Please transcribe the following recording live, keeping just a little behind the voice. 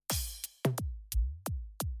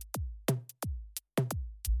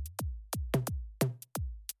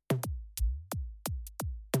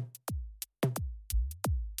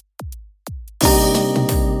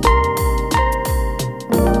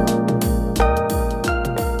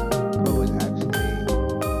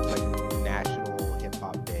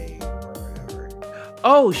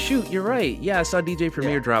Oh shoot, you're right. Yeah, I saw DJ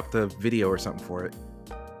Premier Yeah. drop the video or something for it.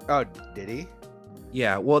 Oh, did he?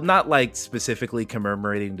 Yeah, well, not like specifically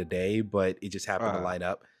commemorating the day, but it just happened to line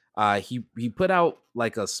up. He put out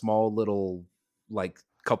like a small little like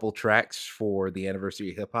couple tracks for the anniversary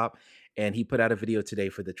of hip hop, and he put out a video today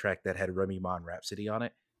for the track that had Remy Ma and Rhapsody on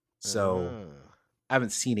it. So Oh. I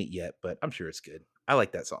haven't seen it yet, but I'm sure it's good. I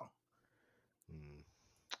like that song.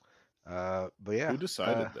 But yeah. Who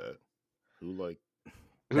decided that? Who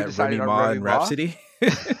Who That decided Remy on Ma Remy and Ma? Rhapsody.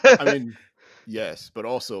 I mean, yes, but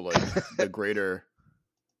also like the greater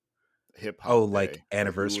hip hop. Oh, like day.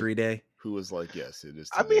 anniversary day. Who was like, yes, it is.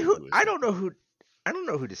 I Today mean, who is I hip don't know hop. I don't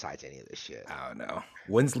know who decides any of this shit. I don't know.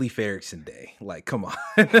 When's Leif Erikson Day? Like, come on.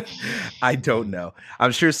 I don't know.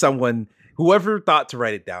 I'm sure whoever thought to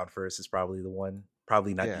write it down first is probably the one.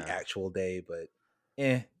 Probably not Yeah. the actual day, but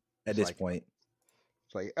at It's this like- point.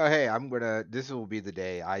 It's like, oh hey, this will be the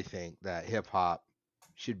day I think that hip hop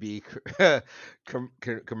should be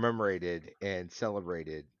commemorated and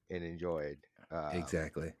celebrated and enjoyed.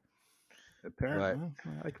 Exactly. Apparently,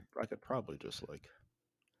 I could probably just like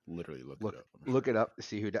literally look it up. I'm sure. Look it up to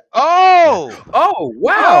see who. Oh! Oh,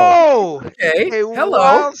 wow. Oh! Okay. Hey, Hello.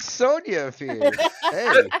 wild Sonya appeared.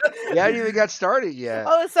 Hey, you haven't even got started yet.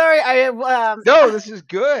 Oh, sorry. No, this is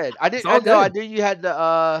good. I didn't. It's all No, I good. knew you had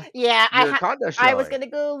the Yeah, your condo show. I was gonna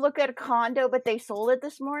go look at a condo, but they sold it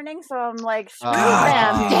this morning, so I'm like, screw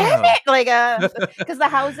Ah. them, damn it! Like, because the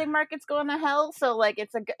housing market's going to hell, so like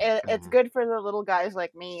it's Mm-hmm. good for the little guys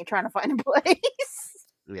like me trying to find a place.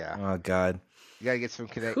 Yeah, Oh, God. you gotta get some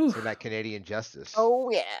Whew. some of that Canadian justice. Oh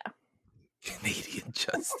yeah. Canadian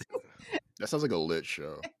justice. That sounds like a lit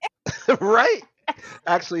show. Right?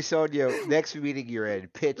 Actually, Sonia, next meeting you're in,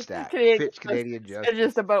 pitch that. Canadian Pitch justice. Canadian It's justice.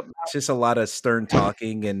 just about It's just a lot of stern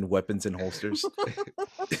talking and weapons and holsters.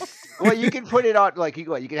 Well, you can put it on like you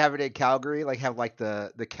can have it in Calgary, like have like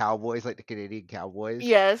the Cowboys, like the Canadian Cowboys.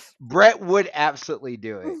 yes. Brett would absolutely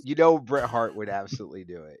do it. You know, Bret Hart would absolutely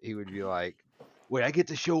do it. He would be like, "Wait, I get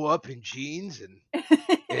to show up in jeans and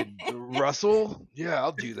Russell? Yeah,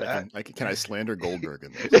 I'll do that." Can I slander Goldberg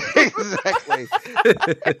in this? Exactly.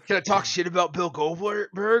 Can I talk shit about Bill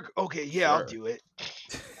Goldberg? Okay, yeah, I'll Sure. do it.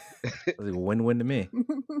 It's like a win-win to me.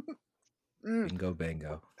 Mm. Bingo,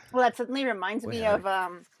 bango. Well, that suddenly reminds me Well, of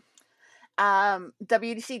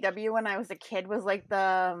WCW when I was a kid was like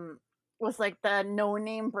the no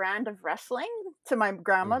name brand of wrestling to my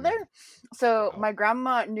grandmother. So Wow. my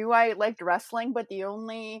grandma knew I liked wrestling, but the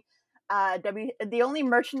only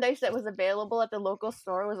merchandise that was available at the local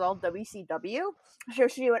store was all WCW. So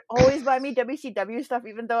she would always buy me WCW stuff,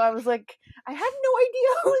 even though I was like, I have no idea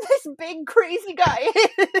who this big crazy guy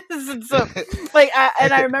is. And so, like,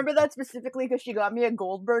 I remember that specifically because she got me a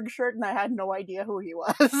Goldberg shirt, and I had no idea who he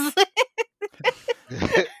was.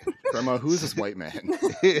 Grandma, who is this white man?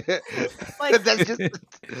 Like- That's just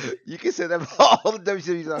you can say that about all the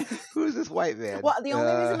WCW stuff. Who's this white man? Well, the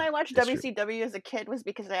only reason I watched that's true. WCW as a kid was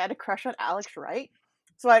because I had a crush on Alex Wright.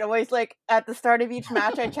 So I'd always like at the start of each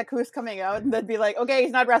match, I'd check who's coming out, and they'd be like, "Okay,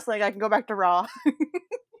 he's not wrestling. I can go back to Raw."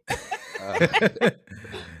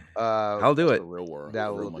 I'll do The it. real war. That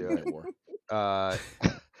the real will do Monday it. War.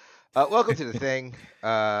 Welcome to the thing.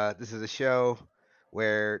 This is a show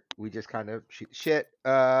where we just kind of shoot the shit.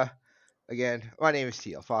 Again, my name is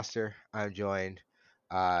T.L. Foster. I'm joined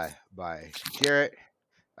by Jarrett,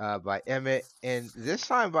 by Emmett, and this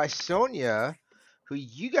time by Sonya, who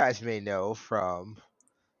you guys may know from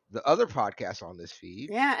the other podcast on this feed.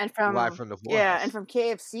 Yeah, and from Live from the and Morehouse. from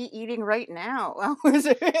KFC eating right now.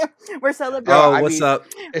 We're celebrating. Oh, I what's mean- up?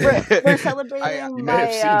 We're celebrating You may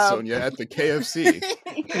have seen my. Sonya at the KFC.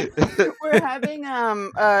 We're having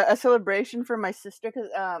a celebration for my sister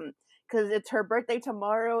because it's her birthday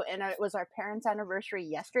tomorrow, and it was our parents' anniversary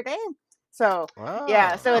yesterday. So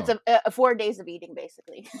yeah, so it's a 4 days of eating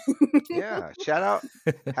basically. Yeah, shout out.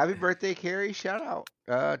 Happy birthday, Carrie. Shout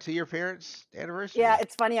out to your parents' anniversary. Yeah,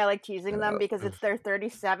 it's funny. I like teasing them because it's their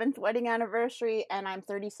 37th wedding anniversary, and I'm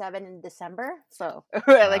 37 in December. So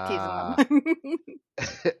I like teasing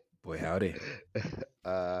them. Boy, howdy.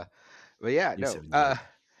 But yeah, You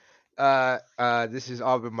no. This has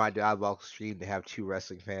all been my diabolical stream to have two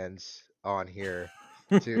wrestling fans on here.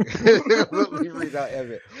 To let me read out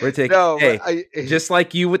Emmett. We're taking. No, hey, but just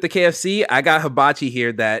like you with the KFC, I got hibachi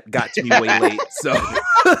here that got to me way late. So,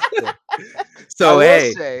 I will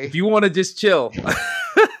hey, say- if you want to just chill,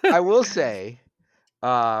 I will say,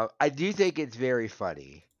 I do think it's very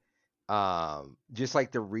funny. Just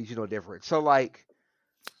like the regional difference. So like,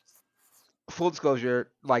 full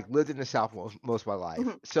disclosure, like lived in the South most of my life.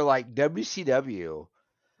 Mhm. So like WCW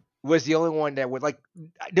was the only one that would like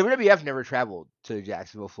WWF never traveled to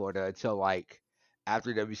Jacksonville, Florida until like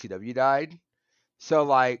after WCW died. So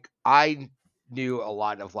like I knew a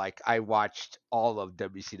lot of like I watched all of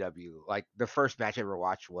WCW. Like the first match I ever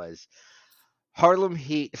watched was Harlem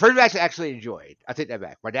Heat. The first match I actually enjoyed. I take that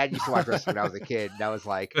back. My dad used to watch wrestling when I was a kid, and I was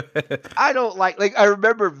like, I don't like I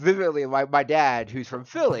remember vividly my dad, who's from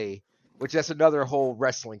Philly, which that's another whole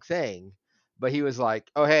wrestling thing. But he was like,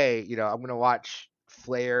 "Oh hey, I'm gonna watch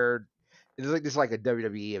Flair." It's like this is like a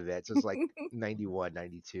WWE event, so it's like 91,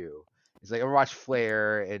 92. It's like I watch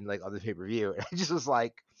Flair and like on the pay per view, and I just was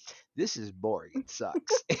like, "This is boring. It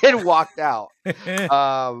sucks," and walked out.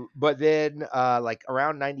 But then like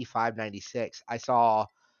around 95, 96, I saw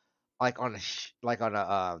like on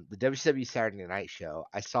the WCW Saturday Night Show,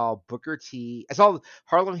 I saw Booker T. I saw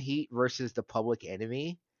Harlem Heat versus the Public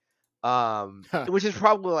Enemy, which is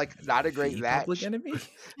probably like not a great The Public match. Enemy?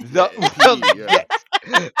 Yes.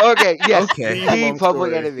 Okay, yes, Okay. the Long Public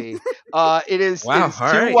story. Enemy. It is Wow, two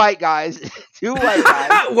all right. white guys, two white guys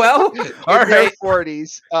Well, all in their right.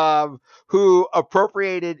 40s, who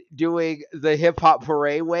appropriated doing the hip hop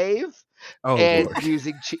parade wave Oh and Lord.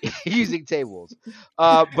 using tables.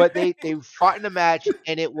 But they fought in a match,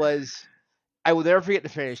 and it was, I will never forget the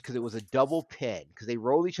finish because it was a double pin because they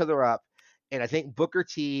rolled each other up, and I think Booker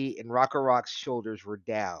T and Rocco Rock's shoulders were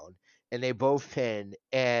down, and they both pinned,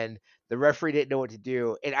 and the referee didn't know what to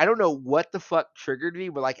do, and I don't know what the fuck triggered me,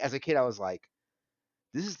 but like as a kid, I was like,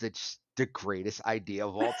 this is the greatest idea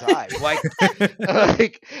of all time. Like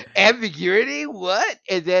ambiguity, what?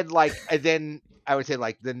 And then I would say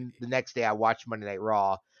like then the next day I watched Monday Night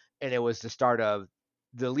Raw, and it was the start of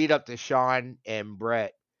the lead up to Shawn and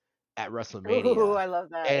Brett at Ooh, WrestleMania. I love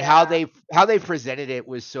that. And Yeah. how they presented it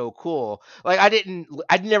was so cool. Like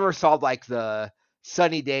I never saw like the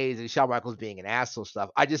Sunny Days and Shawn Michaels being an asshole stuff.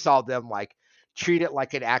 I just saw them like treat it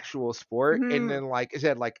like an actual sport. And Mhm. then like I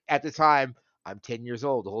said, like at the time I'm 10 years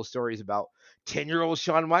old. The whole story is about 10-year-old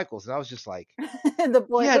Shawn Michaels, and I was just like, The yeah,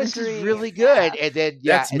 boyhood this is dream. really Yeah. good. And then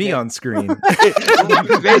That's me on screen.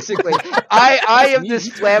 basically, I That's am me. this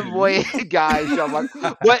flamboyant guy, Shawn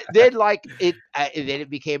Michaels. But then like and then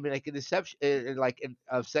it became like an deception, like an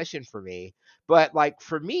obsession for me. But like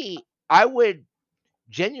for me, I would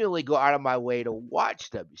genuinely go out of my way to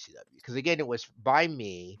watch WCW because again, it was by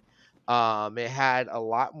me. It had a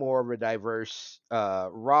lot more of a diverse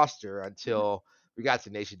roster until we got to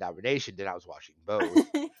Nation Domination. Then I was watching both.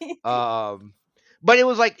 Um, but it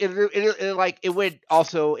was like it would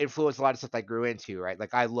also influence a lot of stuff I grew into, right?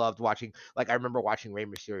 Like I loved watching. Like I remember watching Rey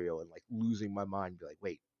Mysterio and like losing my mind, be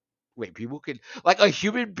like, wait, people can like a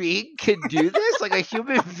human being can do this? Like a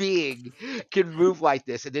human being can move like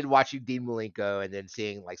this. And then watching Dean Malenko and then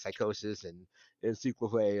seeing like Psychosis and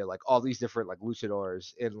Ciclope and like all these different like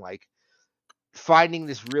luchadors and like finding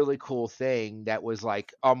this really cool thing that was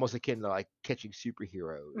like almost akin to like catching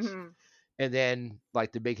superheroes. Mhm. And then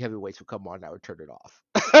like the big heavyweights would come on, and I would turn it off,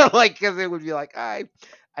 like because it would be like I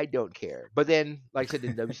don't care. But then, like I said,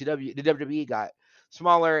 in WCW, the WWE got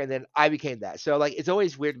smaller, and then I became that. So like it's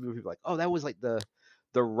always weird to me when people are like, oh, that was like the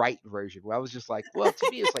right version. Where I was just like, well, to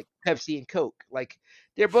me, it's like Pepsi and Coke. Like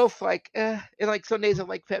they're both like, and like some days I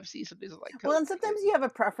like Pepsi, some days I like Well, Coke. and sometimes you have a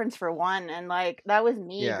preference for one, and like that was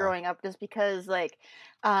me Yeah. growing up, just because like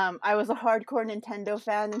I was a hardcore Nintendo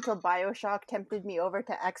fan until BioShock tempted me over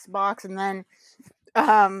to Xbox, and then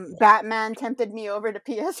Batman tempted me over to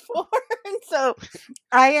PS4. And so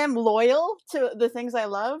I am loyal to the things I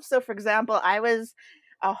love. So for example, I was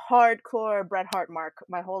a hardcore Bret Hart mark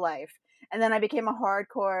my whole life, and then I became a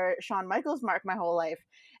hardcore Shawn Michaels mark my whole life.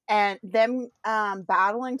 And them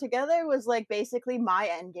battling together was like basically my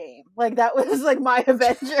end game. Like that was like my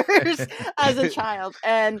Avengers as a child.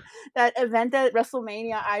 And that event at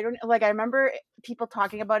WrestleMania, I don't like. I remember people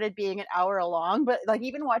talking about it being an hour long, but like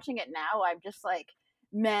even watching it now, I'm just like,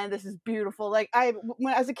 man, this is beautiful. Like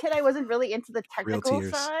when as a kid, I wasn't really into the Real technical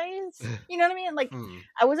tears. sides. You know what I mean? Like Hmm.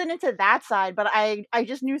 I wasn't into that side, but I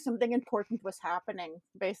just knew something important was happening.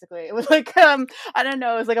 Basically, it was like I don't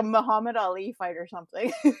know, it was like a Muhammad Ali fight or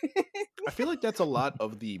something. I feel like that's a lot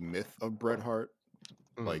of the myth of Bret Hart.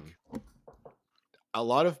 Like a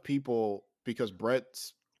lot of people, because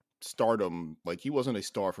Bret's stardom, like he wasn't a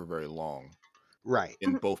star for very long Right.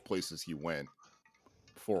 in both places he went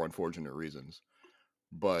for unfortunate reasons.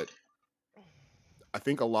 But I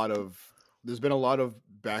think there's been a lot of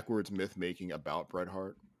backwards myth making about Bret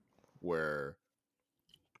Hart where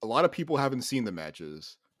a lot of people haven't seen the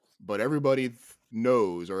matches, but everybody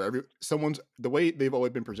knows, or the way they've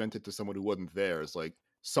always been presented to someone who wasn't there is like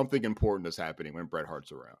something important is happening when Bret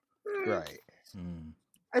Hart's around. Right. Mm.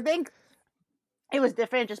 I think it was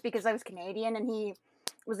different just because I was Canadian and he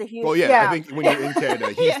was a huge. Well, yeah, I think when you're in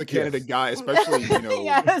Canada, he's the Canada guy, especially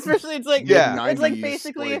especially it's like mid-90s, it's like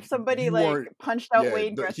basically if somebody you like weren't- punched out yeah,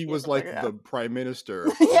 Wayne Gretzky. he was like the prime minister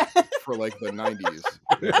Yeah. for like the 90s.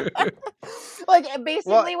 Like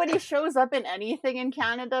basically when he shows up in anything in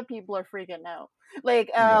Canada, people are freaking out.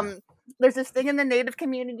 Like there's this thing in the Native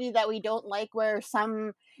community that we don't like, where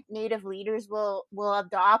some Native leaders will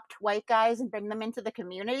adopt white guys and bring them into the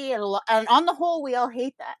community, and on the whole, we all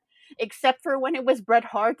hate that, except for when it was Bret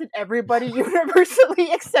Hart and everybody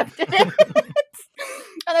universally accepted it.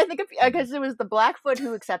 And I think because it was the Blackfoot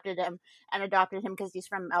who accepted him and adopted him because he's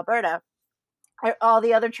from Alberta. All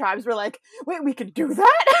the other tribes were like, wait, we could do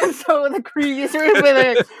that? And so the Crees were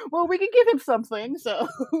like, well, we could give him something, so...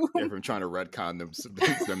 Yeah, from trying to retcon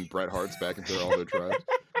them Bret Harts back into all their tribes.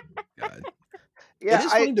 God. Yeah, it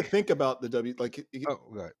is funny to think about the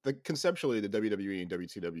conceptually the WWE and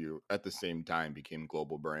WCW at the same time became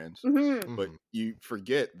global brands, but you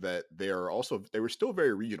forget that they were still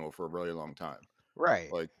very regional for a really long time,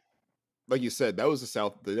 right? Like you said, that was the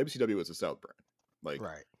South. The WCW was a South brand,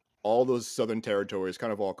 right? All those Southern territories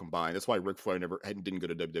kind of all combined. That's why Ric Flair didn't go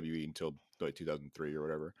to WWE until like 2003 or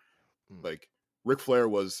whatever. Like Ric Flair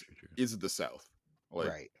is the South,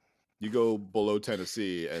 right? You go below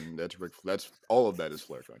Tennessee, and that's all of that is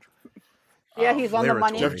Flair country. Yeah, he's on the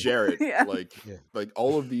money. Jeff Jarrett, like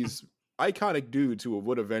all of these iconic dudes who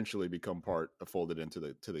would eventually become folded into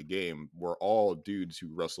the game were all dudes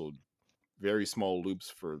who wrestled very small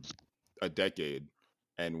loops for a decade,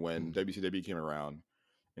 and when WCW came around,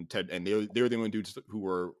 and they were the only dudes who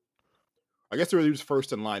were, I guess they were the dudes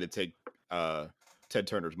first in line to take Ted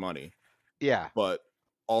Turner's money. Yeah, but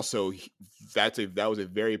also that was a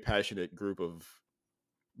very passionate group of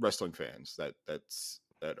wrestling fans that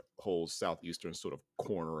whole southeastern sort of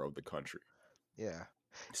corner of the country. Yeah,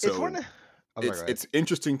 so it's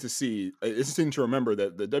interesting to see. It's interesting to remember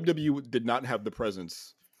that the WWE did not have the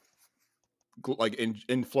presence like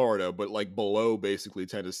in Florida, but like below basically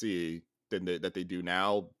Tennessee that they do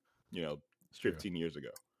now. 15 years ago.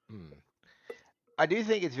 I do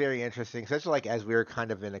think it's very interesting, especially like as we're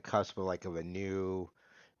kind of in a cusp of a new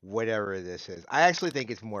whatever this is. I actually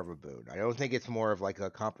think it's more of a boon. I don't think it's more of like a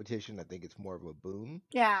competition. I think it's more of a boon.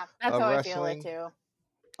 Yeah, that's how I feel it too.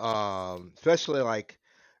 Especially like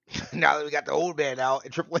now that we got the old man out,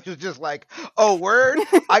 and Triple H was just like, "Oh, word!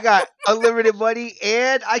 I got unlimited money,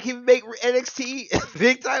 and I can make NXT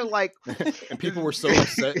big time." Like, and people were so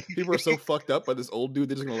upset. People were so fucked up by this old dude.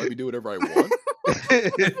 They're just gonna let me do whatever I want. I'm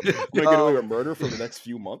gonna get away with murder for the next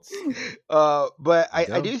few months. But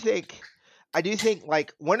I do think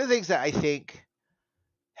like one of the things that I think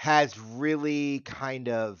has really kind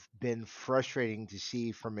of been frustrating to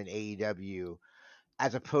see from an AEW,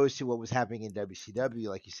 as opposed to what was happening in WCW,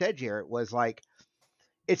 like you said, Jarrett, was like,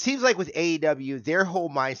 it seems like with AEW, their whole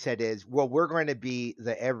mindset is, well, we're going to be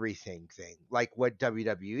the everything thing, like what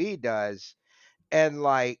WWE does. And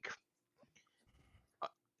like,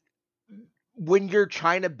 when you're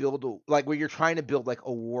trying to build like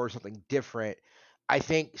a war or something different, I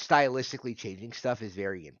think stylistically changing stuff is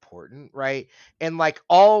very important, right? And like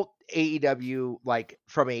all AEW, like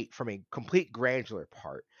from a complete granular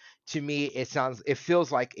part, to me, it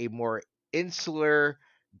feels like a more insular,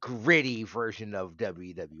 gritty version of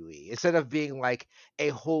WWE instead of being like a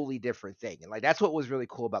wholly different thing. And like that's what was really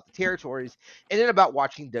cool about the territories, and then about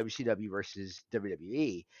watching WCW versus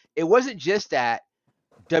WWE. It wasn't just that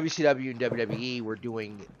WCW and WWE were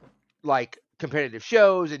doing like competitive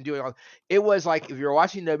shows and doing all. It was like if you're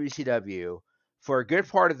watching WCW for a good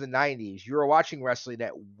part of the 90s, you were watching wrestling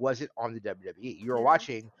that wasn't on the WWE. You were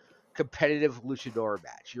watching competitive luchador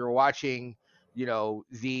match. You're watching,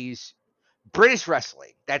 these British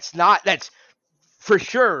wrestling. That's for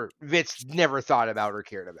sure Vince never thought about or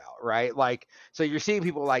cared about, right? Like, so you're seeing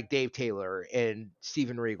people like Dave Taylor and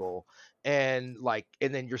Steven Regal, and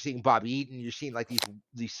then you're seeing Bobby Eaton. You're seeing like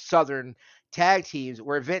these Southern tag teams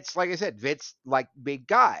where Vince, like I said, Vince like big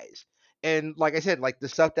guys, and like I said, like the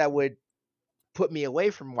stuff that would put me away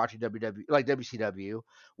from watching WCW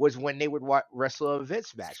was when they would wrestle a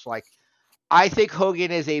Vince match. Like, I think Hogan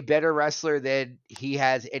is a better wrestler than he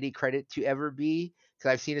has any credit to ever be, because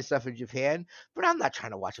I've seen his stuff in Japan, but I'm not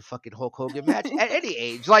trying to watch a fucking Hulk Hogan match at any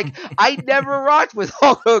age. Like, I never rocked with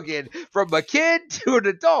Hulk Hogan from a kid to an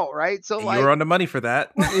adult, right? So like, you were on the money for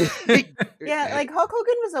that. Yeah, like Hulk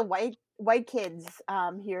Hogan was a white kid's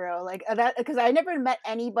hero, like that, because I never met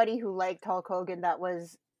anybody who liked Hulk Hogan that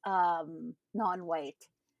was non-white.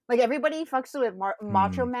 Like everybody fucks with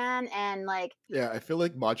Macho Man, and like, yeah, I feel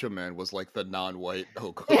like Macho Man was like the non-white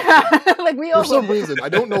Hulk Hogan. Yeah, like we all for some reason, I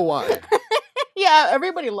don't know why. Yeah,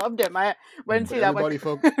 everybody loved him. I wouldn't But see that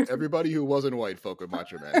much. everybody who wasn't white folk with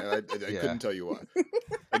Macho Man. And I Yeah. couldn't tell you why.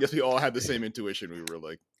 I guess we all had the same intuition. We were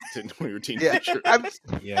like when we were Yeah. teenagers.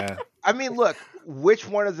 Yeah. I mean, look, which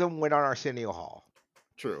one of them went on Arsenio Hall?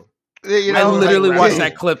 True. You I know, literally like, watched right.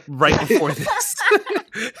 that clip right before this.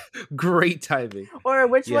 Great timing. Or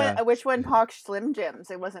which Yeah. one hawked Slim Jims?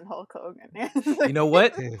 It wasn't Hulk Hogan. You know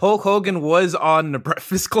what? Hulk Hogan was on the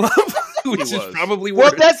Breakfast Club, which is was. probably Well,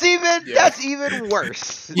 worse. that's even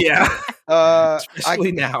worse. Yeah.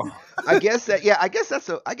 Especially now. I guess that's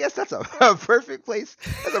a perfect place.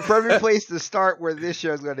 That's a perfect place to start where this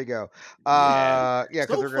show is going to go. Yeah, because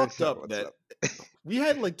So we're going to fucked up that we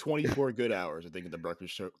had like 24 good hours. I think the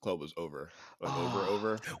Breakfast Club was over. Like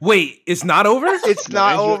over. Wait, it's not over? It's No,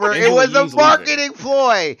 not over. It was a Lee's marketing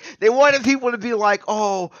ploy. They wanted people to be like,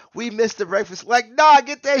 "Oh, we missed the breakfast." Like, nah,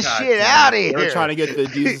 get that God shit damn out of They here. were trying to get the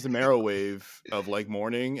Jesus and Mero wave of like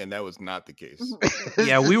morning, and that was not the case.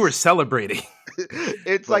 Yeah, we were celebrating.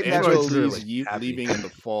 It's But like that. Angela was Lee's really happy. leaving in the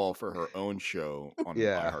fall for her own show on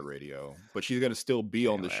Yeah. iHeartRadio, but she's gonna still be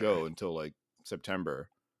on the show until like September.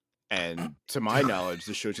 And to my knowledge,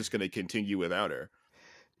 the show's just going to continue without her.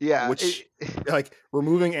 Yeah, Which, like,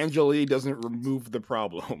 removing Angela Lee doesn't remove the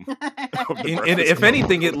problem. And if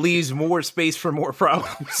anything, it leaves more space for more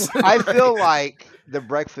problems. I feel like the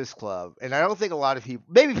Breakfast Club, and I don't think a lot of people,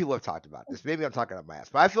 maybe people have talked about this. Maybe I'm talking out my ass,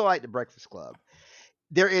 but I feel like the Breakfast Club.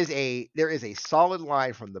 There is a solid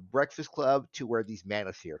line from the Breakfast Club to where these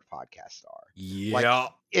Manosphere podcasts are. Yeah. Like,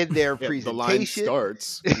 in their the presentation, line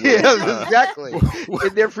starts. yeah, exactly.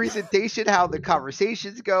 In their presentation, how the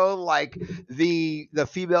conversations go, like the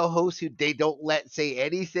female hosts who they don't let say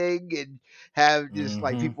anything and have just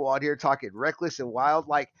like people on here talking reckless and wild.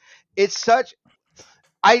 Like, it's such.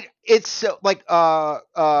 It's so like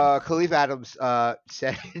Khalif Adams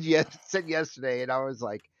said yesterday, and I was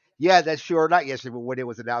like, yeah, that's sure. Not yesterday, but when it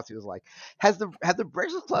was announced, he was like, have the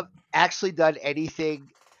Breakfast Club actually done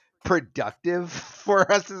anything productive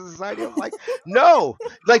for us as a society? I'm like, no.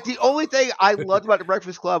 Like, the only thing I loved about the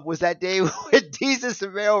Breakfast Club was that day when Jesus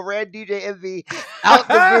and Mero ran DJ Envy out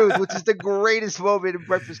the booth, which is the greatest moment in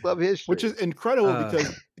Breakfast Club history. Which is incredible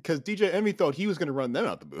because DJ Envy thought he was going to run them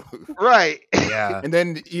out the booth. Right. Yeah. And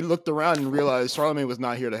then he looked around and realized Charlamagne was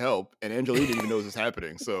not here to help, and Angela Lee didn't even know this was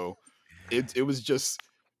happening. So it was just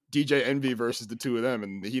DJ Envy versus the two of them,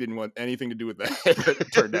 and he didn't want anything to do with that.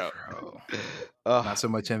 It turned out. Not so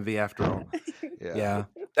much envy after all. Yeah.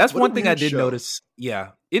 That's What a one thing I weird did show. notice. Yeah.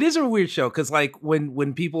 It is a weird show because like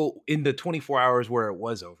when people in the 24 hours where it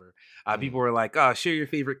was over, people were like, oh, share your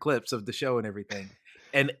favorite clips of the show and everything.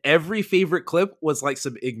 And every favorite clip was like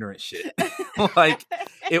some ignorant shit. Like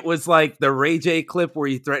it was like the Ray J clip where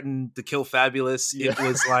he threatened to kill Fabulous. Yeah.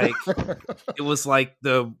 It was like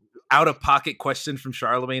the out of pocket question from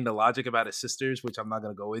Charlamagne, the logic about his sisters, which I'm not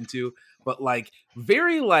going to go into, but like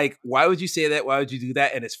very like, why would you say that? Why would you do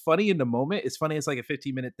that? And it's funny in the moment. It's funny. It's like a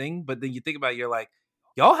 15-minute thing, but then you think about it, you're like,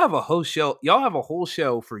 y'all have a whole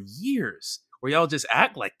show for years where y'all just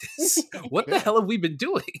act like this. What the hell have we been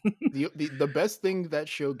doing? The best thing that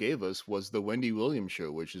show gave us was the Wendy Williams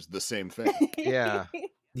show, which is the same thing. Yeah.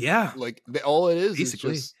 Yeah. Like all it is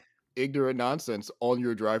Basically. just ignorant nonsense on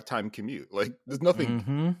your drive time commute. Like there's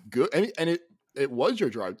nothing good, and it was your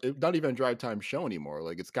not even a drive time show anymore.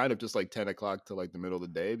 Like it's kind of just like 10 o'clock to like the middle of the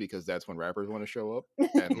day because that's when rappers want to show up,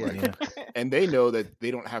 and and they know that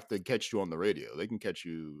they don't have to catch you on the radio. They catch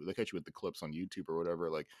you with the clips on YouTube or whatever.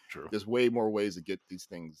 Like there's way more ways to get these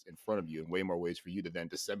things in front of you and way more ways for you to then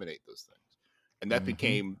disseminate those things. And that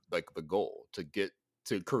became like the goal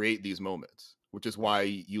to create these moments, which is why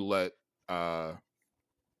you let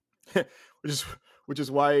which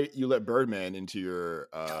is why you let Birdman into your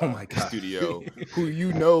studio,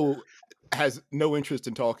 who has no interest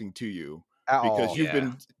in talking to you because you've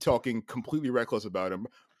been talking completely reckless about him,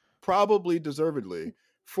 probably deservedly,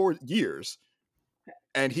 for years.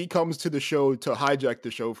 And he comes to the show to hijack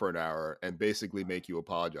the show for an hour and basically make you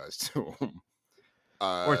apologize to him.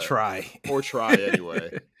 Or try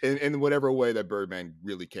anyway, in whatever way that Birdman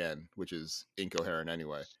really can, which is incoherent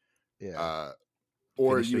anyway. Yeah.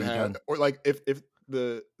 Or you have, or like if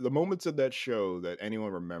the moments of that show that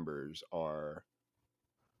anyone remembers are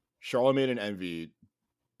Charlamagne and Envy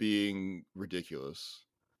being ridiculous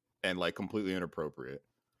and like completely inappropriate,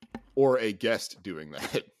 or a guest doing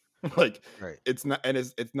that. Like it's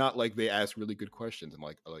not like they ask really good questions and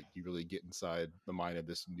like you really get inside the mind of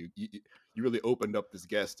this new you really opened up this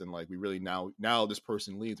guest and like we really now this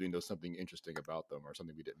person leads, we know something interesting about them or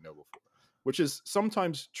something we didn't know before, which is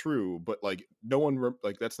sometimes true, but like no one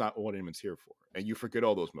like that's not what anyone's here for, and you forget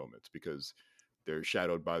all those moments because they're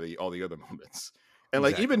shadowed by all the other moments. And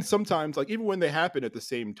like even Exactly. sometimes, like even when they happen at the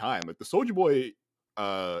same time, like the Soldier Boy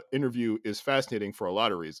interview is fascinating for a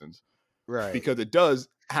lot of reasons Right. because it does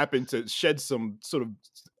happen to shed some sort of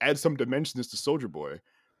add some dimensions to Soldier Boy,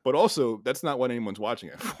 but also that's not what anyone's watching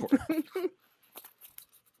it for.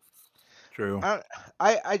 True.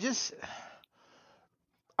 I just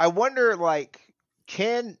I wonder, like,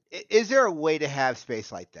 is there a way to have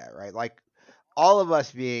space like that, right? Like, all of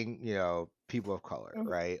us being, people of color, Mhm.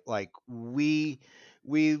 right? Like, we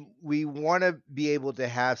want to be able to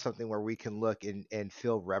have something where we can look and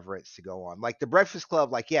feel reverence to go on. Like the Breakfast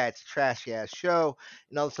Club, like, yeah, it's a trashy ass show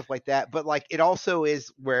and all stuff like that, but like it also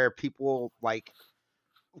is where people like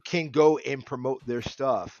can go and promote their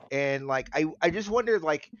stuff. And like I just wonder,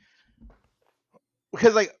 like,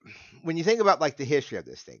 because like when you think about like the history of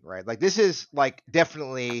this thing, right? Like this is like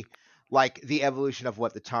definitely like the evolution of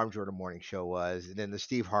what the Tom Jordan morning show was, and then the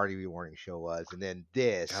Steve Harvey morning show was, and then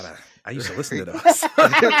this. God, I used to listen to Right? those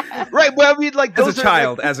Right. Well, I mean, like as a those are like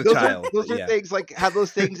child. As a child, those are yeah, things like how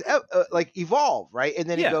those things like evolve, right? And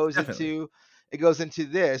then yeah, definitely. it goes into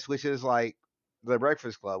this, which is like the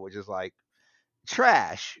Breakfast Club, which is like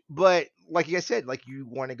trash. But like I said, like you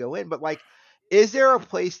want to go in, but like, is there a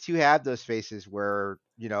place to have those spaces where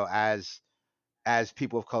as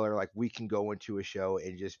people of color, like we can go into a show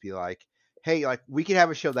and just be like, hey, like we can have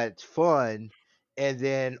a show that's fun and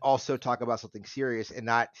then also talk about something serious and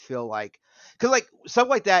not feel like, because like stuff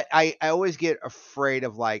like that, I always get afraid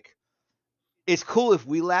of like, it's cool if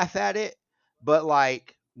we laugh at it, but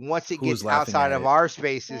like once it Who's gets laughing outside at of it? our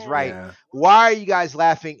spaces, right? Yeah. Yeah. Why are you guys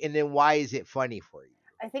laughing? And then why is it funny for you?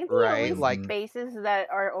 I think the Right? only Like, Hmm. spaces that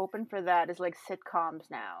are open for that is like sitcoms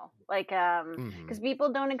now. Like mhm. because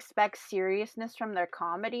people don't expect seriousness from their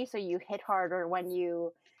comedy, so you hit harder when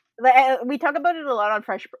you like we talk about it a lot on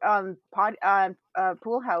Fresh pod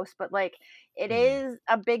Pool House, but like it Mhm. is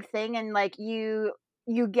a big thing and like you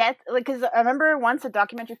get like cuz I remember once a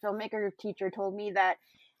documentary filmmaker teacher told me that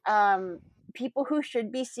um people who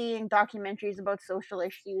should be seeing documentaries about social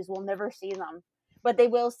issues will never see them, but they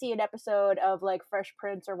will see an episode of like Fresh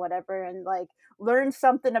Prince or whatever and like learn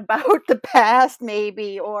something about the past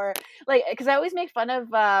maybe, or like because I always make fun of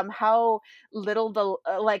how little the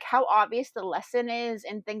like how obvious the lesson is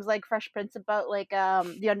in things like Fresh Prince about like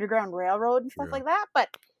the Underground Railroad and stuff True. like that, but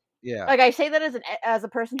Yeah. like I say that as a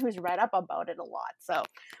person who's read up about it a lot. So,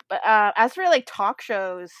 but as for like talk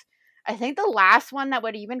shows, I think the last one that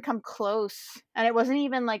would even come close, and it wasn't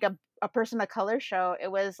even like a person of color show.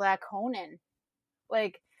 It was Conan,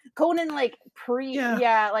 like Conan, like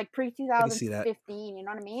Yeah, pre I can see that. 2015. You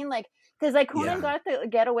know what I mean? Like because like Conan Yeah. got to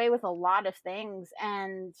get away with a lot of things,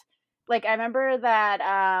 and like I remember that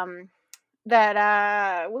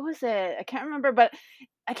what was it? I can't remember, but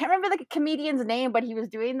I can't remember the comedian's name, but he was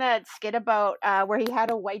doing that skit about where he had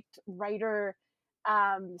a white writer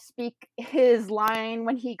speak his line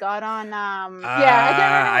when he got on yeah, I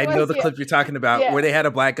can't remember I what it know was. the Yeah. clip you're talking about where Yeah. they had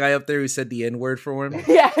a black guy up there who said the N word for him.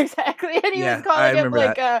 Yeah, exactly. And he was Yeah, I calling him remember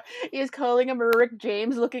like that. he was calling him a Rick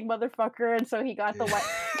James looking motherfucker, and so he got the white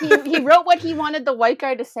he wrote what he wanted the white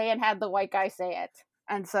guy to say and had the white guy say it.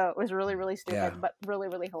 And so it was really, really Yeah. stupid, but really,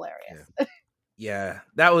 really hilarious. Yeah. Yeah,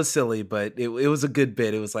 that was silly, but it was a good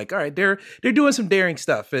bit. It was like, all right, they're doing some daring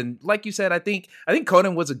stuff, and like you said, I think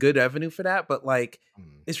Conan was a good avenue for that. But like,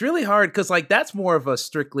 Mhm. it's really hard because like that's more of a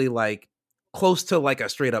strictly like close to like a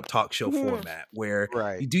straight up talk show Mhm. format where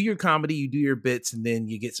Right. you do your comedy, you do your bits, and then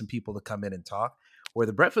you get some people to come in and talk. Where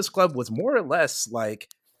the Breakfast Club was more or less like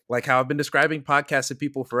how I've been describing podcasts to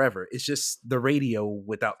people forever. It's just the radio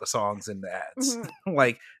without the songs and the ads. Mhm.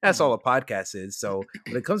 Like that's all Mhm. a podcast is. So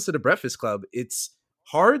when it comes to the Breakfast Club, it's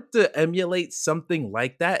hard to emulate something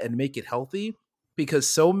like that and make it healthy because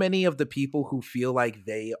so many of the people who feel like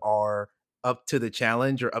they are up to the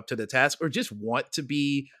challenge or up to the task or just want to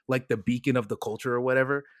be like the beacon of the culture or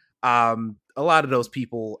whatever, a lot of those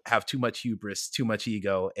people have too much hubris, too much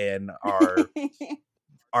ego, and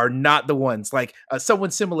are not the ones like someone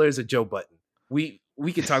similar is a Joe Button. We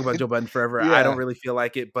could talk about Joe Button forever. I don't Yeah. really feel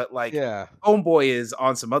like it, but like Yeah. Homeboy is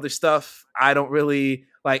on some other stuff. I don't really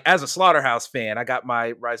like as a Slaughterhouse fan. I got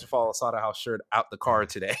my Rise and Fall of Slaughterhouse shirt out the car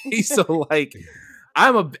today. So like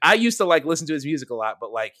I used to like listen to his music a lot,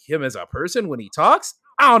 but like him as a person when he talks,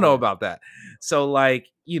 I don't know Yeah. about that. So like,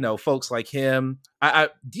 folks like him,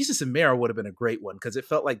 Jesus and Mero would have been a great one because it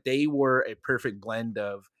felt like they were a perfect blend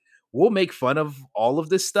of we'll make fun of all of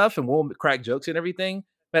this stuff and we'll crack jokes and everything.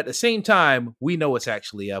 But at the same time, we know what's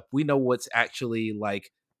actually up. We know what's actually like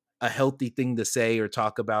a healthy thing to say or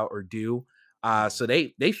talk about or do. Mhm. So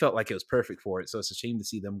they felt like it was perfect for it. So it's a shame to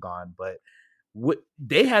see them gone. But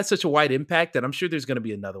they had such a wide impact that I'm sure there's going to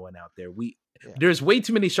be another one out there. There's way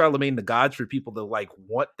too many Charlemagne the Gods for people to like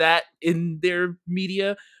want that in their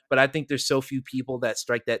media, but I think there's so few people that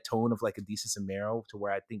strike that tone of like a Desus and Mero to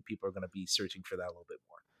where I think people are going to be searching for that a little bit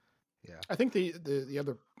more. Yeah, I think the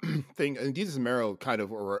other thing, and Desus and Mero kind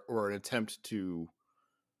of or an attempt to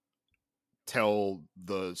tell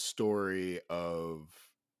the story of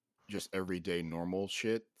just everyday normal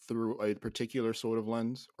shit through a particular sort of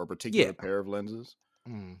lens or particular pair of lenses.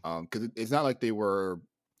 Because it's not like they were.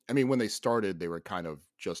 I mean, when they started, they were kind of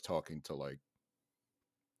just talking to like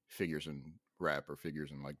figures in rap or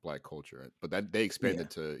figures in like black culture, but that they expanded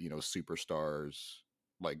to superstars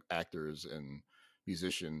like actors and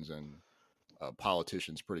musicians and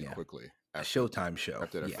politicians pretty quickly. After Showtime show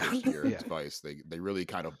after that first year at Vice, they really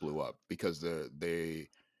kind of blew up because they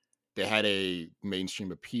had a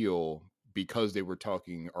mainstream appeal because they were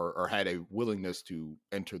talking or had a willingness to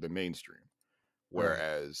enter the mainstream.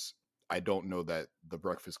 Whereas I don't know that the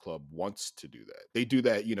Breakfast Club wants to do that. They do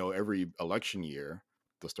that, every election year.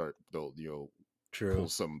 They'll pull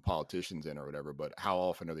some politicians in or whatever. But how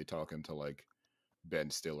often are they talking to like Ben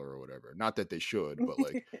Stiller or whatever? Not that they should, but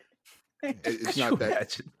like it's not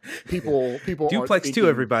that people Duplex 2,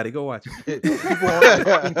 everybody go watch it. People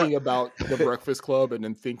aren't thinking about the Breakfast Club and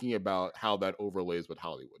then thinking about how that overlays with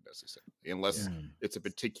Hollywood necessarily, unless it's a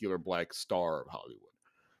particular black star of Hollywood.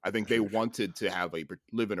 I think they wanted to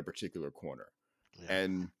live in a particular corner.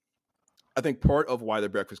 And I think part of why the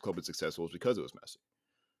Breakfast Club is successful is because it was messy.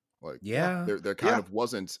 Like, there kind of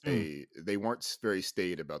wasn't they weren't very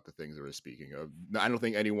staid about the things they were speaking of. I don't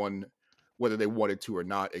think anyone, whether they wanted to or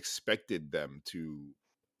not, expected them to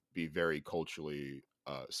be very culturally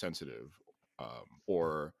sensitive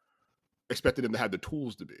or expected them to have the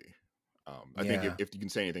tools to be. I think if you can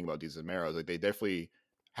say anything about Desus and Mero, like they definitely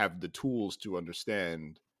have the tools to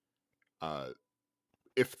understand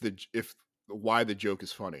if why the joke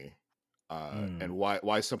is funny and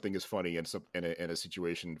why something is funny in a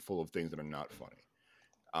situation full of things that are not funny.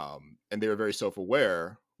 And they were very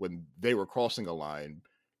self-aware when they were crossing a line,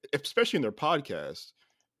 especially in their podcast.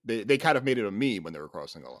 They kind of made it a meme when they were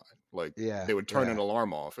crossing a line. Like they would turn an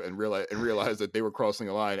alarm off and realize that they were crossing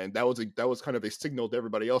a line, and that was kind of a signal to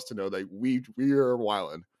everybody else to know that we are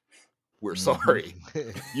wilding. We're sorry.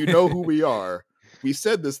 You know who we are. We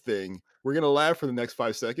said this thing. We're gonna laugh for the next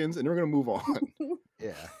 5 seconds, and we're gonna move on.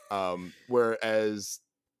 Whereas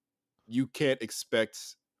you can't expect,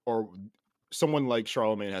 or someone like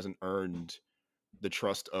Charlemagne hasn't earned the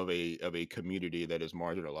trust of a community that is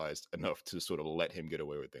marginalized enough to sort of let him get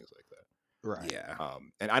away with things like that. Right. Yeah.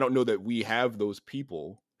 And I don't know that we have those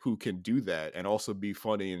people who can do that and also be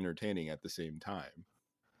funny and entertaining at the same time.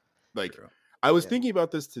 Like, I was thinking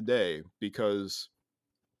about this today because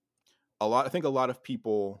I think a lot of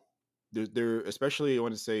people, they're especially, I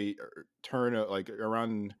want to say, turn like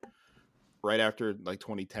around right after like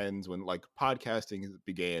 2010s when like podcasting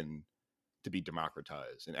began to be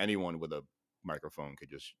democratized and anyone with a microphone could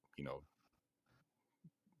just get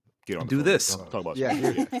on the phone this talk about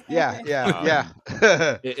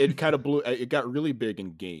it kind of blew. It got really big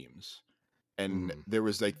in games, and there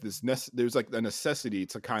was like there's like the necessity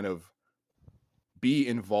to kind of be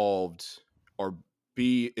involved or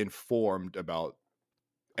be informed about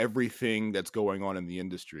everything that's going on in the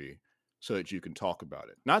industry so that you can talk about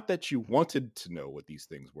it. Not that you wanted to know what these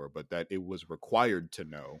things were, but that it was required to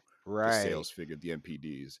know the sales figure, the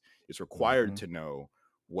NPDs. It's required to know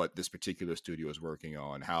what this particular studio is working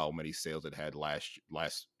on, how many sales it had last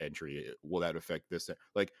entry. Will that affect this?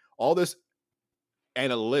 Like all this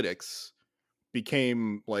analytics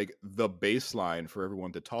became like the baseline for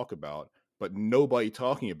everyone to talk about, but nobody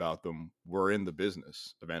talking about them were in the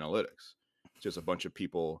business of analytics. Just a bunch of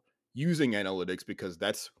people using analytics because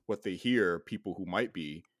that's what they hear people who might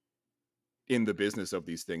be in the business of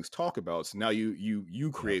these things talk about. So now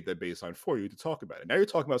you create that baseline for you to talk about it. Now you're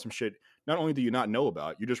talking about some shit not only do you not know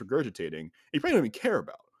about, you're just regurgitating, and you probably don't even care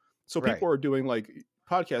about. So people are doing like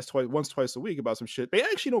podcasts twice a week about some shit they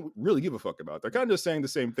actually don't really give a fuck about. They're kind of just saying the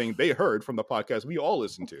same thing they heard from the podcast we all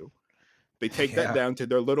listen to. They take that down to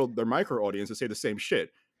their micro audience and say the same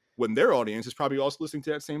shit when their audience is probably also listening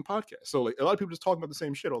to that same podcast. So like a lot of people just talking about the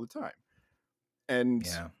same shit all the time. And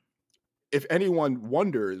if anyone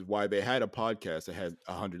wonders why they had a podcast that had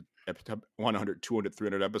 100, 200,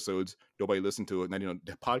 300 episodes, nobody listened to it, and they don't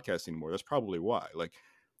podcast anymore, that's probably why. Like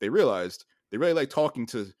they realized they really like talking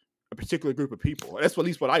to a particular group of people. That's at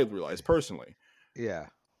least what I realized personally. Yeah.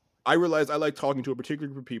 I realized I like talking to a particular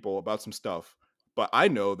group of people about some stuff, but I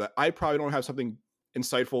know that I probably don't have something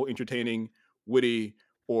insightful, entertaining, witty,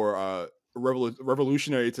 or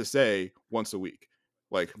revolutionary to say once a week.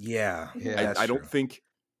 Like, Yeah, Yeah. that's I true. don't think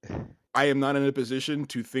I am not in a position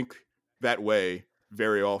to think that way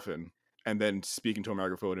very often, and then speak into a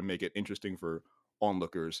microphone and make it interesting for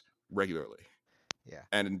onlookers regularly. Yeah.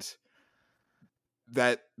 And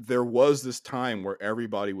that there was this time where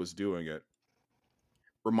everybody was doing it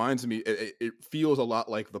reminds me, it feels a lot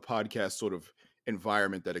like the podcast sort of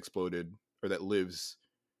environment that exploded or that lives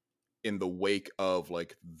in the wake of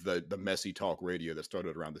like the messy talk radio that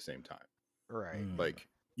started around the same time. Right. Like,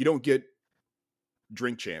 you don't get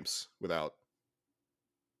Drink Champs without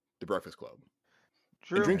the Breakfast Club. And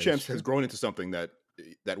True. Drink That is Champs has true. grown into something that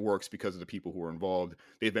works because of the people who were involved.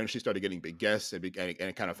 They eventually started getting big guests, and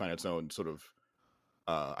it kind of found its own sort of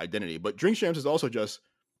identity. But Drink Champs is also just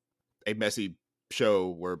a messy show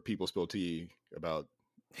where people spill tea about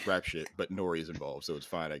rap shit, but Nori is involved, so it's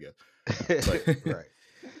fine, I guess. But Right.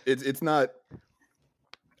 it's not.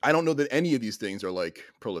 I don't know that any of these things are like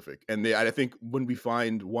prolific, and I think when we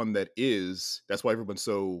find one that is, that's why everyone's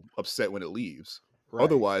so upset when it leaves. Right.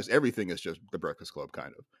 Otherwise, everything is just the Breakfast Club,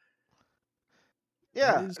 kind of. That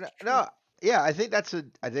Yeah. is true. No. Yeah. I think that's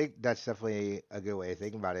definitely a good way of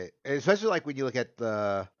thinking about it, and especially like when you look at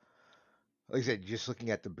like I said, just looking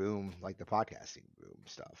at the boom, like the podcasting boom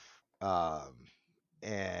stuff,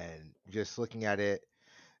 and just looking at it,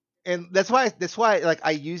 and that's why like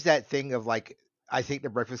I use that thing of like I think the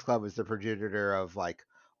Breakfast Club is the progenitor of like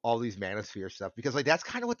all these Manosphere stuff, because like that's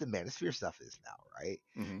kind of what the Manosphere stuff is now, right?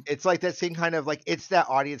 Mm-hmm. It's like that same kind of like it's that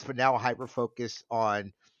audience, but now hyper focused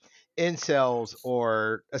on incels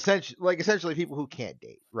or essentially people who can't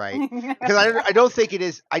date, right? Because I don't think it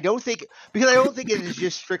is. I don't think it is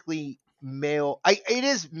just strictly male. It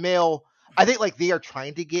is male. I think like they are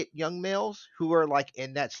trying to get young males who are like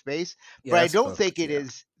in that space, Yeah, but I that's don't think focused, it yeah.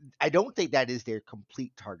 is. I don't think that is their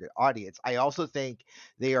complete target audience. I also think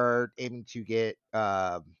they are aiming to get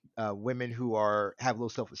women who have low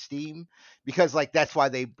self esteem, because like that's why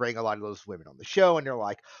they bring a lot of those women on the show, and they're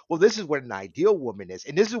like, well, this is what an ideal woman is,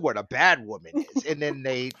 and this is what a bad woman is, and then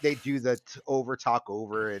they do the over talk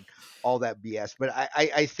over and all that BS. But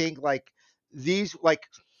I think like these like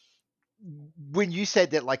when you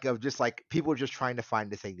said that like of just like people just trying to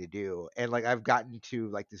find a thing to do, and like I've gotten to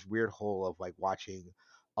like this weird hole of like watching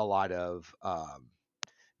a lot of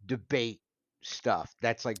debate stuff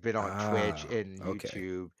that's like been on Twitch and Okay.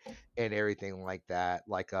 YouTube and everything like that.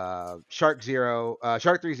 Like Shark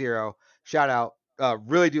 30, shout out.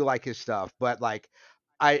 Really do like his stuff, but like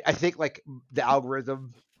I think like the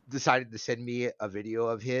algorithm decided to send me a video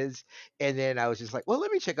of his, and then I was just like, well,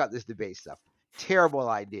 let me check out this debate stuff. Terrible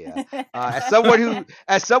idea. As someone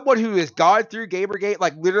who has gone through Gamergate,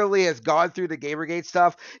 like literally has gone through the Gamergate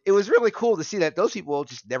stuff, it was really cool to see that those people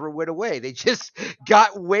just never went away. They just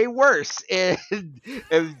got way worse and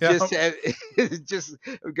just have, just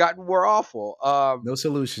gotten more awful. No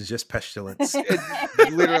solutions, just pestilence.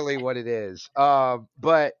 It's literally what it is.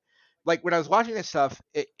 But like when I was watching this stuff,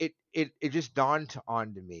 it just dawned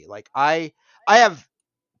on to me. Like I have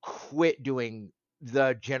quit doing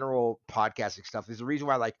the general podcasting stuff. There's a reason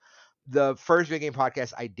why like the first video game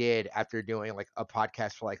podcast I did after doing like a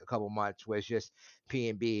podcast for like a couple months was just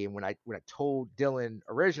P&B. And when I told Dylan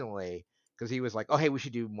originally, because he was like, oh hey, we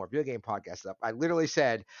should do more video game podcast stuff, I literally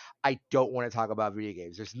said I don't want to talk about video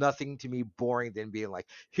games. There's nothing to me boring than being like,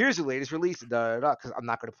 here's the latest release, because I'm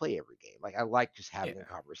not going to play every game. Like I like just having a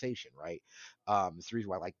conversation, right? It's the reason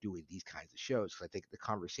why I like doing these kinds of shows, because I think the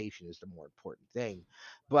conversation is the more important thing.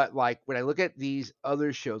 But like when I look at these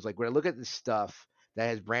other shows, like when I look at the stuff that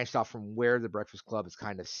has branched off from where the Breakfast Club is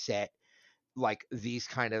kind of set, like these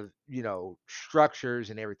kind of, structures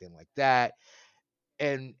and everything like that,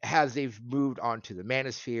 and as they've moved on to the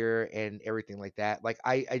manosphere and everything like that, like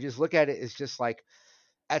I just look at it as just like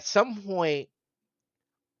at some point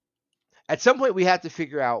we have to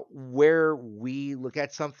figure out where we look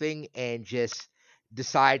at something and just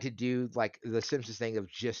decide to do like the Simpsons thing of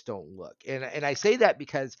just don't look. And I say that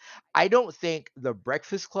because I don't think the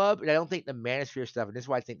Breakfast Club and I don't think the Manosphere stuff, and this is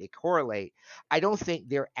why I think they correlate, I don't think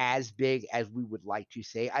they're as big as we would like to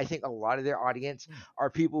say. I think a lot of their audience are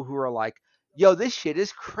people who are like, yo, this shit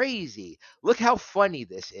is crazy. Look how funny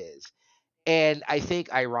this is. And I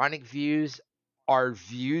think ironic views are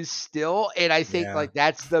views still, and I think Yeah. like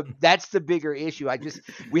that's the bigger issue.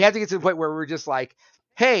 We have to get to the point where we're just like,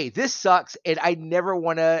 hey, this sucks, and I never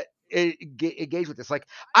want to engage with this. Like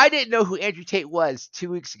I didn't know who Andrew Tate was 2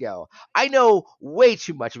 weeks ago. I know way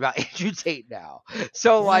too much about Andrew Tate now.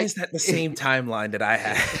 So Why like, is that the same timeline that I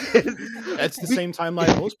have? That's the same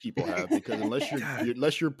timeline most people have, because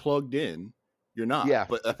unless you're plugged in, you're not. Yeah.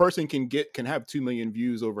 But a person can have 2 million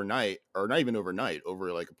views overnight, or not even overnight,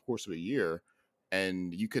 over like a course of a year,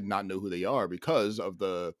 and you could not know who they are because of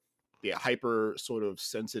the hyper sort of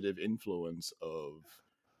sensitive influence of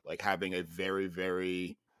like having a very,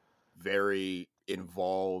 very, very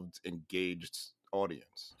involved, engaged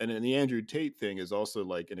audience. And then the Andrew Tate thing is also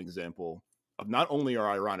like an example of not only are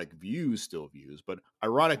ironic views still views, but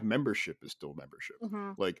ironic membership is still membership.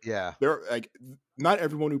 Mm-hmm. Like, Yeah. there, like, not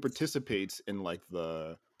everyone who participates in like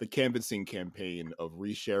the canvassing campaign of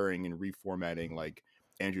resharing and reformatting like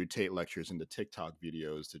Andrew Tate lectures into TikTok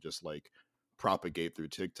videos to just like propagate through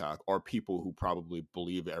TikTok are people who probably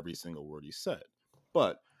believe every single word he said.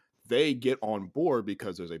 But they get on board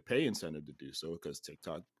because there's a pay incentive to do so, because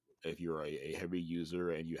TikTok, if you're a heavy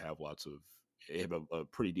user and you have lots of, you have a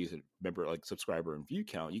pretty decent member, like subscriber and view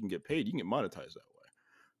count, you can get paid, you can get monetized that way.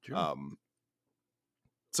 True.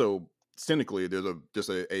 So cynically, there's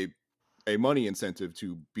just a money incentive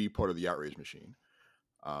to be part of the outrage machine.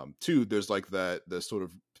 Two, there's like the sort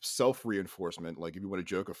of self-reinforcement, like if you want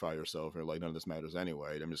to jokify yourself or like none of this matters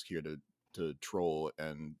anyway, I'm just here to troll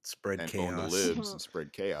and Spread own the chaos. libs and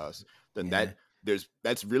spread chaos, then Yeah.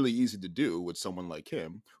 that's really easy to do with someone like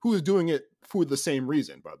him, who is doing it for the same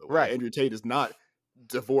reason, by the way. Right. Andrew Tate is not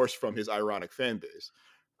divorced from his ironic fan base.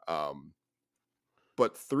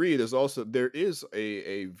 But three, there is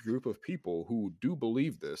a group of people who do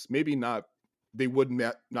believe this. Maybe not, they would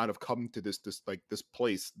not have come to this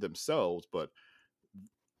place themselves, but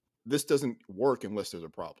this doesn't work unless there's a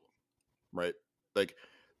problem, right? Like,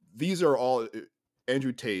 these are all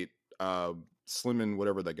Andrew Tate, Slim,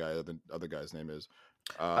 whatever that guy, the other guy's name is.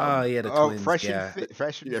 The twins. Fresh Yeah. and fit.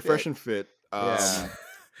 Fresh and fit. Fresh and fit. Yeah.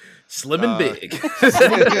 Slim and big.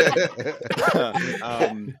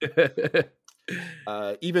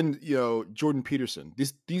 Even Jordan Peterson.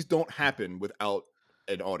 These don't happen without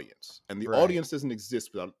an audience, and the Right. audience doesn't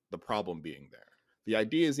exist without the problem being there. The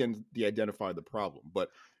idea is to identify the problem,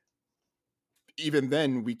 but even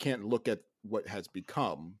then, we can't look at what has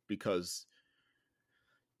become, because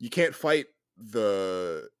you can't fight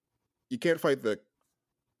the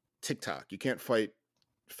TikTok, you can't fight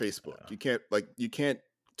Facebook, you can't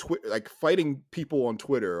fighting people on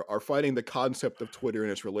Twitter or fighting the concept of Twitter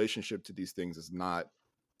and its relationship to these things is not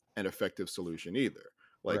an effective solution either.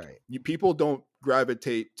 Like, Right. People don't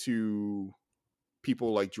gravitate to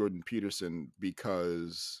people like Jordan Peterson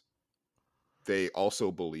because they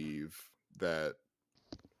also believe that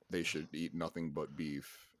they should eat nothing but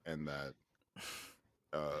beef, and that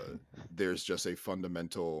there's just a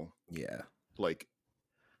fundamental, like,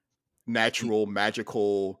 natural,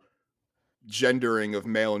 magical gendering of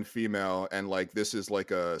male and female, and like this is like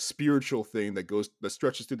a spiritual thing that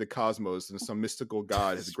stretches through the cosmos, and some mystical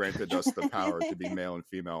god has granted us the power to be male and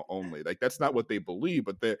female only. Like, that's not what they believe,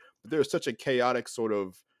 but there's such a chaotic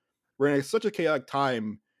we're in such a chaotic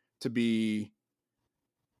time to be,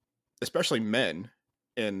 especially men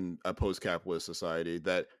in a post-capitalist society,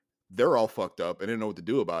 that they're all fucked up and they don't know what to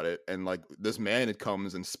do about it. And like, this man, it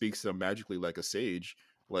comes and speaks to them magically like a sage.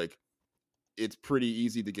 Like, it's pretty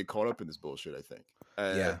easy to get caught up in this bullshit, I think.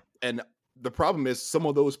 And the problem is, some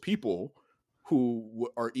of those people who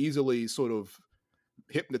are easily sort of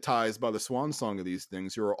hypnotized by the swan song of these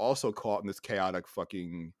things, who are also caught in this chaotic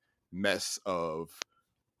fucking mess of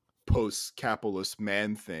post-capitalist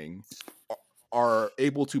man thing, are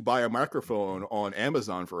able to buy a microphone on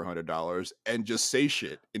Amazon for $100 and just say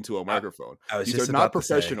shit into a microphone. These are not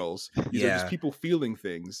professionals. These are just people feeling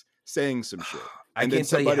things, saying some shit. And then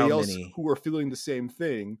somebody else who are feeling the same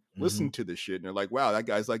thing listen to this shit, and they're like, wow, that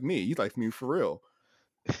guy's like me. He's like me for real.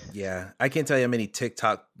 Yeah. I can't tell you how many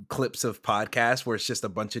TikTok clips of podcasts where it's just a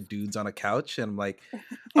bunch of dudes on a couch, and I'm like,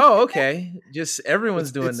 oh, okay. Just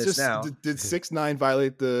everyone's doing this now. Did 6ix9ine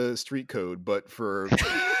violate the street code, but for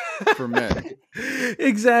men?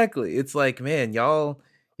 Exactly. It's like, man, y'all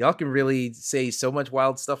can really say so much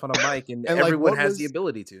wild stuff on a mic, and everyone has the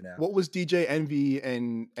ability to now. What was DJ Envy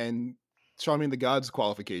and Charming the Gods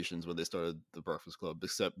qualifications when they started the Breakfast Club,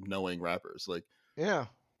 except knowing rappers? Like,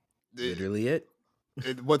 literally it.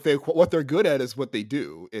 What they're good at is what they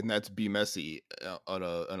do, and that's be messy on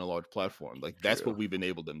a large platform. Like, that's what we've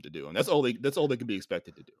enabled them to do, and that's all they can be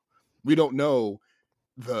expected to do. We don't know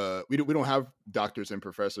we don't have doctors and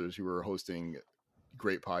professors who are hosting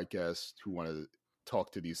great podcasts who want to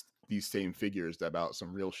talk to these same figures about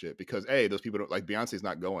some real shit, because those people don't, like, Beyonce's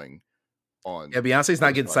not going on. Yeah, Beyonce's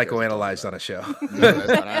not getting psychoanalyzed on a show. No, that's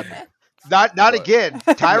not happening. Not again.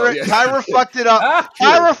 Tyra fucked it up.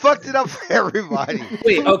 Tyra fucked it up for everybody.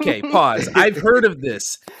 Wait, okay, pause. I've heard of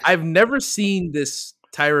this. I've never seen this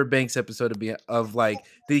Tyra Banks episode of like,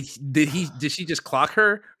 did she just clock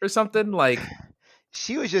her or something? Like,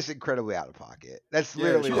 she was just incredibly out of pocket. That's Yeah,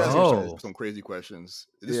 literally she what was it asking Oh. was. some crazy questions.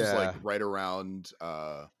 This was like right around.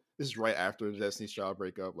 This is right after the Destiny's Child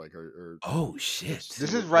breakup. Like her Oh shit!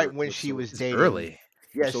 This is right when she was It's dating. early.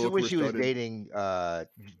 Yeah, solo when career she was started.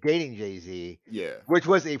 dating Jay-Z, Yeah, which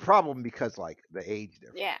was a problem because like the age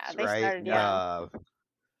difference, Yeah, they right? started young.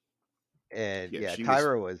 And yeah, she was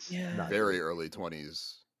Tyra was not very great. early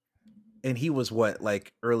 20s. And he was what,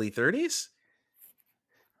 like early 30s?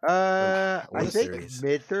 I Late think 30s.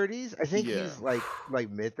 mid-30s. I think Yeah. he's like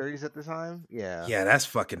mid-30s at the time. Yeah. Yeah, that's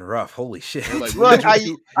fucking rough. Holy shit. We're like, Look, when I did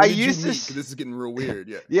you used to meet? 'Cause this is getting real weird.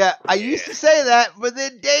 Yeah. Yeah, I used to say that, but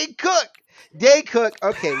then Dane Cook.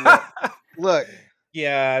 Okay, look.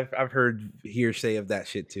 Yeah, I've heard hearsay of that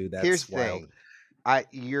shit too. Here's That's the wild.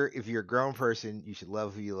 thing. If you're a grown person, you should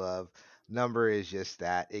love who you love. Number is just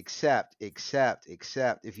that. Except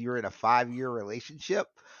if you're in a 5-year relationship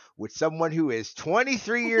with someone who is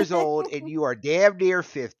 23 years old and you are damn near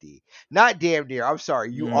 50. Not damn near. I'm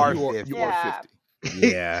sorry. You are You 50. are Yeah. 50.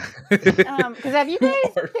 Yeah. Because have you guys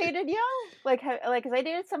Or- dated young? Because I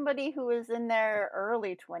dated somebody who was in their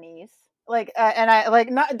early 20s. And I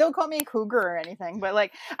not don't call me a cougar or anything, but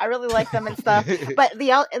like I really liked them and stuff. But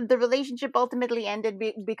the relationship ultimately ended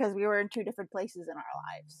because we were in two different places in our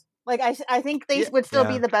lives. Like I think they Yeah. would still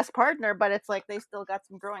be Yeah. the best partner, but it's like they still got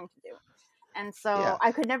some growing to do. And so Yeah.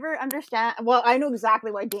 I could never understand. Well, I know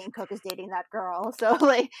exactly why Dane Cook is dating that girl. So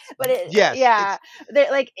but Yes, yeah,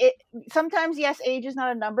 sometimes yes, age is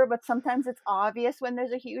not a number, but sometimes it's obvious when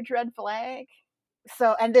there's a huge red flag.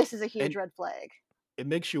 So, and this is a huge And red flag. it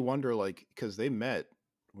makes you wonder, like, because they met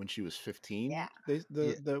when she was 15. Yeah.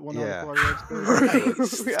 The one Yeah. on the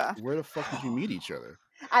Christ. Yeah. Where the fuck did you meet each other?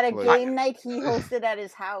 At a Like- game night he hosted at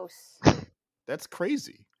his house. That's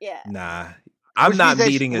crazy. Yeah. Nah. I'm Which not means that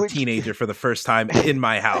meeting a teenager for the first time in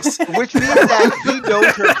my house. Which means that he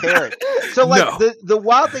knows her parents. So like No. the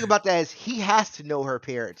wild thing about that is he has to know her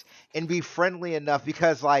parents and be friendly enough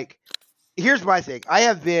because like here's my thing.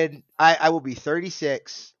 I will be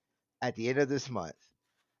 36 at the end of this month.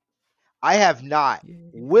 I have not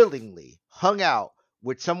willingly hung out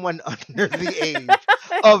with someone under the age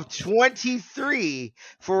of 23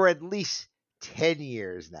 for at least 10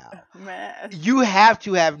 years now. Man. You have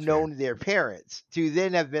to have known their parents to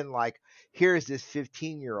then have been like, here's this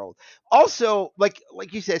 15-year-old. Also, like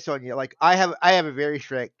you said, Sonya, like I have a very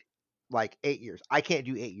strict like 8 years. I can't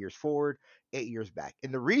do 8 years forward, 8 years back.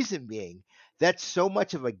 And the reason being that's so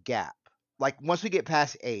much of a gap. Like once we get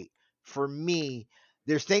past 8, for me,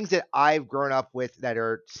 there's things that I've grown up with that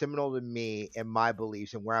are seminal to me and my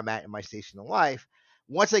beliefs and where I'm at in my station in life.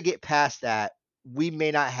 Once I get past that, we may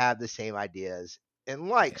not have the same ideas and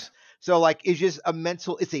likes. So like it's a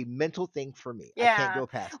mental thing for me. I can't go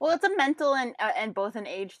past Well, that. it's a mental and both an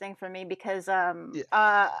age thing for me because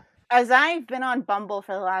as I've been on Bumble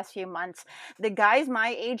for the last few months, the guys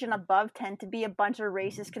my age and above tend to be a bunch of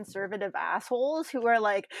racist conservative assholes who are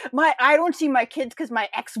like, I don't see my kids because my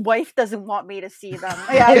ex-wife doesn't want me to see them.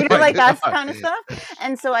 Yeah, you know, like that kind of stuff.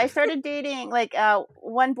 And so I started dating like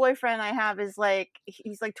one boyfriend I have is like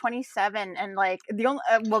he's like 27 and like the only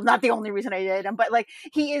not the only reason I dated him, but like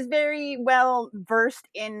he is very well versed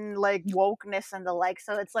in like wokeness and the like.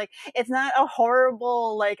 So it's like it's not a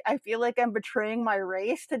horrible like I feel like I'm betraying my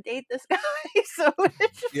race to date this guy. So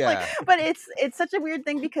it's just like, but it's such a weird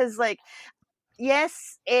thing because like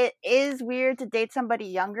yes, it is weird to date somebody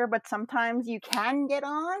younger, but sometimes you can get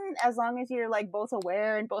on as long as you're like both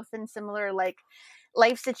aware and both in similar like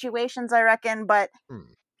life situations, I reckon. But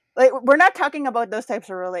like we're not talking about those types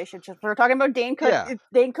of relationships. We're talking about Dane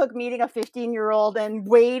Cook meeting a 15-year-old and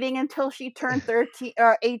waiting until she turned 13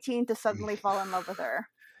 or 18 to suddenly fall in love with her.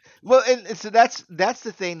 Well, and so that's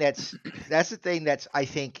the thing that's I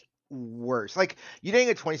think worse. Like you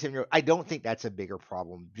dating a 27-year-old, I don't think that's a bigger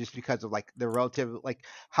problem just because of like the relative like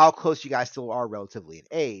how close you guys still are relatively in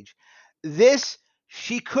age. This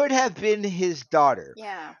she could have been his daughter.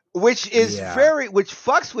 Yeah. Which is which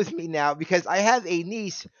fucks with me now because I have a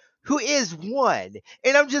niece who is 1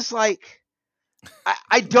 and I'm just like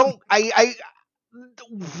I don't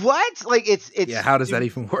what? Like it's yeah, how does that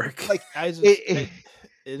even work? Like I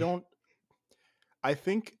don't. I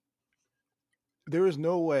think there is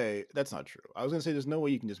no way. That's not true. I was gonna say there's no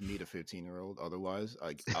way you can just meet a 15-year-old otherwise,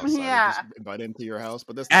 like outside of just invite him to your house.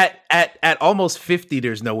 But that's at almost 50.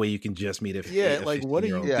 There's no way you can just meet a like what are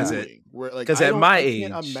you doing? Because at my age, I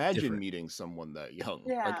can't imagine meeting someone that young.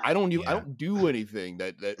 Yeah. Like I don't do anything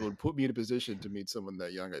that would put me in a position to meet someone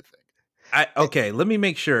that young. I think. Okay, let me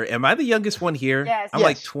make sure. Am I the youngest one here? Yes. I'm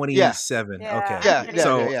like 27. Yeah. Okay. Yeah.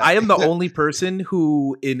 So I am the only person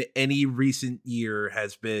who in any recent year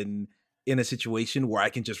has been in a situation where I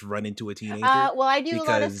can just run into a teenager. Well, I do a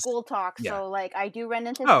lot of because school talk, yeah. so like I do run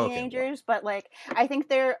into Oh, okay, well. teenagers, but like I think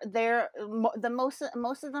they're the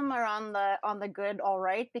most of them are on the good, all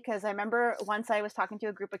right. Because I remember once I was talking to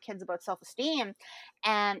a group of kids about self-esteem,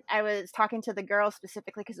 and I was talking to the girls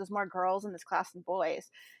specifically because there's more girls in this class than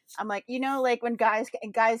boys. I'm like, you know, like when guys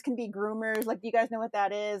can be groomers, like, do you guys know what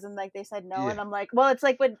that is? And like they said no, Yeah. and I'm like, well, it's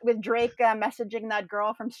like with Drake messaging that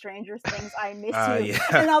girl from Stranger Things, I miss you, Yeah.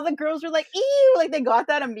 and all the girls were like, ew, like they got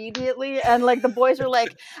that immediately, and like the boys were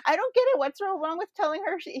like, I don't get it, what's so wrong with telling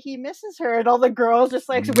her he misses her, and all the girls just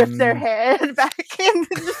like whip their head back in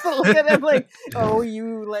just to look at them like, oh,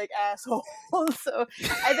 you like asshole. So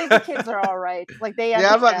I think the kids are all right, like they Yeah,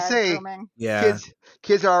 I'm about to understand say, grooming. Yeah.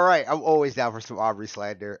 kids are all right. I'm always down for some Aubrey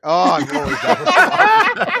slander. Oh, I'm always down for some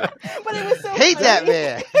Aubrey. But it was so Hate that funny.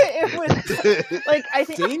 man. It was like, I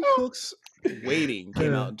think Dane Cook's Waiting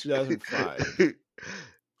came out in 2005.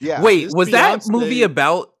 Yeah. Wait, His was that fiancé- movie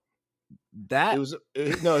about that? It was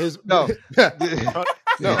no his No.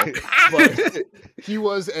 no, but he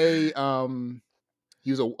was a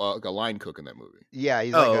like a line cook in that movie. Yeah,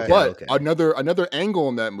 he's Oh, like okay. But another angle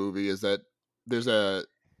in that movie is that there's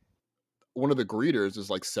one of the greeters is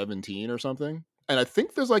like 17 or something, and I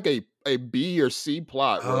think there's like a B or C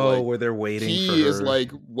plot where like where they're waiting for he is her.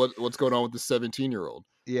 like what's going on with the 17-year-old.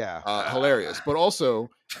 yeah. Hilarious. But also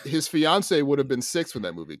his fiance would have been 6 when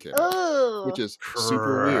that movie came out, oh, which is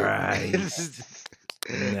super weird. Christ.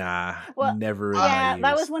 Nah, Well, never in yeah, my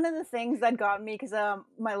that years. was one of the things that got me, because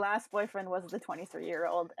my last boyfriend was the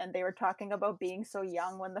 23-year-old, and they were talking about being so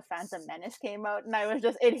young when the Phantom Menace came out, and I was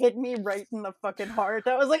just, it hit me right in the fucking heart.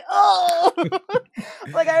 I was like, oh,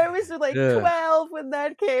 like I was like 12 when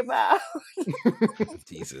that came out.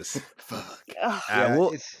 Jesus. Fuck. Ugh. Yeah,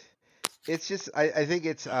 well, it's just I think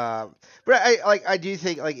it's but I do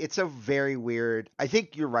think like it's a very weird. I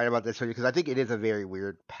think you're right about this one because I think it is a very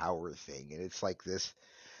weird power thing, and it's like this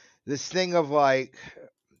thing of like,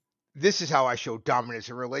 this is how I show dominance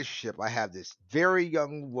in a relationship. I have this very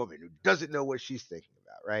young woman who doesn't know what she's thinking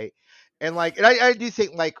about, right? And like, and I do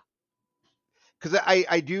think like, because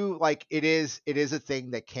I do like it is a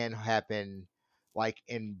thing that can happen like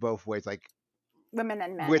in both ways, like Women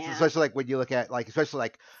and men, with yeah. especially like when you look at like especially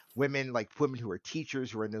like women who are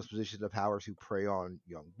teachers who are in those positions of powers who prey on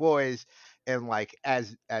young boys, and like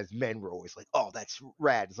as men we're always like, oh, that's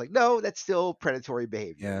rad. It's like, no, that's still predatory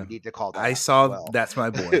behavior. Yeah. We need to call that I out saw as well. That's my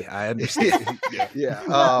boy. I understand. Yeah.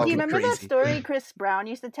 Well, do you remember that crazy. story Chris Brown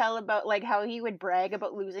used to tell about like how he would brag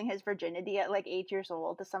about losing his virginity at like 8 years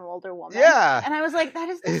old to some older woman? Yeah. And I was like, that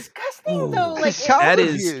is disgusting Ooh. though. Like Child That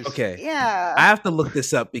abuse. is okay. yeah. I have to look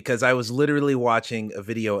this up because I was literally watching a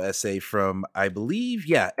video essay from, I believe,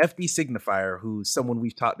 FD Signifier, who's someone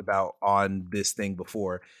we've talked about on this thing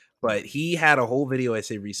before. But he had a whole video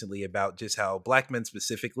essay recently about just how black men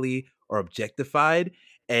specifically are objectified.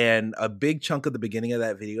 And a big chunk of the beginning of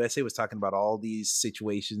that video essay was talking about all these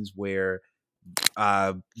situations where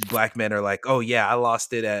black men are like, oh yeah, I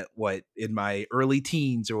lost it at in my early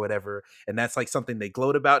teens or whatever, and that's like something they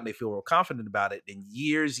gloat about and they feel real confident about it, and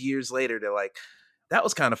years later they're like, that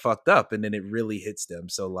was kind of fucked up, and then it really hits them.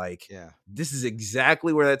 So like, this is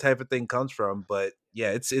exactly where that type of thing comes from. But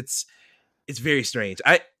yeah, it's very strange.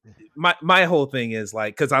 My whole thing is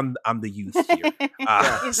like, because I'm the youth here.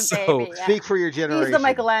 He's the baby, yeah. Speak for your generation. He's the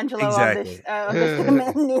Michelangelo Exactly. of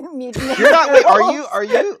this medium. You're not. Wait,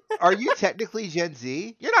 are you technically Gen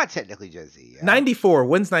Z? You're not technically Gen Z. Yeah? 94.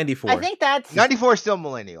 When's 94? I think that's 94 is still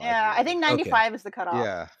millennial. Yeah, I think 95 is the cutoff.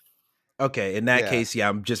 Yeah. Okay, in that case,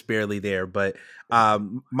 I'm just barely there. But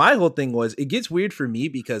my whole thing was, it gets weird for me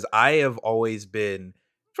because I have always been,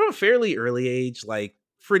 from a fairly early age, like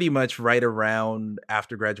pretty much right around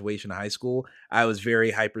after graduation of high school, I was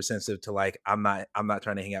very hypersensitive to like, I'm not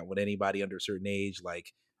trying to hang out with anybody under a certain age.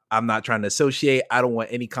 Like, I'm not trying to associate. I don't want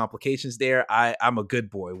any complications there. I'm a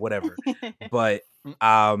good boy, whatever. But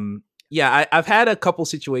yeah, I've had a couple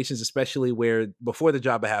situations, especially where before the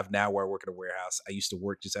job I have now, where I work at a warehouse, I used to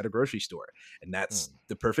work just at a grocery store. And that's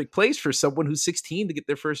the perfect place for someone who's 16 to get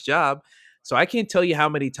their first job. So I can't tell you how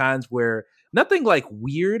many times where nothing like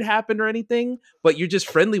weird happened or anything, but you're just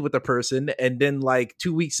friendly with a person. And then like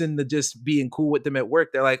 2 weeks into just being cool with them at work,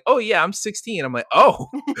 they're like, oh yeah, I'm 16. I'm like, oh,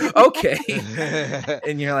 okay.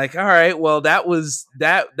 And you're like, all right, well,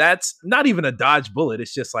 that's not even a dodge bullet.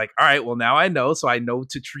 It's just like, all right, well, now I know. So I know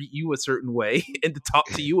to treat you a certain way and to talk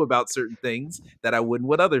to you about certain things that I wouldn't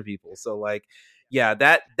with other people. So like, yeah,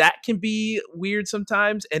 that can be weird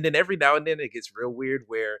sometimes. And then every now and then it gets real weird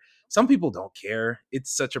where some people don't care.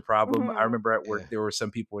 It's such a problem. I remember at work, there were some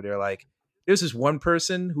people where they're like, there's this one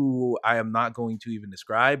person who I am not going to even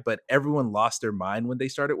describe, but everyone lost their mind when they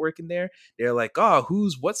started working there. They're like, oh,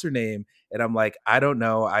 what's her name? And I'm like, I don't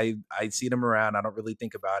know. I see them around. I don't really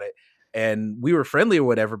think about it. And we were friendly or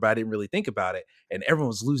whatever, but I didn't really think about it. And everyone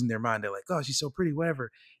was losing their mind. They're like, oh, she's so pretty,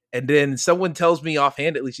 whatever. And then someone tells me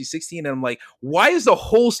offhandedly she's 16, and I'm like, why is the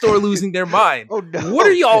whole store losing their mind? Oh, no. What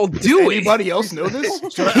are y'all doing? Anybody else know this?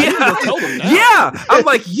 Yeah. Tell them now. Yeah. I'm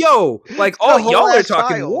like, yo, like, a whole y'all are ass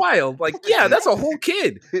talking child. wild. Like, yeah, that's a whole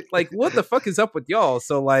kid. Like, what the fuck is up with y'all?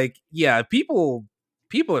 So, like, yeah, people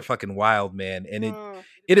are fucking wild, man. And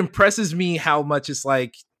it impresses me how much it's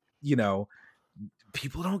like, you know,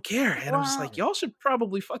 people don't care. And I'm just like, y'all should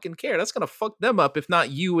probably fucking care. That's gonna fuck them up, if not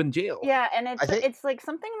you, in jail. Yeah, and it's like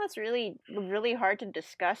something that's really, really hard to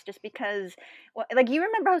discuss, just because, like, you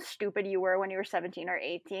remember how stupid you were when you were 17 or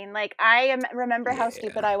 18. Like, I remember how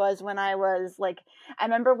stupid I was when I was like, I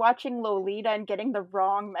remember watching Lolita and getting the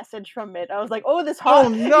wrong message from it. I was like, oh, this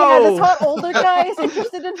hot, this hot older guy is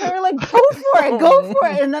interested in her. Like, go for it, go for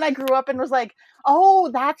it. And then I grew up and was like, oh,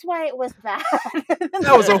 that's why it was bad.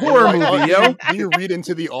 That was a horror movie, yo. You read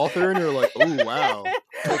into the author and you're like, oh wow,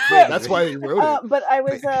 that's why he wrote it. But I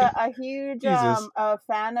was a huge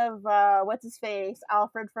fan of what's his face,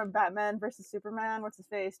 Alfred from Batman versus Superman. What's his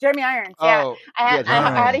face, Jeremy Irons. Yeah, Oh, I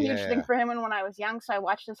had a yeah, huge thing for him when I was young, so I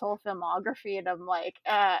watched his whole filmography, and I'm like,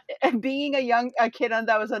 being a kid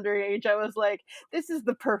that was underage, I was like, this is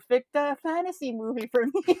the perfect fantasy movie for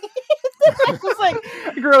me. I was like,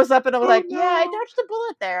 grows up, and I was like, yeah, I dodged a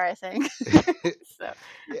bullet there, I think. So.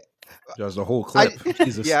 Yeah. There's a whole clip.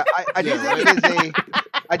 Jesus. Yeah, I do think it is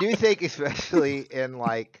I do think, especially in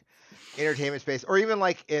like entertainment space, or even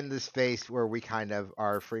like in the space where we kind of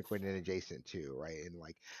are frequent and adjacent to, right? In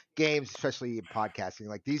like games, especially in podcasting,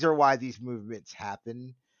 like these are why these movements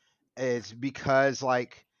happen, is because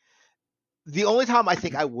like the only time I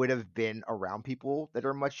think I would have been around people that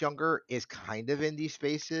are much younger is kind of in these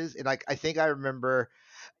spaces. And like I remember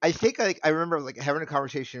like having a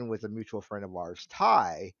conversation with a mutual friend of ours,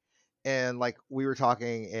 Ty, and like we were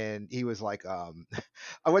talking and he was like, I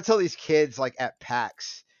would tell these kids like at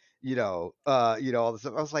PAX, all this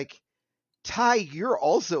stuff. I was like, Ty, you're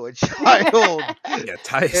also a child. Yeah,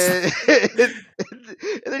 Ty. And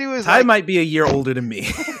then he was Ty like, might be a year older than me.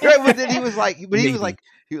 right, but then he was like, Maybe. he was like,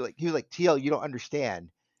 TL, you don't understand.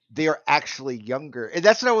 They are actually younger, and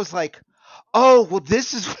that's when I was like, oh, well,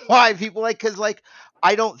 this is why people like, because like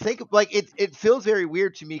I don't think like it feels very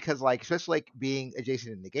weird to me, because like especially like being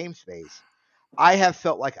adjacent in the game space, I have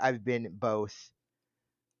felt like I've been both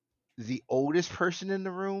the oldest person in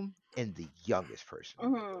the room and the youngest person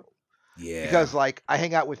in the room. Yeah. Because like I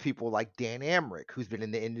hang out with people like Dan Amrick, who's been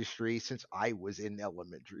in the industry since I was in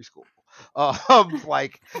elementary school.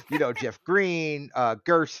 Like, Jeff Green,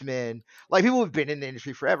 Gerstmann, like people who've been in the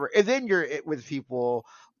industry forever. And then you're with people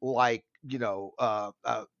like,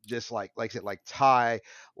 just like I said, like Ty,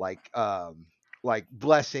 like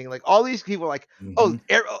Blessing, like all these people, like, oh,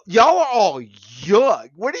 y'all are all young.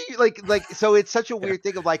 What are you like? So it's such a weird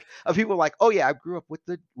thing of people like, oh yeah, I grew up with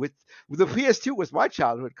the PS2 was my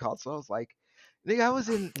childhood console. I was like, nigga, I was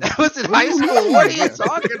in high school. What are you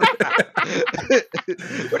talking about?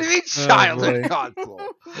 What do you mean childhood console?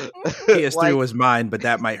 PS3 was mine, but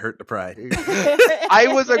that might hurt the pride. I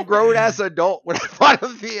was a grown ass adult when I bought a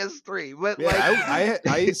PS3, but yeah,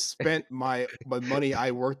 I spent my money I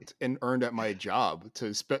worked and earned at my job to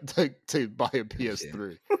buy a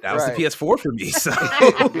PS3. That was the PS4 for me. So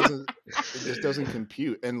it just doesn't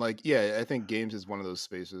compute. And like, yeah, I think games is one of those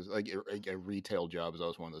spaces. Like a retail job is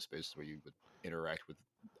always one of those spaces where you would interact with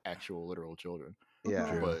actual literal children.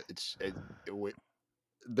 Yeah, but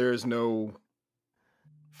there's no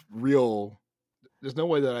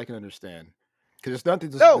way that I can understand, because it's not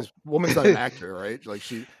this woman's not an actor, right? Like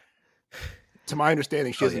to my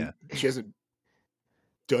understanding, she hasn't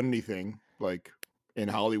done anything like in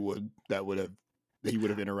Hollywood that he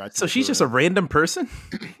would have interacted. So with she's her. just a random person.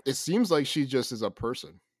 It seems like she just is a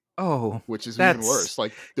person. Oh, which is even worse.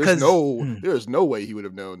 Like there's no way he would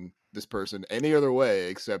have known this person any other way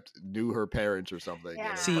except knew her parents or something.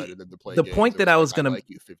 Yeah. See, them to play the games. point that I was gonna like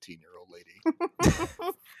you, 15-year-old lady.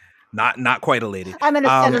 Not quite a lady. I'm gonna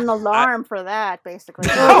set an alarm for that, basically.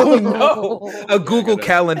 Oh no, a Google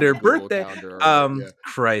Calendar birthday.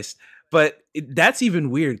 Christ. But that's even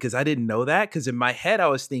weird, because I didn't know that. Because in my head, I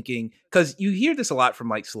was thinking, because you hear this a lot from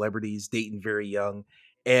like celebrities dating very young,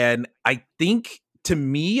 and I think, to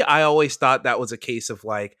me, I always thought that was a case of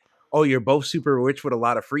like, oh, you're both super rich with a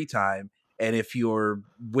lot of free time, and if you're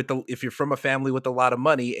from a family with a lot of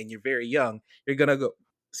money and you're very young, you're gonna go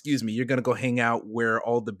excuse me, you're gonna go hang out where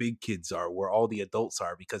all the big kids are, where all the adults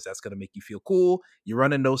are, because that's gonna make you feel cool. You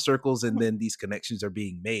run in those circles, and then these connections are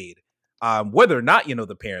being made. Whether or not you know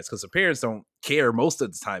the parents, because the parents don't care most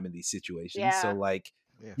of the time in these situations. So Yeah. like,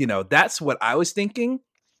 Yeah. that's what I was thinking.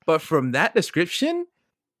 But from that description,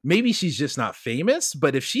 maybe she's just not famous.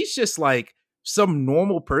 But if she's just like some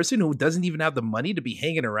normal person who doesn't even have the money to be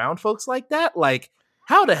hanging around folks like that, like,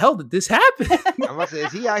 how the hell did this happen? I'm about to say,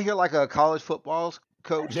 is he out here like a college football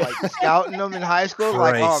coach, like scouting them in high school?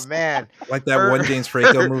 Like, oh Christ. man, Like that one James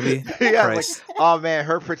Franco movie. yeah, like, Christ. oh man,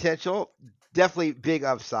 her potential definitely big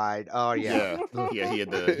upside. Oh yeah. Yeah, he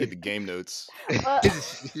had the game notes. Have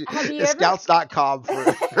you It's ever? Scouts.com for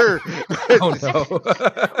her. Oh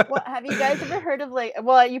no. Well, have you guys ever heard of like?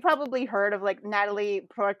 Well, you probably heard of like Natalie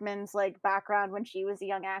Portman's like background when she was a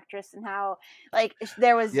young actress and how like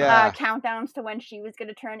there was Yeah. countdowns to when she was going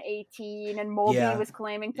to turn 18, and Moby Yeah. was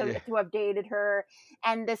claiming to Yeah. to have dated her,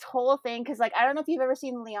 and this whole thing because like I don't know if you've ever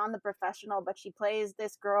seen Leon the Professional, but she plays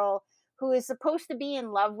this girl who is supposed to be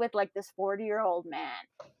in love with like this 40-year-old man,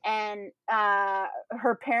 and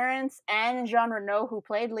her parents and Jean Reno, who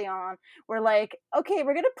played Leon, were like, okay,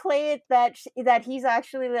 we're gonna play it that he's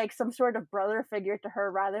actually like some sort of brother figure to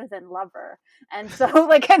her rather than lover. And so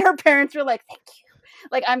like, and her parents were like, thank you.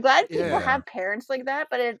 Like, I'm glad people Yeah. have parents like that,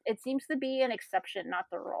 but it seems to be an exception, not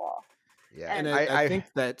the rule. Yeah. And I think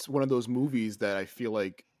that's one of those movies that I feel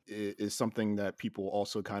like is something that people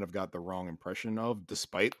also kind of got the wrong impression of,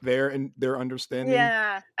 despite their understanding.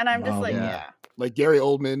 Yeah, and I'm just like, Yeah. yeah. Like Gary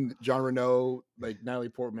Oldman, John Reno, like Natalie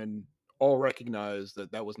Portman, all recognize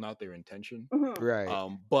that was not their intention. Mhm.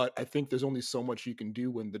 Right. But I think there's only so much you can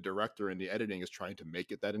do when the director and the editing is trying to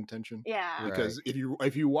make it that intention. Yeah. Because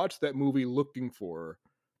if you watch that movie looking for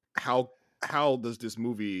how does this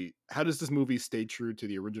movie stay true to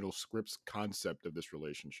the original script's concept of this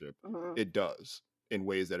relationship, Mhm. it does in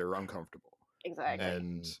ways that are uncomfortable. Exactly.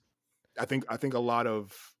 And I think a lot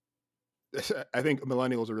of I think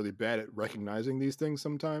millennials are really bad at recognizing these things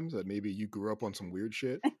sometimes, that maybe you grew up on some weird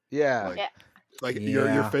shit. Yeah. Like, Yeah. like your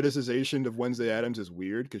Yeah. fetishization of Wednesday Addams is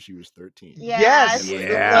weird because she was 13. Yes. Yeah. Like,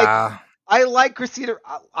 Yeah. I like Christina.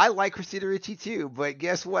 I like Christina Ricci too, but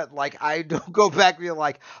guess what? Like, I don't go back and be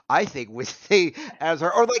like, I think Wednesday as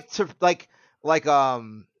her, or like Topanga,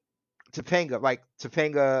 like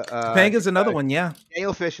Topanga. Topanga's another one, yeah.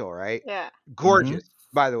 Daniel Fishel, right? Yeah. Gorgeous,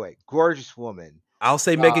 by the way, gorgeous woman. I'll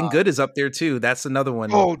say Megan Good is up there too. That's another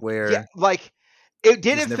one where yeah, like it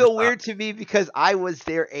didn't never feel stopped. weird to me because I was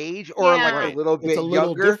their age or Yeah. like Right. a little It's bit a little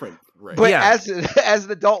younger. different, right? But Yeah. as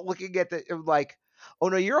an adult looking at the, I'm like, oh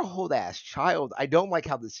no, you're a whole ass child. I don't like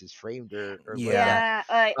how this is framed or like that. Yeah,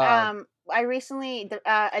 like Um, I recently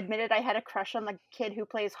admitted I had a crush on the kid who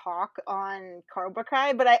plays Hawk on Cobra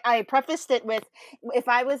Kai, but I prefaced it with, if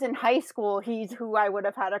I was in high school, he's who I would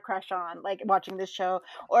have had a crush on, like watching this show.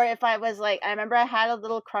 Or if I was like, I remember I had a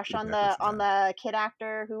little crush on the kid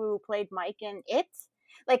actor who played Mike in It.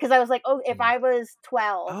 Like, because I was like, oh, if I was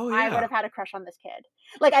 12, Oh, I yeah. would have had a crush on this kid.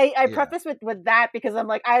 Like, I Yeah. preface with that because I'm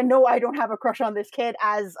like, I know I don't have a crush on this kid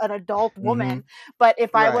as an adult woman, but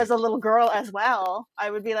if I was a Right. little girl as well,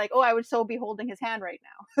 I would be like, oh, I would so be holding his hand right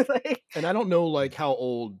now. Like, And I don't know like how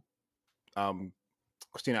old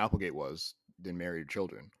Christina Applegate was in Married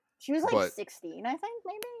Children, she was like but 16, I think,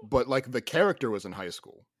 maybe. but like the character was in high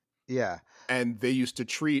school, Yeah. and they used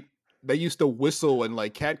to whistle and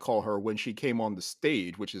like catcall her when she came on the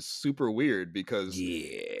stage, which is super weird because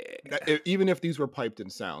yeah. even if these were piped in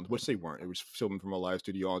sound, which they weren't, it was filmed from a live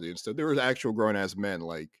studio audience, so there was actual grown ass men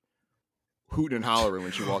like hooting and hollering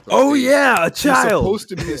when she walked on Oh stage. yeah, a She's child. supposed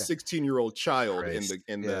to be a 16-year-old child Christ.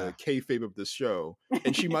 in Yeah. the kayfabe of this show,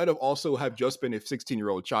 and she might have also have just been a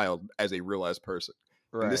 16-year-old child as a real ass person.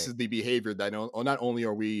 Right. And this is the behavior that not only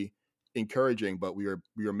are we encouraging, but we are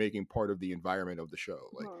making part of the environment of the show.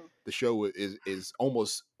 Like the show is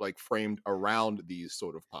almost like framed around these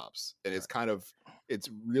sort of pops, and it's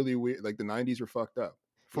really weird. Like the 90s were fucked up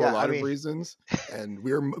for a lot of reasons, and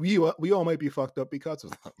we all might be fucked up because of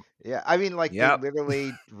them. Yeah, I mean, like Yep. they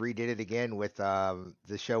literally redid it again with the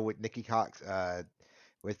show with Nikki Cox,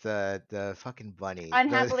 with the fucking bunny,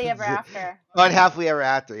 Unhappily Ever After. Unhappily Ever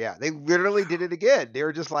After. Yeah, they literally did it again. They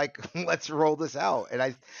were just like, let's roll this out, and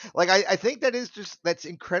I think that's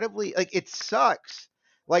incredibly, like, it sucks,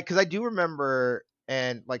 like, because I do remember,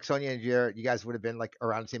 and like Sonya and Jared, you guys would have been like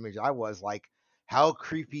around the same age I was, like how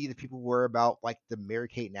creepy the people were about like the Mary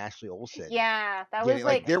Kate and Ashley Olsen. Yeah, that Yeah, was like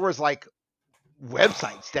like there was like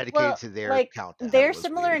websites dedicated to their like account. they're was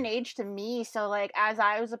similar weird. in age to me, so like as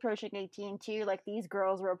I was approaching 18 too, like these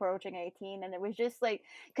girls were approaching 18, and it was just like,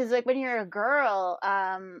 because like when you're a girl,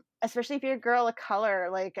 especially if you're a girl of color,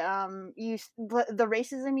 like the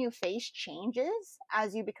racism you face changes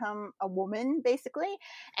as you become a woman basically.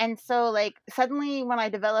 And so like suddenly when I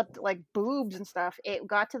developed like boobs and stuff, it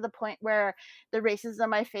got to the point where the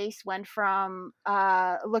racism I faced went from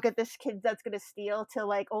look at this kid that's gonna steal to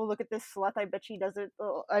like, oh, look at this slut, I bet she does it,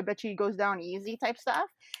 oh, I bet she goes down easy type stuff.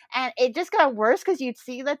 And it just got worse because you'd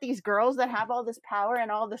see that these girls that have all this power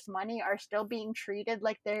and all this money are still being treated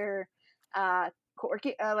like they're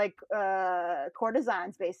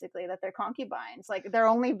courtesans, basically, that they're concubines. Like their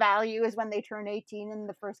only value is when they turn 18 and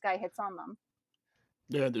the first guy hits on them.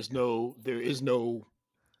 Yeah, there's no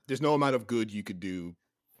amount of good you could do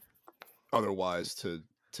otherwise to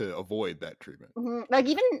avoid that treatment. Like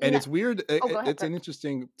even And it's weird. go ahead, It's sorry. an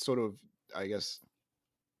interesting sort of, I guess,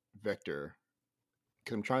 vector,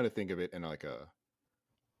 because I'm trying to think of it in like a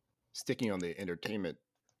sticking on the entertainment.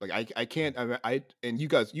 Like I can't. And you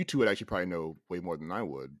two would actually probably know way more than I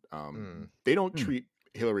would. They don't treat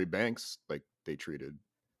Hillary Banks like they treated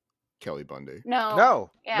Kelly Bundy. No.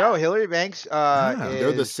 No, Hillary Banks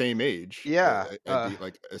They're the same age. Yeah.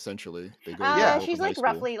 Like essentially they go she's to like high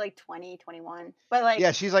roughly like 20, 21. But like,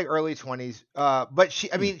 yeah, she's like early 20s. But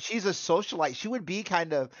I mean, she's a socialite. She would be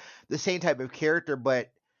kind of the same type of character, but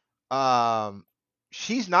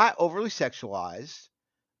she's not overly sexualized.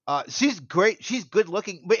 She's great. She's good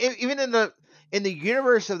looking. But even in the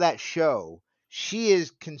universe of that show, she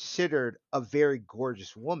is considered a very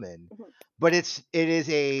gorgeous woman. But she's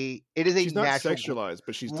not natural sexualized,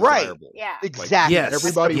 but she's right. desirable. Yeah, exactly. Yes.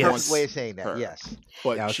 Everybody That's the wants perfect way of saying that. her. Yes,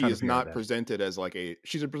 But Yeah, I was she trying to is figure not that. presented as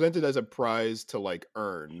she's presented as a prize to like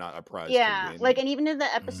earn, not a prize yeah, to win. like, and even in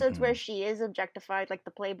the episodes where she is objectified, like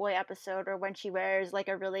the Playboy episode, or when she wears like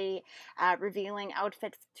a really revealing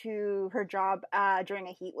outfit to her job during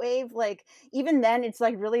a heat wave, like even then it's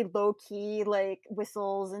like really low key, like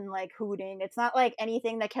whistles and like hooting. It's not like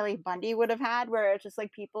anything that Kelly Bundy would have had, where it's just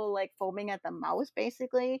like people like foaming at the mouth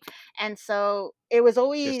basically. And so it was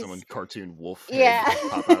always someone cartoon wolf head yeah.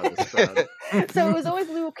 pop out of his crowd. So it was always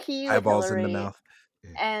low key with Eyeballs Hillary. in the mouth.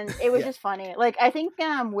 And it was just funny. Like I think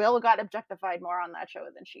Will got objectified more on that show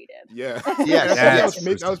than she did. Yeah. Yes.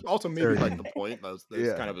 That was also maybe Very like good. the point. That's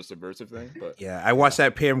Yeah. kind of a subversive thing. But Yeah, I watched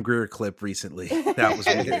that Pam Grier clip recently. That was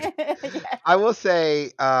weird. Yeah. I will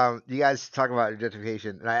say, you guys talk about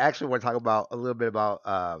objectification, and I actually want to talk about a little bit about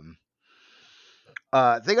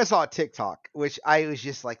I think I saw a TikTok, which I was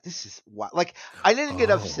just like, this is wild. Like, I didn't get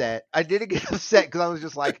upset. I didn't get upset because I was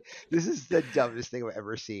just like, this is the dumbest thing I've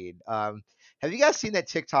ever seen. Have you guys seen that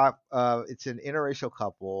TikTok? It's an interracial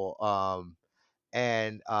couple.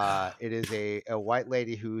 And it is a white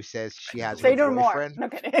lady who says she has Say her no more. boyfriend, No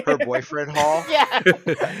kidding. her boyfriend haul. Yeah.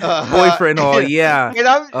 Boyfriend haul, yeah. And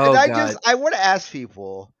I God. want to ask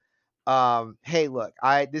people, hey, look,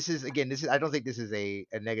 I don't think this is a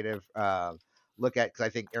negative look at, because I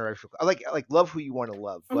think interracial, like love who you want to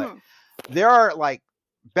love, but there are like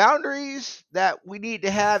boundaries that we need to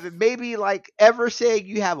have, and maybe like ever saying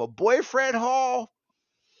you have a boyfriend haul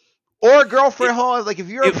or a girlfriend haul. Like if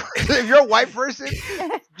you're a white person,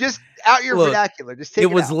 just out your vernacular. Just take it.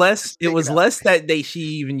 It was out. less. It take was it out. less that she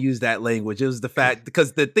even used that language. It was the fact,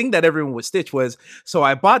 because the thing that everyone would stitch was, so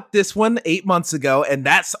I bought this one 8 months ago, and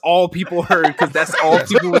that's all people heard, because that's all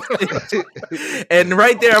people would stitch. And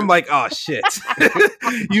right there, I'm like, oh shit,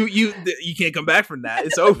 you can't come back from that.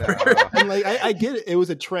 It's over. No. and like I get it. It was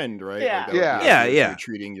a trend, right? Yeah. Like, Yeah. You're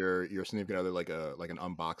treating your significant other like an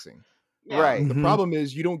unboxing. Yeah. Right. The problem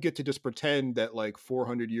is you don't get to just pretend that like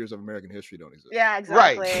 400 years of American history don't exist. Yeah,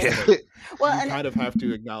 exactly. Right. Well, You and kind of have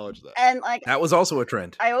to acknowledge that. and like That was also a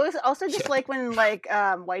trend. I always also just like when like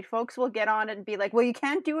white folks will get on it and be like, well, you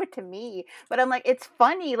can't do it to me. But I'm like, it's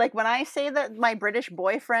funny. Like when I say that my British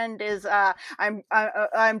boyfriend is I'm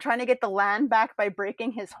trying to get the land back by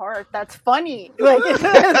breaking his heart. That's funny. Like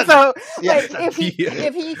so Yes. like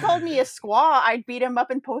if he called me a squaw, I'd beat him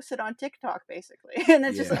up and post it on TikTok basically. And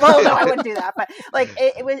it's just Yeah. like, well, no, I wouldn't do that. But like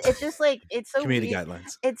it's just like it's so Community weird.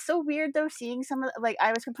 guidelines. It's so weird though seeing some of like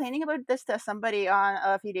I was complaining about this to somebody on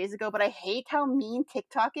a few days ago, but I hate how mean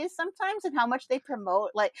TikTok is sometimes and how much they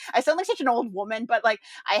promote. Like I sound like such an old woman, but like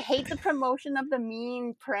I hate the promotion of the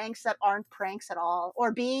mean pranks that aren't pranks at all,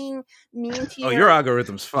 or being mean to Oh, your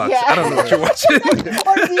algorithm's fucked. Yeah. I don't know what you're watching.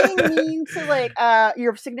 or being mean to like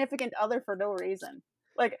your significant other for no reason.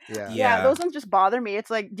 Like, Yeah. those ones just bother me. It's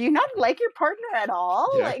like, do you not like your partner at all?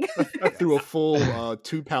 Yeah. Like, I threw a full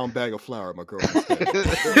 2-pound bag of flour at my girlfriend's head.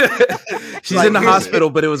 She's in the hospital,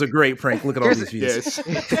 but it was a great prank. Look at all these views.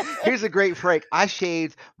 Here's a great prank. I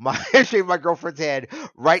shaved my girlfriend's head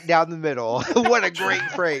right down the middle. What a great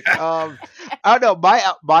prank. I don't know.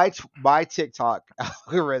 My TikTok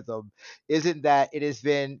algorithm isn't that it has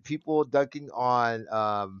been people dunking on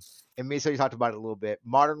and me and Sonya talked about it a little bit.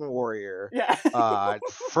 Modern Warrior. yeah.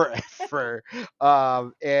 For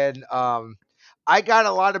I got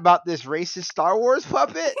a lot about this racist Star Wars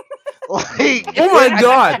puppet. Like, oh my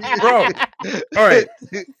god, bro! All right,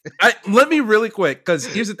 let me really quick, because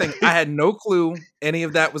here's the thing: I had no clue any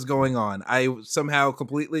of that was going on. I somehow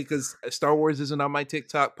completely, because Star Wars isn't on my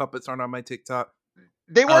TikTok, puppets aren't on my TikTok.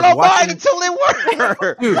 They weren't on mine until they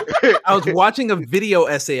were. Dude, I was watching a video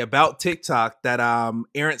essay about TikTok that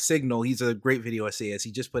Errant Signal, he's a great video essayist,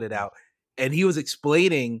 he just put it out, and he was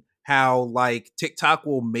explaining how like TikTok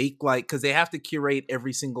will make like, because they have to curate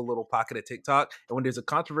every single little pocket of TikTok, and when there's a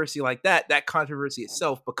controversy like that controversy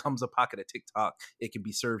itself becomes a pocket of TikTok. It can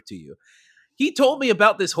be served to you. He told me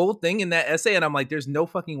about this whole thing in that essay, and I'm like, there's no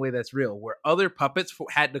fucking way that's real, where other puppets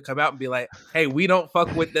had to come out and be like, hey, we don't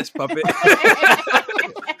fuck with this puppet.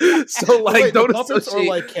 So like, wait, don't puppets associate. are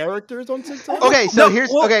like characters on TikTok. Okay, so No, here's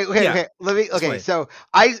well, okay. yeah. Let me Explain. So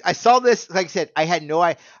I saw this. Like I said, I had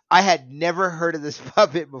never heard of this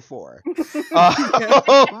puppet before.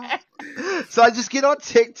 So I just get on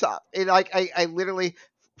TikTok and like I literally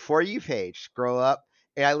For You page scroll up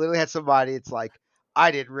and I literally had somebody. It's like, I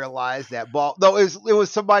didn't realize that ball. No, it was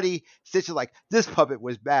somebody stitching like, this puppet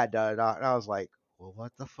was bad. Da, da, da. And I was like, well,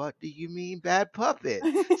 what the fuck do you mean bad puppet?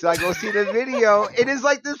 So I go see the video. It is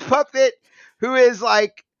like this puppet who is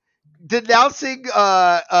like denouncing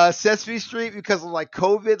Sesame Street because of like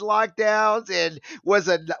COVID lockdowns and was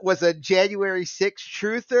a January 6th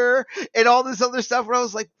truther and all this other stuff, where I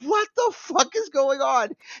was like, what the fuck is going on?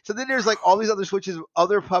 So then there's like all these other switches of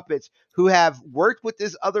other puppets who have worked with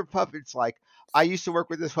this other puppets. Like, I used to work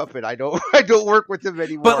with this puppet. I don't work with him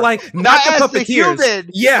anymore. But like, not the as puppeteers. the human.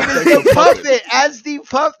 Yeah, It is the puppet as the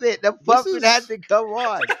puppet. The puppet had to come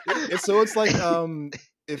on. So it's like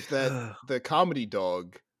if the comedy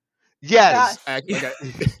dog. Yes.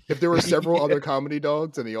 If there were several other comedy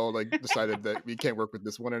dogs and they all like decided that we can't work with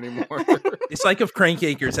this one anymore. It's like if Crank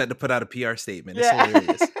Acres had to put out a PR statement. It's Yeah.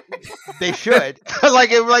 hilarious. They should. Well,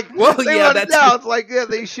 they yeah, run it that's down. It's like, yeah,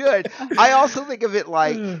 they should. I also think of it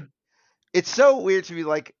like, it's so weird to me.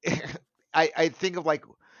 Like, I think of like,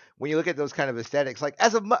 when you look at those kind of aesthetics, like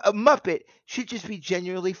as a Muppet should just be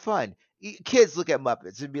genuinely fun. Kids look at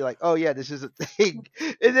Muppets and be like, oh yeah, this is a thing.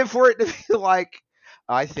 And then for it to be like,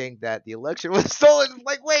 I think that the election was stolen.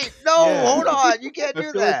 Like, wait, no, hold on, you can't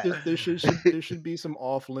do that. Like there should be some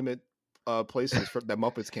off limit places that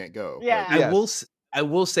Muppets can't go. Yeah. Like, I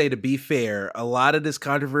will say, to be fair, a lot of this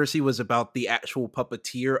controversy was about the actual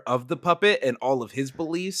puppeteer of the puppet, and all of his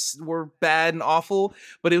beliefs were bad and awful.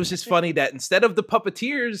 But it was just funny that instead of the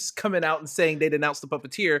puppeteers coming out and saying they denounced the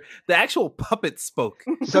puppeteer, the actual puppet spoke.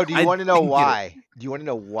 So do you want to know why? Do you want to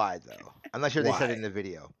know why, though? I'm not sure they said it in the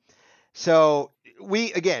video. So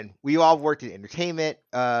we all worked in entertainment,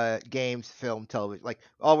 games, film, television, like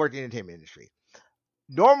all worked in the entertainment industry.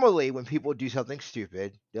 Normally, when people do something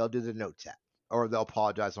stupid, they'll do the notes app, or they'll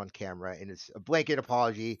apologize on camera, and it's a blanket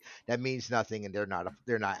apology that means nothing, and they're not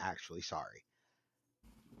actually sorry.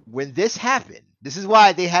 When this happened, this is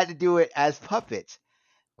why they had to do it as puppets,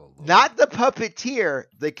 not the puppeteer.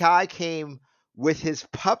 The guy came with his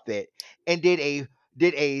puppet and did a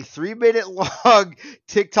 3-minute long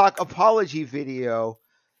TikTok apology video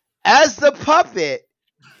as the puppet,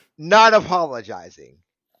 not apologizing.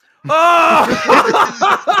 Oh!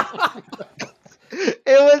 It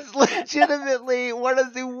was legitimately one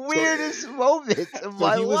of the weirdest moments of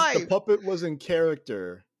my life. The puppet was in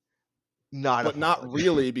character, but not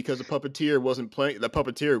really, because the puppeteer wasn't playing. The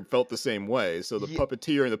puppeteer felt the same way, so the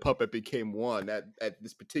puppeteer and the puppet became one at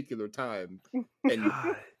this particular time, and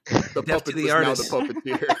the puppet was now the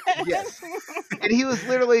puppeteer. Yes, and he was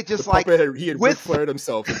literally just he had Ric Flaired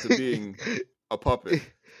himself into being a puppet.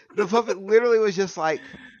 The puppet literally was just like,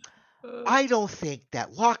 I don't think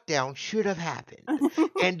that lockdown should have happened,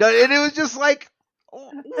 and it was just like,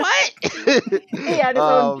 what? He had his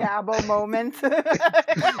own Dabo moment.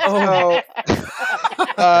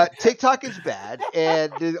 TikTok is bad,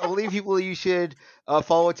 and the only people you should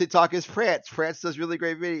follow on TikTok is Prance. Prance does really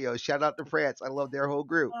great videos. Shout out to Prance. I love their whole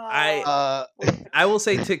group. I will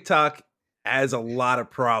say TikTok has a lot of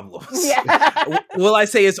problems. Yeah. Will I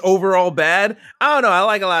say it's overall bad? I don't know. I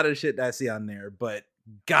like a lot of the shit that I see on there, but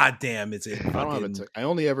goddamn, is it? I don't have a fucking- I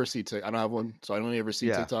only ever see I don't have one, so I only ever see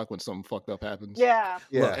Yeah. TikTok when something fucked up happens. Yeah.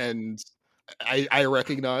 Yeah. And I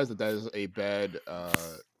recognize that is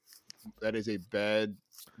a bad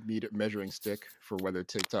measuring stick for whether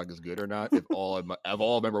TikTok is good or not. If all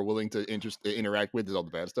of them are willing to interact with is all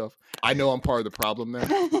the bad stuff. I know I'm part of the problem there.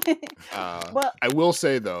 Well, I will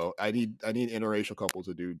say though, I need interracial couples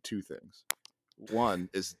to do two things. One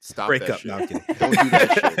is stop break that up. shit. No, I'm kidding. Don't do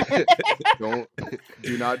that shit.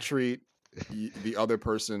 Do not treat the other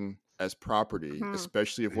person as property,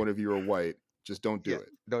 especially if one of you are white. Just don't do it.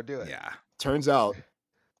 Don't do it. Yeah. Turns out,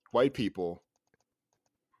 white people,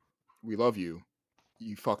 we love you.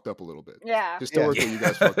 You fucked up a little bit. yeah. Historically, you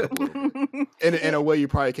guys fucked up a little bit. In a way you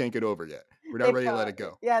probably can't get over yet. We're not ready to let it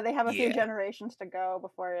go. Yeah, they have a few Yeah. generations to go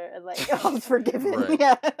before all's forgiven. Right.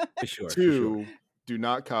 Yeah. For sure. Two, do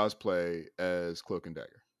not cosplay as Cloak and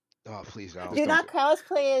Dagger. Oh, please don't. Do not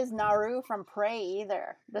cosplay as Naru from Prey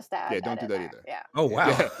either. Just that. Yeah, don't do that either. Yeah. Oh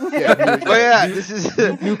wow. Yeah, this is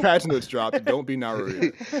new patch notes dropped. Don't be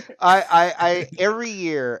Naru. I every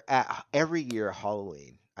year at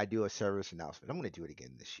Halloween, I do a service announcement. I'm going to do it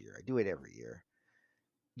again this year. I do it every year.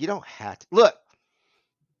 You don't have to look.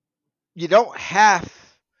 You don't have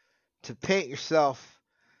to paint yourself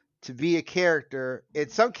to be a character. In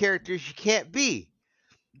some characters, you can't be.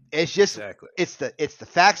 It's just Exactly. it's the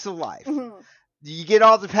facts of life. Mhm. You get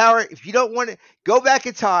all the power. If you don't want to go back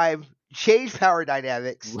in time, change power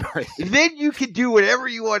dynamics, Right. then you can do whatever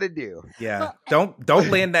you want to do. Yeah. Don't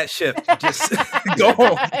land that ship. Just go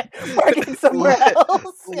home. Working somewhere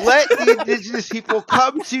else. Let the indigenous people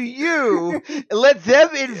come to you and let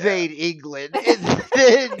them invade England, and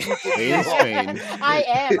then you can In Spain. I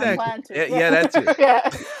am. I Exactly. plan to. Yeah, that too. Yeah.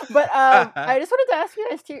 But I just wanted to ask you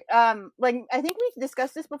guys too. Like I think we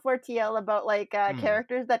discussed this before, TL, about like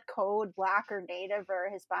characters that code Black or Native or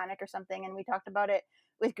Hispanic or something, and we talked about it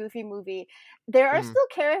with Goofy Movie. There are still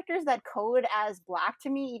characters that code as Black to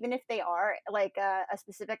me, even if they are like a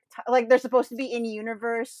specific like they're supposed to be in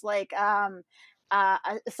universe, like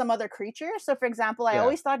some other creature. So, for example, I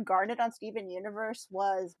always thought Garnet on Steven Universe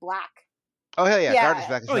was Black. Oh hell yeah, Yeah. Garnet's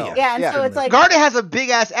back as Oh, hell. Yeah, and so it's like Garnet has a big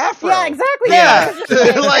ass afro. yeah, exactly. Yeah,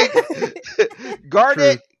 Yeah. like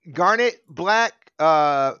Garnet, Black,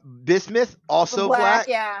 Bismuth also Black.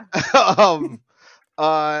 Yeah.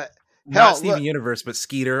 Not Hell, Steven look. Universe, but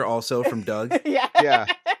Skeeter also from Doug. Yeah. Yeah.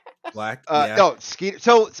 Black. Yeah. No, Skeeter.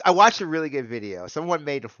 So I watched a really good video. Someone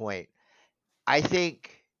made a point. I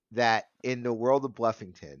think that in the world of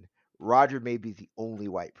Bluffington, Roger may be the only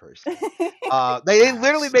white person. They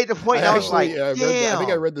literally made the point. I was like, I think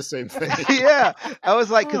I read the same thing. yeah. I was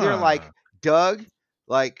like, because they're like, Doug,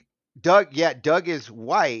 Doug is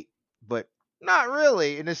white, but not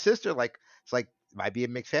really. And his sister, like, it's like, might be a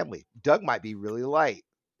mixed family. Doug might be really light.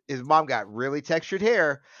 His mom got really textured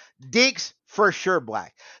hair. Dinks for sure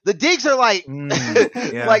Black. The Dinks are like,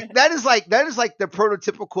 yeah. like that is like the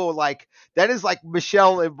prototypical, like that is like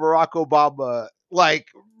Michelle and Barack Obama, like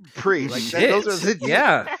pre, like those are the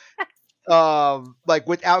yeah. like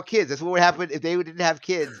without kids. That's what would happen if they didn't have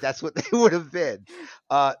kids. That's what they would have been.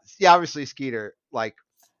 Yeah, obviously Skeeter, like,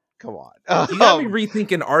 come on. You got me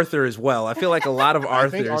rethinking Arthur as well. I feel like a lot of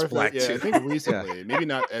Arthur is Black yeah, too. I think recently, maybe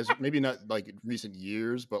not like recent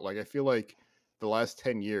years, but like I feel like the last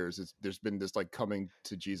 10 years, there's been this like coming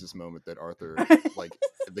to Jesus moment that Arthur, like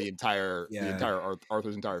the entire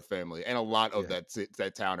Arthur's entire family, and a lot of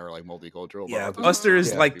that town are like multicultural. Yeah, Buster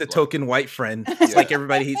is like the token white friend. It's like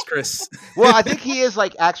everybody hates Chris. Well, I think he is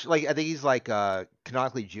like actually, like I think he's like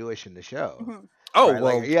canonically Jewish in the show. Mhm. Oh Right?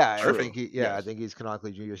 well, Like, yeah, true. I think Yes. I think he's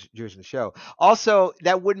canonically Jewish in the show. Also,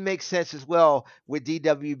 that wouldn't make sense as well with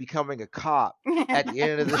DW becoming a cop at the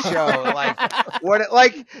end of the show. Like, what?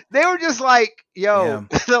 Like they were just like, yo,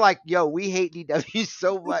 they're like, yo, we hate DW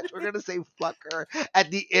so much, we're gonna say fuck her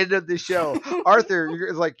at the end of the show. Arthur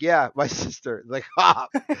is like, yeah, my sister. Like,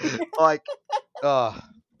 like, But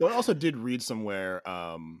I also did read somewhere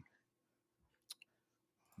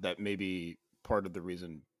that maybe part of the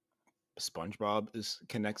reason SpongeBob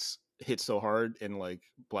hits so hard in like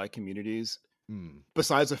Black communities,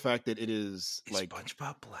 besides the fact that it is like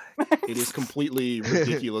SpongeBob Black. it is completely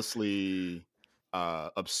ridiculously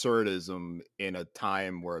absurdism in a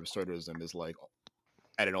time where absurdism is like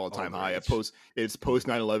at an all-time high. It's post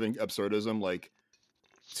 9/11 absurdism, like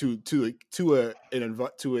to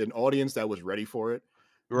an audience that was ready for it.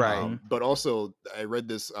 right. But also, I read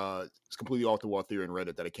this. It's completely off the wall theory on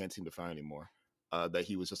Reddit that I can't seem to find anymore. That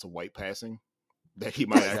he was just a white passing, that he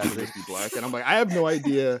might actually just be black, and I'm like, I have no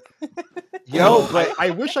idea. Yo, but I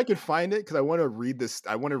wish I could find it because I want to read this.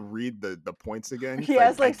 I want to read the points again. He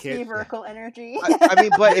has like Steve Urkel energy. I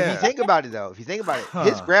mean, but if you Yeah. think about it, though, if you think about it,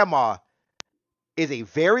 his Huh. grandma is a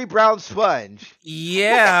very brown sponge.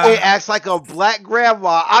 Yeah. It acts like a black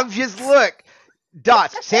grandma. I'm just look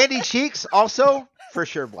dots. Sandy Cheeks also for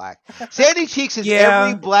sure black. Sandy Cheeks is Yeah.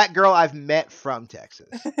 every black girl I've met from Texas.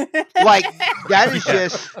 Like that is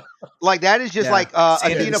just like Yeah. like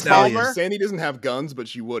Sandy Athena the Stallion. Palmer. Sandy doesn't have guns, but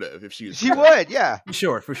she would have if she was. She black. would, yeah.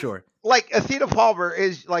 For sure. Like Athena Palmer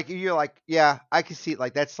is like you're like, yeah, I can see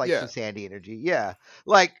like that's like Yeah. some Sandy energy. Yeah.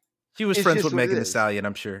 Like She was It's friends just with what it Megan Thee is. Stallion,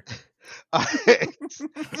 I'm sure.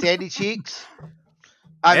 Sandy Cheeks.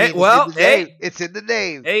 I Hey, mean, well, it's in the name. It's in the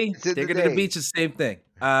name. Hey, It's in take the her to the name. beach is the same thing.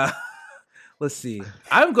 Let's see.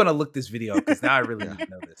 I'm gonna look this video up because now I really need to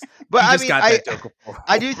know this. But You I just mean, got that joke before.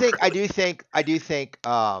 I do think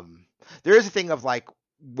there is a thing of like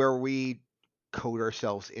where we code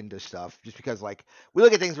ourselves into stuff just because like we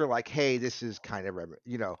look at things we're like, hey, this is kind of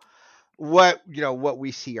what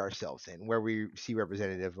we see ourselves in, where we see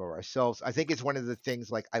representative of ourselves. I think it's one of the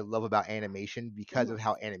things like I love about animation because of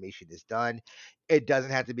how animation is done. It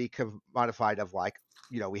doesn't have to be commodified of like,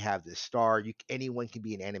 we have this star. Anyone can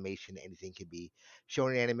be an animation. Anything can be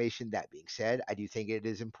shown in animation. That being said, I do think it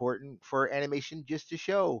is important for animation just to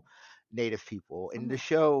show native people and to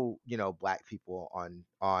show black people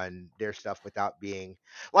on their stuff without being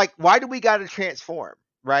like, why do we got to transform,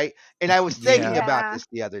 right? And I was thinking Yeah. about this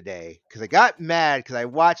the other day because I got mad because I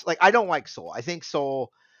watched like I don't like Soul. I think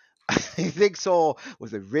Soul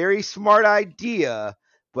was a very smart idea,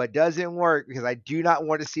 but doesn't work because I do not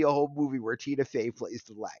want to see a whole movie where Tina Fey plays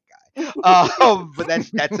the black guy. But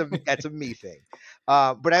that's a me thing.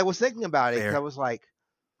 But I was thinking about it because Fair. I was like,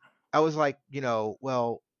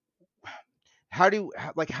 well, how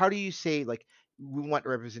do you say like we want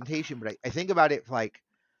representation? But I think about it like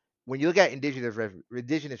when you look at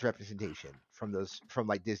indigenous representation from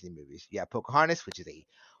like Disney movies, yeah, Pocahontas, which is a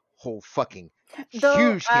whole fucking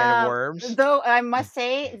huge can of worms. Though I must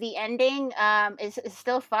say the ending is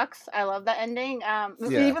still fucks. I love that ending. Yeah.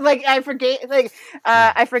 Even like I forgave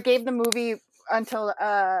the movie until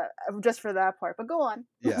just for that part. But go on.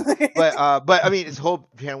 Yeah. But I mean it's a whole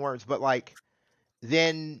can of worms. But like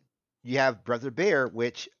then you have Brother Bear,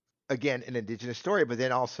 which again an indigenous story, but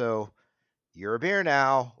then also you're a bear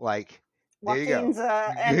now. Like there you go.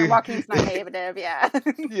 And Joaquin's not native, yeah.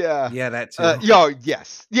 Yeah. Yeah, that too.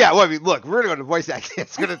 Yes. Yeah. Well, I mean, look, we're gonna go to voice acting.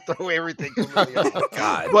 It's gonna throw everything. Completely off.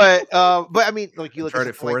 God. But I mean, like you look Heard at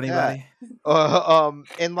it for something like anybody?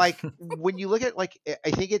 and like when you look at like, I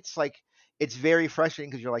think it's like it's very frustrating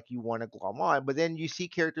because you're like you want to glom on, but then you see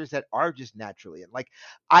characters that are just naturally and like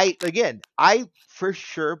I for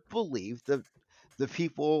sure believe the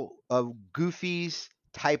people of Goofy's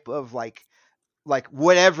type of like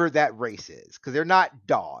whatever that race is because they're not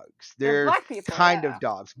dogs, They're black people, kind yeah. of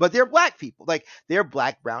dogs, but they're black people, like they're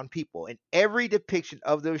black brown people. In every depiction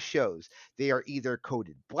of those shows they are either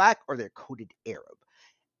coded black or they're coded Arab.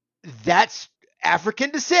 That's African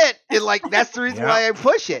descent, and like that's the reason why I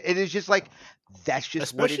push it. It is just like that's just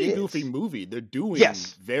Especially what it Goofy is. movie, they're doing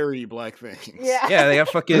Yes. very black things. Yeah. Yeah, they got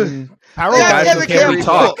fucking Power Yeah, guys Kevin who can't Cameron really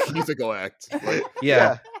talk. musical act. Like,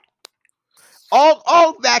 Yeah.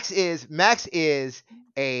 All Max is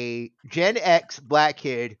a Gen X black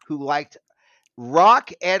kid who liked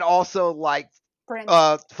rock and also liked Prince.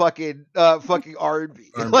 fucking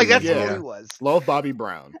R&B. Like that's Yeah. what he was. love Bobby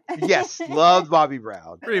Brown. Yes, loved Bobby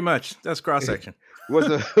Brown. Pretty much. That's cross section. Was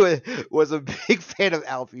a big fan of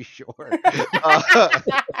Alfie Shore. Uh,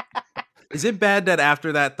 Is it bad that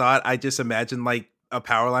after that thought, I just imagined like a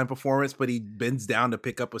Powerline performance, but he bends down to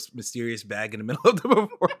pick up a mysterious bag in the middle of the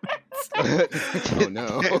performance? Oh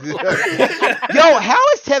no. Yo, how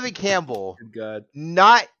is Tevin Campbell Good God.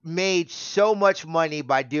 not made so much money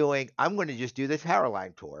by doing? I'm going to just do this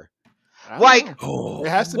Powerline tour. I don't Like, know. Oh, it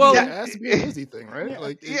has to well, be. It has to be a Disney thing, right?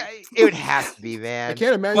 Like, yeah, it would have to be, man. I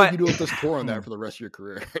can't imagine But- you doing this tour on that for the rest of your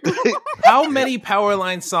career. How many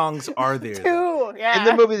Powerline songs are there? though? Two, yeah. In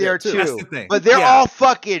the movie, there Yeah, are too. two, That's the thing. but they're Yeah. all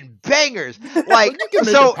fucking bangers. Like, you can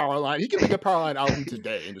make so a Powerline. He can make a Powerline album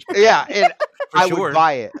today. And just yeah, and For I sure. would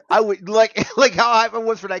buy it. I would like how hype I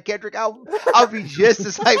was for that Kendrick album. I'll be just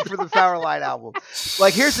as hyped for the Powerline album.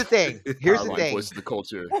 Like, here's the thing. Powerline Voice of the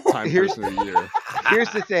Culture, Time Here's- Person of the Year.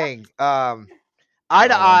 Here's the thing. Eye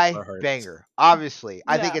to Powerline Eye, for hearts. banger. Obviously,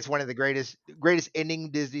 I think Yeah. it's one of the greatest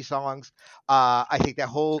ending Disney songs. I think that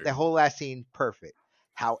whole last scene perfect.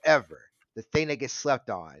 However, the thing that gets slept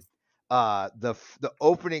on, the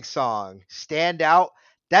opening song, Stand Out.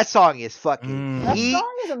 That song is fucking That heat.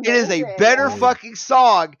 song is It is a amazing. better fucking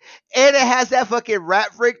song, and it has that fucking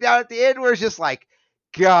rap breakdown at the end where it's just like,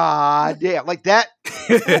 God damn, like that.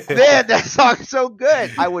 Man, that song's so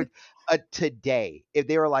good. I would today if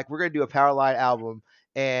they were like, we're gonna do a Powerline album,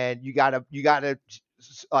 and you gotta pay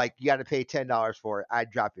 $10 for it.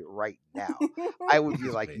 I'd drop it right now. I would be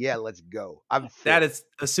like, yeah, let's go. I'm for That it. is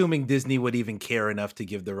assuming Disney would even care enough to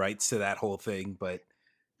give the rights to that whole thing, but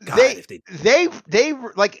God, if they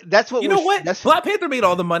like that's what you know what? That's, Black Panther made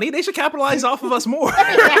all the money. They should capitalize off of us more.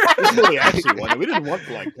 This is what we actually wanted. We didn't want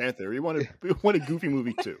Black Panther. We wanted Goofy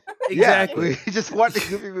movie too. Exactly. Yeah, we just want the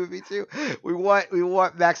Goofy movie too. We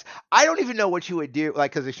want Max. I don't even know what you would do,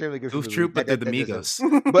 like, because extremely Goofy Goof movie, Troop, but they're the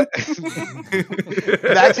doesn't- Migos. But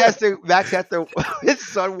Max has to. His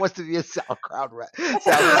son wants to be a SoundCloud rapper.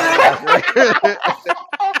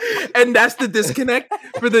 And that's the disconnect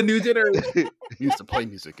for the new generation. We used to play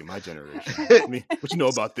music in my generation. I mean, what you know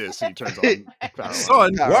about this? And he turns on Powerline.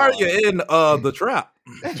 Son, why are you in the trap?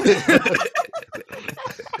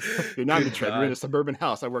 You're not in the trap. You're in a suburban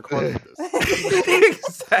house. I work hard for this.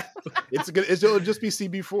 Exactly. It'll just be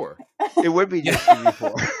CB4. It would be just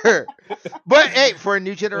CB4. But hey, for a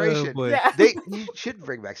new generation, boy. Yeah. you should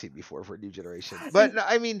bring back CB4 for a new generation. But no,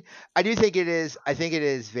 I mean, I do think it is. I think it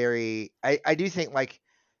is very. I do think like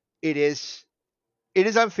it is. It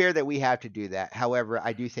is unfair that we have to do that. However,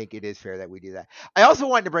 I do think it is fair that we do that. I also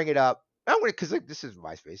wanted to bring it up. I don't want because like this is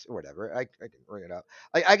MySpace or whatever. I didn't bring it up.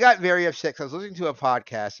 I got very upset because I was listening to a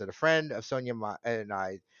podcast that a friend of Sonya and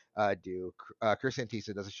I do. Chris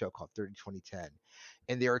Antista does a show called 30-20-10,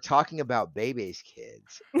 and they were talking about Bebe's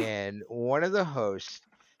kids. And one of the hosts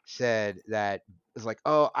said that was like,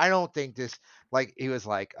 "Oh, I don't think this." Like he was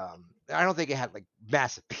like, "I don't think it had like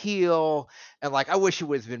mass appeal, and like I wish it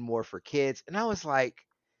would have been more for kids." And I was like,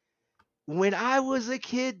 when I was a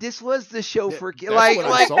kid, this was the show for kids. That's Like, when I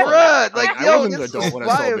like, saw it. bruh, like, I yo, wasn't an this adult is when I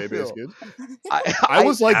saw my Baby's appeal. Kids. I I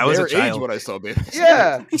was like I was a their age child. when I saw Baby's Kids.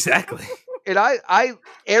 Yeah, Exactly. and I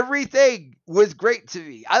everything was great to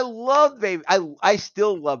me. I love Baby. I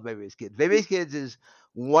still love Baby's Kids. Baby's Kids is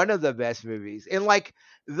one of the best movies, and like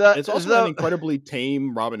It's also an incredibly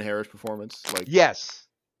tame Robin Harris performance. Like, yes.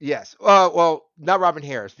 Well, not Robin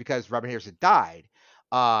Harris because Robin Harris had died.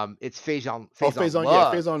 It's Faison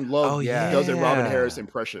Love. Faison Love. Oh, yeah. Does a Robin Harris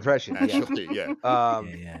impression. Yeah. Actually, yeah.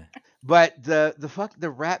 Yeah. But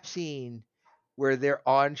the rap scene where they're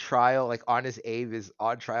on trial, like Honest Abe is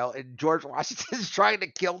on trial, and George Washington is trying to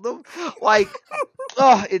kill them. Like,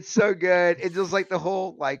 oh, it's so good. It's just like the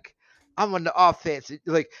whole like, I'm on the offense. It's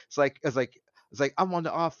like I'm on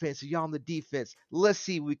the offense, and y'all on the defense. Let's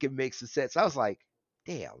see if we can make some sense. I was like,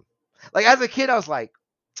 damn. Like as a kid, I was like,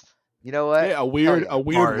 you know what? Yeah, a weird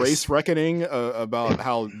Bars. race reckoning about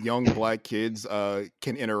how young black kids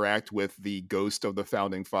can interact with the ghost of the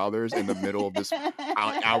founding fathers in the middle of this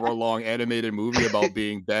hour-long animated movie about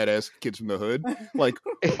being badass kids from the hood. Like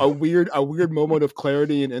a weird moment of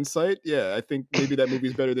clarity and insight. Yeah, I think maybe that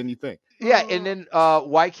movie's better than you think. Yeah, and then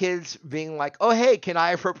white kids being like, "Oh, hey, can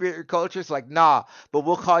I appropriate your culture?" It's like, nah, but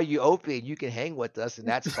we'll call you Opie and you can hang with us, and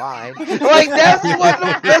that's fine. Like that's one of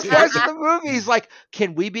the best parts of the movie. Is like,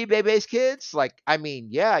 can we be Bebe's kids? Like, I mean,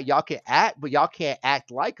 yeah, y'all can act, but y'all can't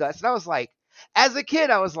act like us. And I was like, as a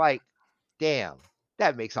kid, I was like, damn,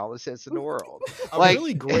 that makes all the sense in the world. A Like,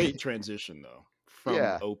 really great transition though from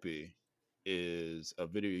Yeah. Opie is a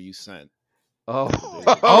video you sent.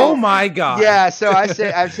 Oh my God. Yeah, so I've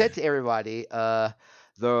said to everybody,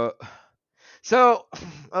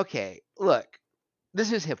 okay, look,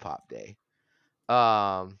 this is hip hop day.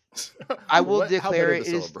 I will declare it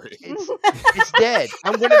is it's dead.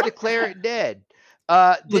 I'm gonna declare it dead.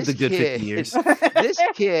 With the good 50 years. This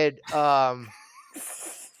kid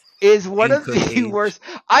is one of Ain't the good worst.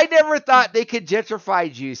 I never thought they could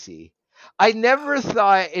gentrify Juicy. I never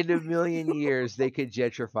thought in a million years they could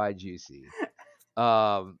gentrify Juicy.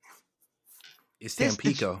 It's This-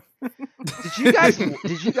 Tampico. Did you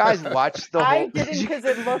guys watch the whole? I didn't because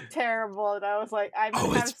it looked terrible, and I was like, I'm Oh,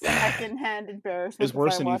 gonna it's have bad. secondhand embarrassment. It's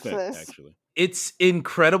worse if I than you watch think, this. actually. It's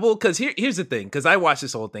incredible because here's the thing. Because I watched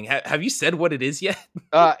this whole thing. Have you said what it is yet?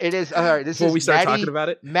 It is. This Before is we start Maddie, talking about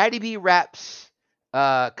it. Maddie B. Rap's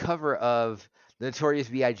cover of the Notorious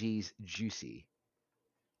B.I.G.'s "Juicy."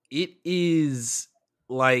 It is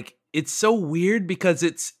like it's so weird because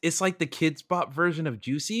it's like the Kids Bop version of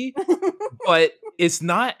Juicy, but it's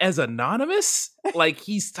not as anonymous. Like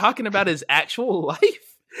he's talking about his actual life.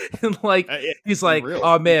 And like he's like, real.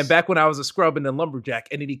 oh man, back when I was a scrub and a lumberjack,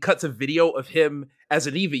 and then he cuts a video of him as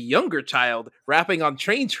an even younger child rapping on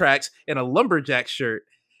train tracks in a lumberjack shirt,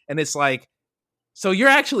 and it's like, so you're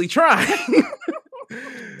actually trying.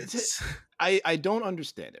 I don't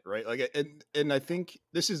understand it, right? Like, and I think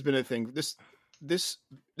this has been a thing. This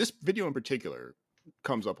video in particular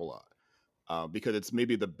comes up a lot because it's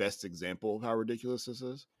maybe the best example of how ridiculous this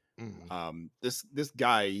is. This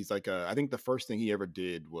guy, he's like I think the first thing he ever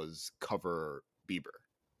did was cover Bieber.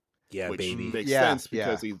 Yeah, which baby. makes Yeah, sense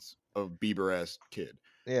because he's a Bieber-ass kid.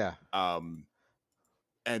 Yeah. And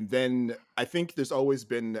then I think there's always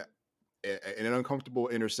been an uncomfortable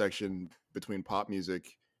intersection between pop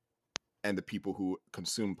music and the people who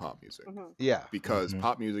consume pop music. Yeah. Because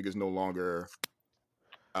pop music is no longer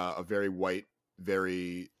a very white,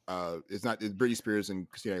 very it's Britney Spears and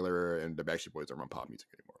Christina Aguilera and the Backstreet Boys aren't on pop music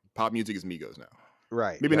anymore. Pop music is Migos now.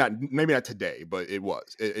 Right. Maybe not today, but it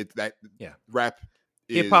was. Rap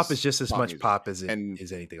Hip hop is just as much music. pop as it And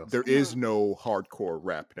is anything else. There is no hardcore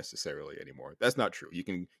rap necessarily anymore. That's not true. You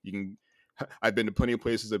can I've been to plenty of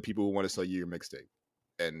places that people who want to sell you your mixtape.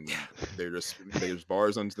 And there's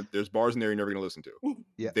bars in there you're never gonna listen to.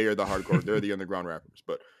 Yeah. They are the hardcore, they're the underground rappers.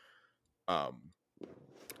 But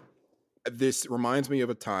this reminds me of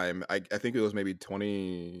a time, I think it was maybe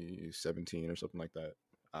 2017 or something like that.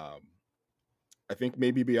 I think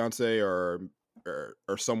maybe Beyonce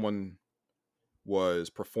or someone was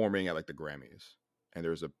performing at like the Grammys, and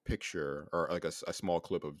there's a picture or like a small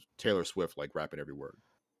clip of Taylor Swift like rapping every word.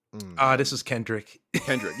 This is Kendrick.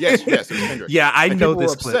 Yes, it was Kendrick. Yeah, I and know people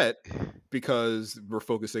this were upset because we're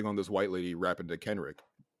focusing on this white lady rapping to Kendrick.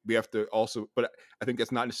 We have to also, but I think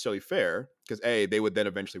that's not necessarily fair because A, they would then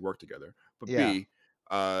eventually work together, but B,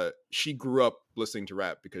 she grew up listening to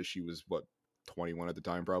rap because she was 21 at the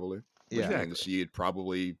time probably. Yeah, and she had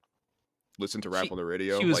probably listened to rap on the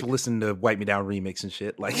radio. She was listening to "Wipe Me Down" remix and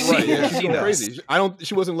shit. Like, right, she's she going knows. crazy.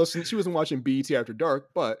 She wasn't listening. She wasn't watching BET After Dark,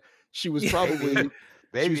 but she was probably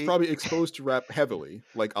she was probably exposed to rap heavily,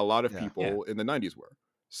 like a lot of people in the 90s were.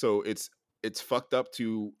 So it's fucked up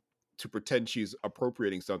to pretend she's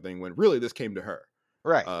appropriating something when really this came to her,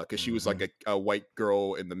 right? Because she was like a white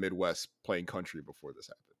girl in the Midwest playing country before this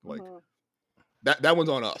happened. Like that one's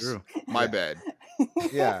on us. True. My bad.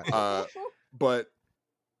 Yeah. But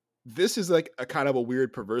this is like a kind of a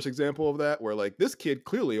weird perverse example of that, where like this kid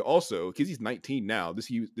clearly also, because he's 19 now,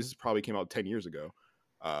 this is probably came out 10 years ago.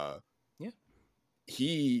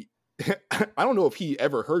 He I don't know if he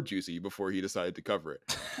ever heard Juicy before he decided to cover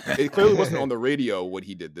it. It clearly wasn't on the radio when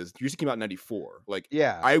he did this. Juicy came out in 94. Like,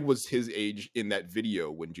 I was his age in that video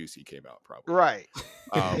when Juicy came out, probably. Right.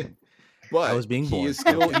 But I was being born. he was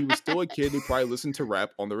still a kid who probably listened to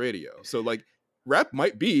rap on the radio. So like rap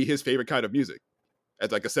might be his favorite kind of music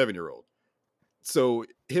as like a 7-year-old. So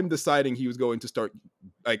him deciding he was going to start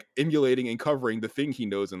like emulating and covering the thing he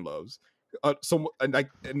knows and loves,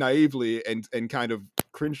 naively and kind of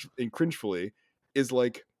cringefully, is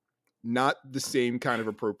like not the same kind of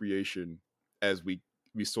appropriation as we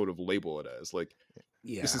sort of label it as. Like,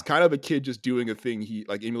 this is kind of a kid just doing a thing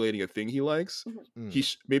emulating a thing he likes.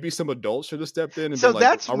 Maybe some adults should have stepped in and been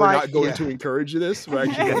like, we're not going to encourage this. We're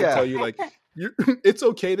actually going to tell you like, it's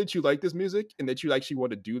okay that you like this music and that you actually want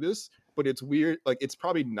to do this, but it's weird. Like, it's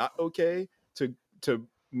probably not okay to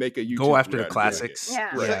make a YouTube go after the classics.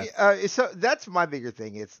 So that's my bigger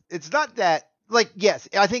thing. It's not that, like, yes,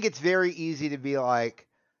 I think it's very easy to be like,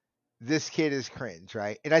 this kid is cringe,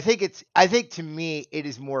 right? And I think to me it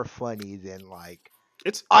is more funny than like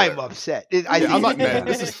I'm upset. I'm not mad.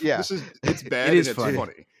 It's bad. It is and funny. It's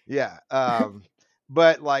funny. Yeah.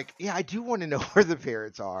 But like, I do want to know where the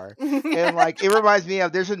parents are. And like, it reminds me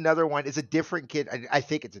of, there's another one. It's a different kid. I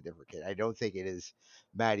think it's a different kid. I don't think it is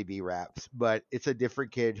Maddie B Raps, but it's a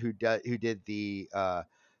different kid who did the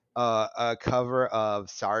cover of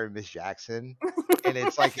 "Sorry Miss Jackson," and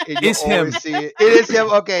it's like it's him. It is him.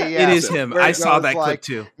 Okay, yeah, it is him. I saw that clip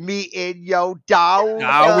too. Me and yo dog.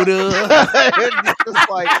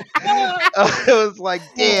 It was like,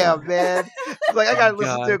 damn, man. It's like, I gotta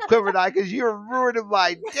listen to Quiver Night because you're ruining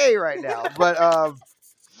my day right now. But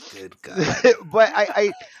good God. But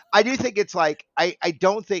I do think it's like, I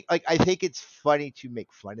don't think, like, I think it's funny to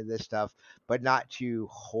make fun of this stuff, but not to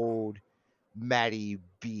hold Maddie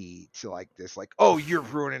B to like this, like, oh, you're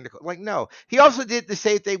ruining the, like, no. He also did the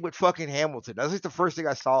same thing with fucking Hamilton. That was like the first thing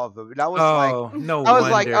I saw of him, and I was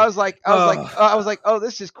I was like, oh,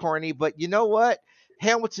 this is corny, but you know what?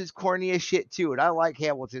 Hamilton's corny as shit too, and I like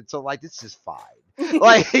Hamilton, so like, this is fine.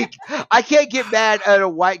 Like, I can't get mad at a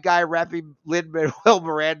white guy rapping Lin-Manuel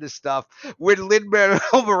Miranda stuff when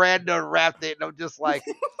Lin-Manuel Miranda rapped it, and I'm just like,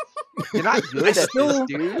 You're not good at this,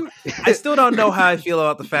 dude. I still don't know how I feel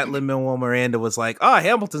about the fact Lin-Manuel Miranda was like, "Oh,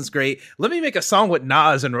 Hamilton's great. Let me make a song with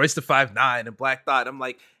Nas and Royce the 5'9" and Black Thought." I'm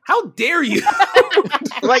like, how dare you?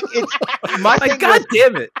 Like it's my like, thing. God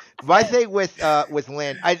damn it! My thing with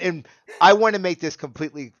Lin, I want to make this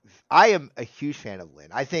completely. I am a huge fan of Lin.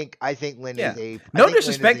 I think Lin is a no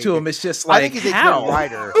disrespect to him. It's just like, I think he's how? a good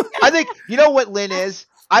writer. I think you know what Lin is.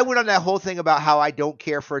 I went on that whole thing about how I don't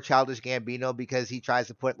care for Childish Gambino because he tries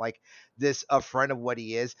to put like this up front of what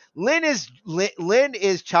he is. Lin is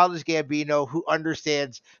Childish Gambino who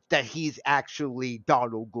understands that he's actually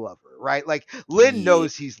Donald Glover, right? Like Lin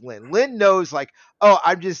knows he's Lin. Lin knows like, oh,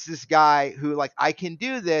 I'm just this guy who like I can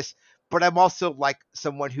do this, but I'm also like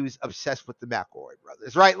someone who's obsessed with the McElroy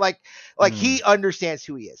brothers, right? Like he understands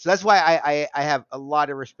who he is. So that's why I have a lot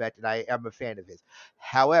of respect and I am a fan of his.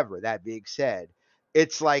 However, that being said,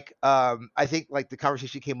 it's like I think like the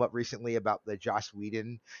conversation came up recently about the Joss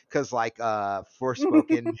Whedon because like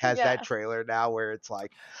Forspoken has that trailer now where it's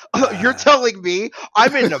like you're telling me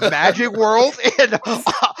I'm in the magic world and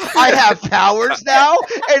I have powers now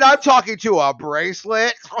and I'm talking to a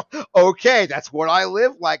bracelet. Okay, that's what I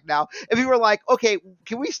live like now. And we were like, okay,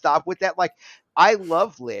 can we stop with that? Like, I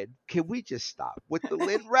love Lin. Can we just stop with the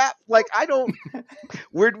Lin rap? Like, I don't.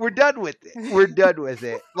 We're done with it. We're done with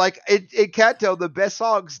it. Like in Kanto, the best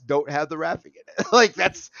songs don't have the rapping in it. Like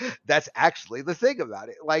that's actually the thing about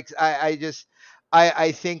it. Like I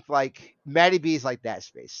think like Maddie B is like that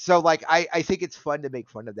space. So like I think it's fun to make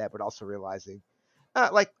fun of that, but also realizing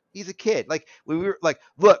like he's a kid. Like when we were like,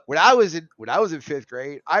 look, when I was in 5th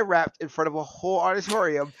grade, I rapped in front of a whole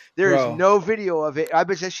auditorium. There is no video of it. I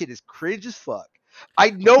bet that shit is cringe as fuck. I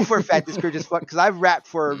know for a fact it's cringe as fuck because I've rapped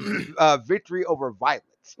for Victory Over Violence.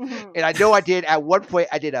 And I know I did at one point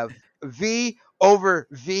I did a V over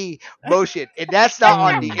V motion, and that's not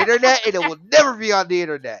on the internet, and it will never be on the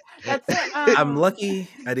internet. I'm lucky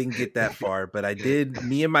I didn't get that far, but I did.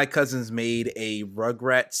 Me and my cousins made a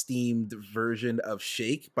Rugrats themed version of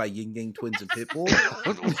 "Shake" by Ying Yang Twins and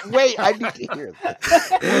Pitbull. Wait, I need to hear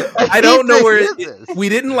this. I don't know where we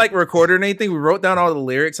didn't like record or anything. We wrote down all the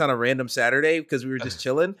lyrics on a random Saturday because we were just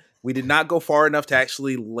chilling. We did not go far enough to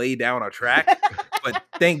actually lay down a track, but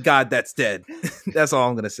thank God that's dead. That's all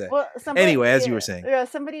I'm gonna say. Well, anyway, as you were saying,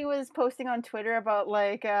 somebody was posting on Twitter about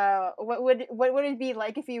like what would it be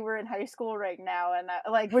like if you were in high school right now, and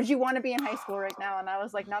like would you want to be in high school right now? And I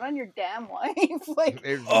was like, not on your damn life. Like,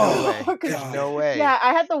 there's no way. There's no way. Yeah,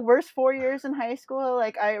 I had the worst 4 years in high school.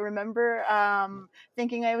 Like I remember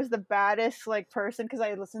thinking I was the baddest like person because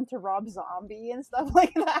I listened to Rob Zombie and stuff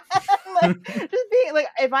like that. Like just being like,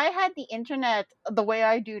 if I had the internet the way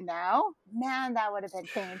I do now, man, that would have been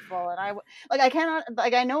painful. And I cannot,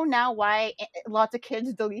 like, I know now why lots of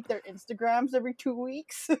kids delete their Instagrams every 2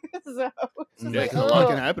 weeks. So yeah, because a lot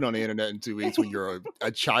can happen on the internet in 2 weeks when you're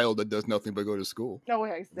a child that does nothing but go to school. Oh,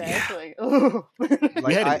 yeah, exactly.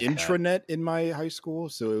 We had an intranet in my high school,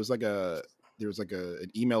 so it was like there was like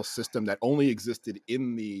an email system that only existed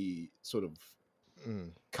in the sort of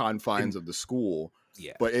confines of the school.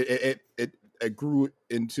 Yeah, but it grew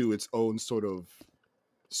into its own sort of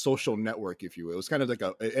social network, if you will. It was kind of like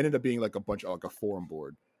it ended up being like a bunch of like a forum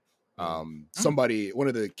board. One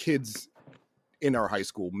of the kids in our high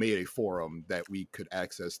school made a forum that we could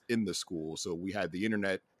access in the school. So we had the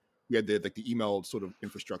internet, we had the email sort of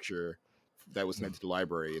infrastructure that was connected to the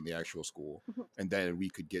library in the actual school. And then we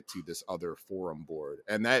could get to this other forum board.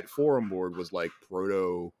 And that forum board was like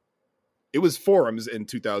it was forums in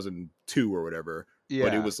 2002 or whatever. Yeah.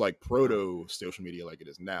 But it was like proto social media like it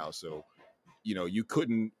is now. So, you know,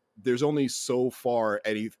 there's only so far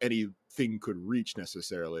anything could reach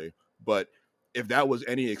necessarily. But if that was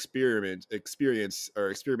any experience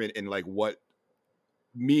in like what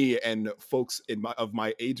me and folks of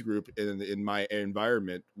my age group in my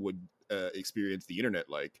environment would experience the internet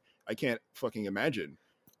like, I can't fucking imagine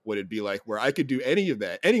what it'd be like where I could do any of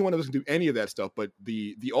that. Any one of us can do any of that stuff, but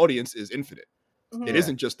the audience is infinite. Mm-hmm. It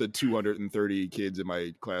isn't just the 230 kids in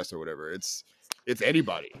my class or whatever. It's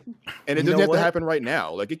anybody, and it doesn't have to happen right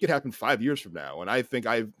now. Like it could happen 5 years from now, and I think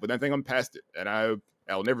I'm past it, and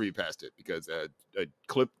I'll never be past it because a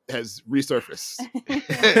clip has resurfaced.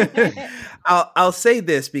 I'll say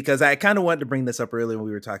this because I kind of wanted to bring this up earlier when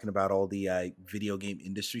we were talking about all the video game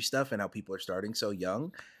industry stuff and how people are starting so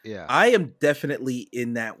young. Yeah, I am definitely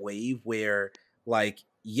in that wave where, like,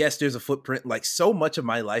 yes, there's a footprint. Like, so much of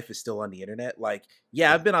my life is still on the internet. Like,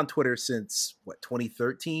 yeah, I've been on Twitter since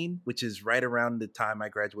 2013, which is right around the time I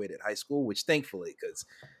graduated high school. Which, thankfully, because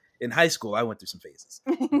in high school I went through some phases,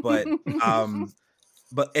 but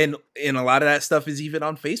and a lot of that stuff is even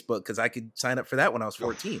on Facebook because I could sign up for that when I was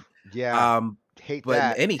 14. Yeah. hate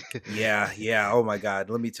But in that. yeah. Oh my God.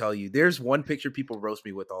 Let me tell you, there's one picture people roast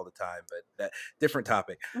me with all the time, but that different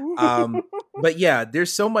topic. But yeah,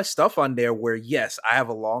 there's so much stuff on there where yes, I have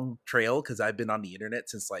a long trail because I've been on the internet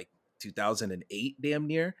since like 2008, damn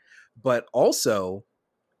near. But also,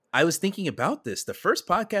 I was thinking about this. The first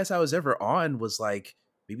podcast I was ever on was like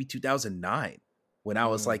maybe 2009 when I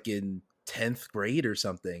was like in 10th grade or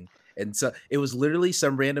something. And so it was literally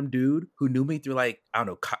some random dude who knew me through like, I don't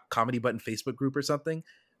know, Comedy Button Facebook group or something,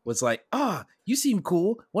 was like, you seem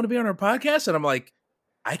cool. Want to be on our podcast? And I'm like,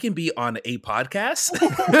 I can be on a podcast?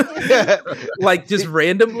 Like just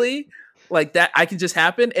randomly? Like that I can just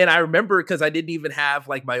happen. And I remember because I didn't even have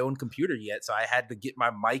like my own computer yet. So I had to get my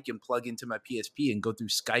mic and plug into my PSP and go through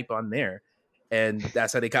Skype on there. And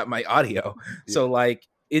that's how they got my audio. Yeah. So like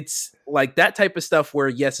it's like that type of stuff where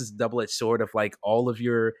yes, it's a double-edged sword of like all of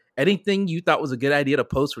your anything you thought was a good idea to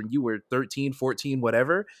post when you were 13, 14,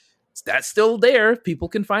 whatever. That's still there. People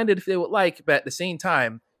can find it if they would like, but at the same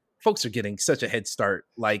time, folks are getting such a head start.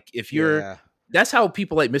 Like if you're that's how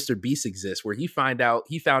people like Mr. Beast exist, where he found out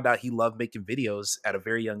he loved making videos at a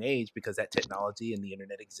very young age because that technology and the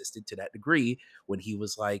internet existed to that degree when he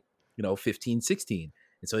was like, 15, 16.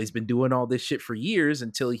 And so he's been doing all this shit for years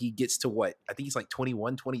until he gets to what? I think he's like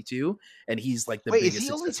 21, 22, and he's like the biggest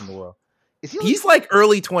success in the world. He's like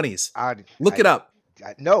early 20s. Look it up.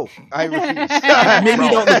 No, I refuse. Maybe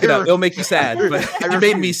don't look it up. It'll make you sad, but it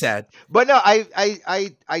made me sad. But no,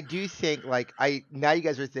 I do think like now you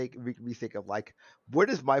guys are we think of like what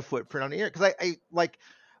is my footprint on the air? Because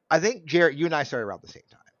I think Jarrett, you and I started around the same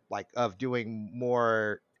time, like of doing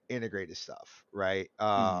more integrated stuff, right?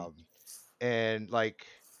 And like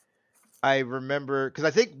I remember because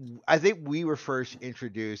I think we were first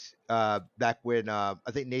introduced back when I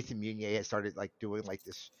think Nathan Munier had started like doing like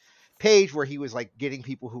this page where he was like getting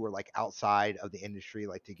people who were like outside of the industry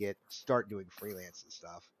like to start doing freelance and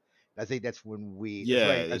stuff. And I think that's when we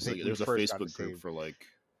there's a Facebook group for like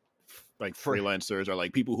freelancers or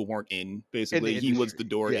like people who weren't in basically. He was the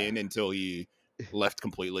door in until he left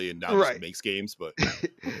completely and now just makes games. But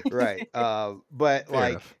right, but fair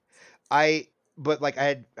like enough. I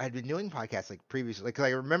had been doing podcasts like previously, like I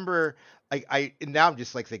remember and now I'm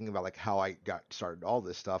just like thinking about like how I got started all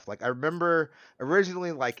this stuff. Like I remember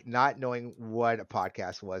originally like not knowing what a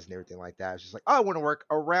podcast was and everything like that. I was just like, I want to work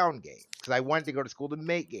around games because I wanted to go to school to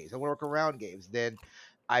make games. I want to work around games. Then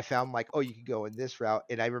I found like, you could go in this route.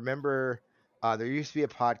 And I remember there used to be a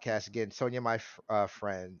podcast again. Sonya, my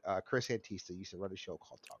friend, Chris Antista used to run a show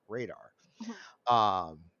called Talk Radar.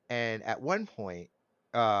 And at one point,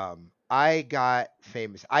 I got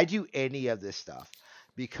famous. I do any of this stuff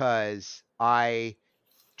because I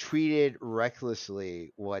tweeted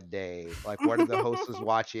recklessly one day, like one of the hosts was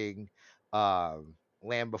watching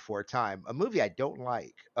Land Before Time, a movie I don't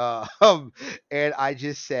like. And I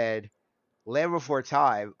just said, Land Before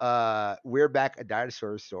Time, We're Back, A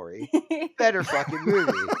Dinosaur Story. Better fucking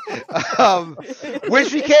movie.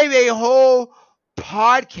 Which became a whole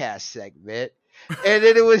podcast segment. And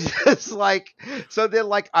then it was just like, so then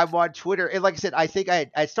like I'm on Twitter and like I said, I think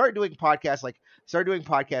I started doing podcasts like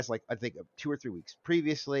I think 2 or 3 weeks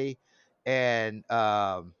previously, and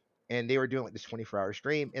they were doing like this 24-hour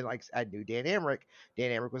stream, and like I knew Dan Amrich. Dan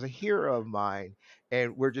Amrich was a hero of mine,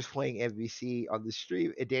 and we're just playing MVC on the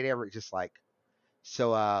stream, and Dan Amrich just like, so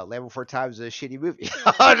Land Before Time is a shitty movie.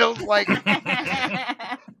 I don't like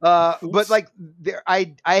but like there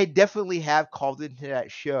I definitely have called into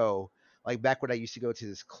that show. Like back when I used to go to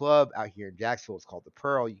this club out here in Jacksonville, it's called the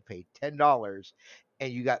Pearl. You paid $10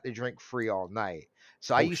 and you got the drink free all night.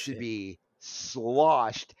 So I used to be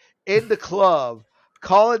sloshed in the club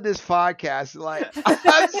calling this podcast like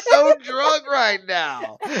I'm so drunk right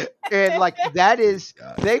now. And like that is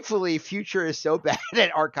thankfully Future is so bad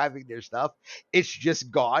at archiving their stuff. It's just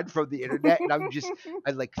gone from the internet. And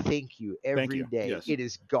I like thank you every day. Yes. It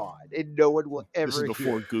is gone. And no one will ever. This is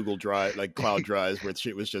before Google Drive, like Cloud Drives, where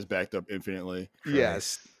shit was just backed up infinitely.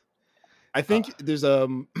 Yes. I think there's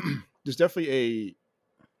definitely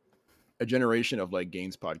a generation of like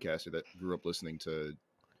games podcaster that grew up listening to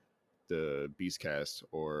the Beastcast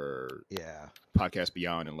or Podcast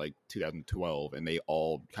Beyond in like 2012, and they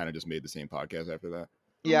all kind of just made the same podcast after that.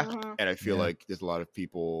 Yeah, and I feel like there's a lot of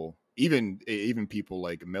people, even people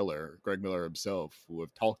like Greg Miller himself, who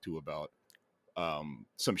have talked to about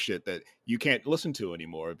some shit that you can't listen to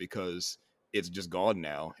anymore because it's just gone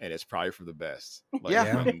now, and it's probably for the best.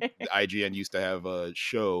 Like when IGN used to have a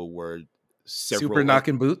show where Super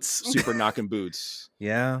Knockin' Boots,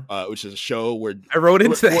 yeah, which is a show where I wrote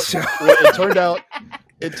into that show.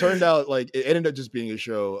 It turned out like it ended up just being a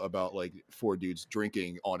show about like 4 dudes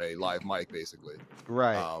drinking on a live mic, basically.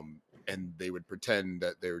 Right. and they would pretend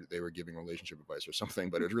that they were giving relationship advice or something,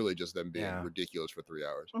 but it was really just them being ridiculous for 3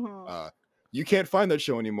 hours. Mhm. You can't find that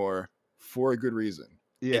show anymore for a good reason.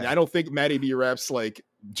 Yeah. And I don't think Maddie B. Rap's like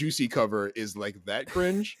juicy cover is like that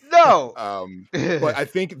cringe. No. But I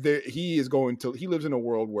think that he lives in a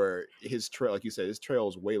world where his trail, like you said, his trail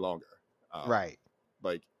is way longer. Right.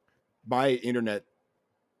 Like my internet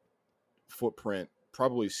footprint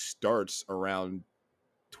probably starts around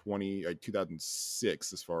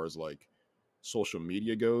 2006 as far as like social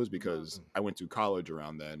media goes, because I went to college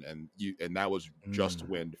around then, and that was just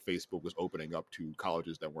when Facebook was opening up to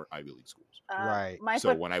colleges that weren't Ivy League schools. Right.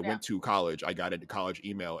 So when I went to college, I got into college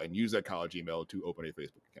email and used that college email to open a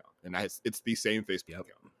Facebook account, and it's the same Facebook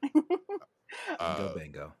account.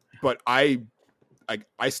 Bingo. But I'm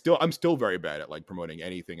still very bad at like promoting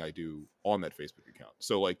anything I do on that Facebook account.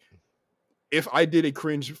 So like, if I did a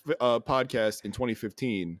cringe podcast in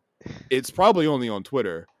 2015, it's probably only on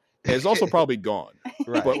Twitter. And it's also probably gone.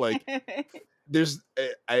 Right. But like,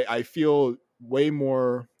 I feel way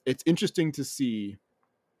more. It's interesting to see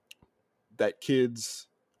that kids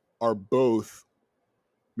are both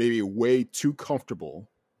maybe way too comfortable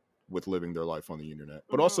with living their life on the internet,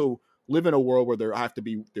 but also live in a world where they're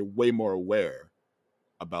way more aware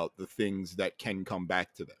about the things that can come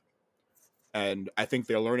back to them. And I think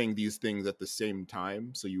they're learning these things at the same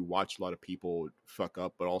time. So you watch a lot of people fuck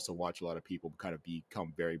up, but also watch a lot of people kind of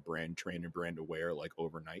become very brand trained and brand aware, like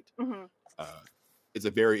overnight. It's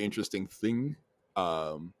a very interesting thing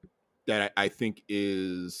that I think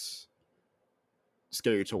is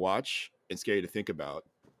scary to watch and scary to think about.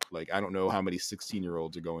 Like, I don't know how many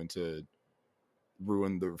 16-year-olds are going to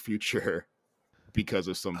ruin their future because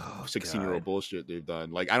of some 16-year-old bullshit they've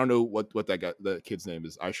done. Like, I don't know what the kid's name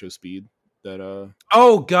is. I Show Speed. That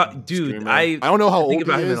dude, streamer. I don't know how old he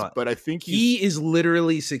is, but I think he is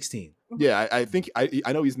literally 16. Yeah, I think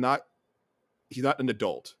I know he's not an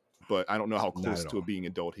adult, but I don't know how close to being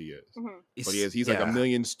adult he is. But he is. He's like a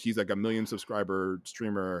million. He's like a million subscriber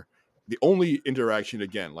streamer. The only interaction,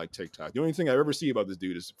 again, like TikTok, the only thing I ever see about this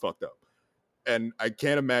dude is fucked up, and I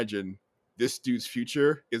can't imagine this dude's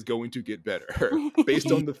future is going to get better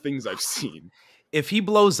based on the things I've seen. If he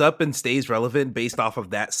blows up and stays relevant based off of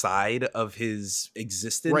that side of his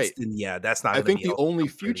existence, then yeah, that's not. I think the only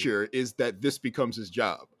future is that this becomes his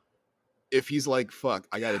job. If he's like, fuck,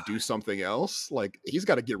 I got to do something else, like, he's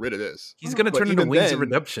got to get rid of this. He's going to turn into Wings of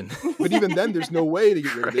Redemption. But even then, there's no way to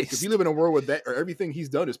get rid of it, because we live in a world where that, or everything he's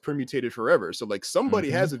done is permutated forever. So, like,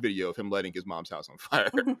 somebody has a video of him lighting his mom's house on fire.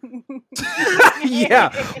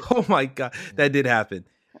 Yeah. Oh, my God. That did happen.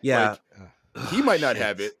 Yeah. Like, he might not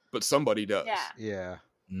have it, but somebody does. Yeah.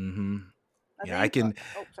 Yeah, I can.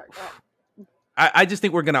 Oh, sorry. I just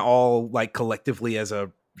think we're going to all, like, collectively as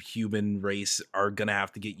a human race are gonna have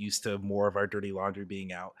to get used to more of our dirty laundry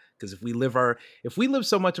being out, because if we live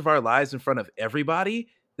so much of our lives in front of everybody,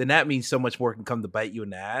 then that means so much more can come to bite you in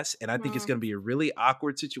the ass. And I think it's gonna be a really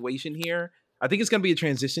awkward situation here. I think it's gonna be a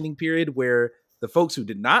transitioning period where the folks who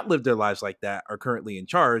did not live their lives like that are currently in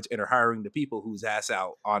charge and are hiring the people whose ass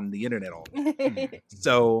out on the internet all day.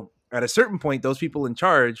 So at a certain point, those people in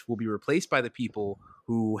charge will be replaced by the people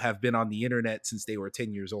who have been on the internet since they were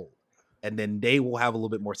 10 years old. And then they will have a little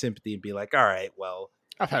bit more sympathy and be like, all right, well,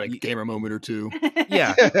 I've had a gamer moment or two.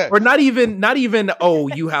 Yeah. Or not even, oh,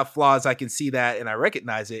 you have flaws. I can see that and I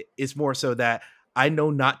recognize it. It's more so that I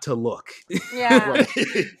know not to look. Yeah.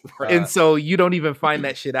 Right. And so you don't even find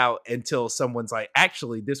that shit out until someone's like,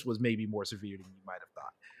 actually, this was maybe more severe than you might have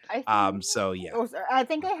thought. So yeah. I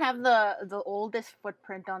think I have the oldest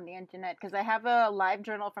footprint on the internet because I have a live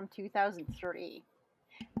journal from 2003.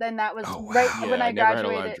 Then that was when I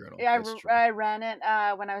graduated. I ran it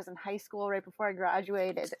when I was in high school, right before I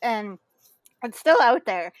graduated, and it's still out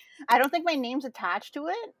there. I don't think my name's attached to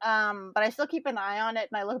it, but I still keep an eye on it,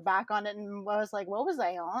 and I look back on it, and I was like, "What was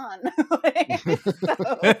I on?"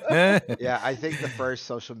 Yeah, I think the first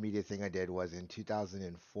social media thing I did was in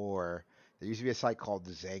 2004. There used to be a site called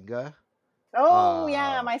Zanga. Oh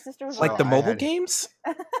yeah, my sister was like the mobile games.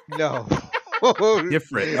 No.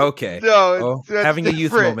 Different. Okay. No, having different. A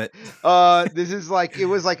youth moment. This is like it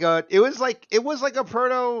was like a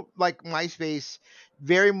proto like MySpace,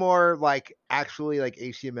 very more like actually like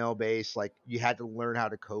HTML based. Like you had to learn how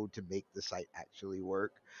to code to make the site actually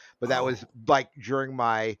work. But that was like during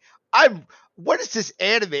my what is this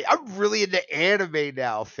anime? I'm really into anime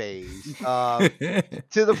now phase. To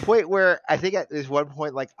the point where I think at this one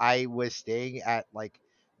point like I was staying at like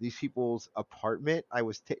these people's apartment. I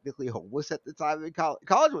was technically homeless at the time in college.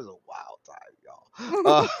 College was a wild time,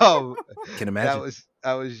 y'all. Can imagine.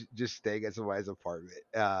 I was just staying at somebody's apartment,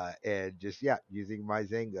 and just using my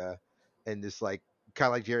Zynga, and just like kind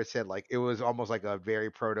of like Jared said, like it was almost like a very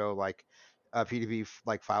proto like P2P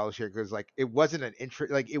like file share because like it wasn't an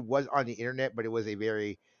like it was on the internet, but it was a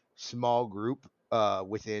very small group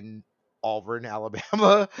within Auburn,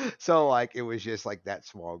 Alabama. So like it was just like that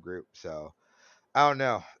small group. So I don't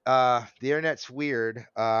know. The internet's weird.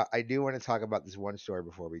 I do want to talk about this one story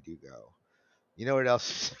before we do go. You know what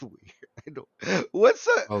else is weird? I don't,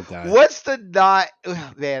 Oh god. what's the not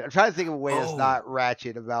man? I'm trying to think of a way that's Oh. not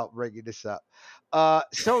ratchet about bringing this up.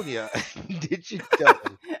 Sonya, did you know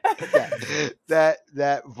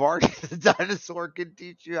that Barney the dinosaur can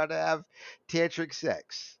teach you how to have tantric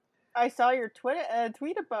sex? I saw your tweet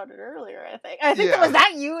about it earlier. I think Yeah.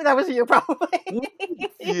 that you. That was you probably.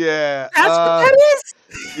 Yeah. That's what that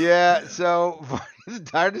is? Yeah. So Barney the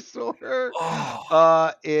dinosaur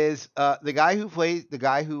Oh. is the guy who plays the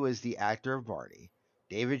guy who was the actor of Barney,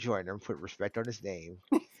 David Joyner. Put respect on his name.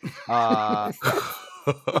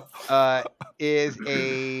 Is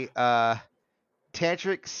a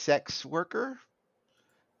tantric sex worker.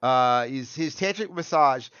 His tantric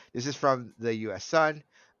massage. This is from the U.S. Sun.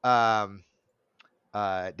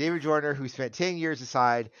 David Joyner, who spent 10 years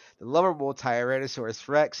aside the lovable Tyrannosaurus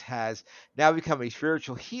Rex, has now become a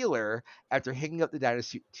spiritual healer after hanging up the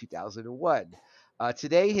dinosaur in 2001.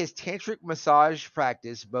 Today, his tantric massage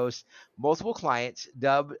practice boasts multiple clients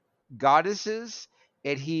dubbed goddesses,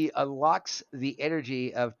 and he unlocks the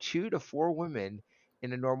energy of 2 to 4 women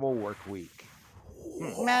in a normal work week.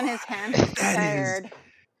 Man, his hands are tired.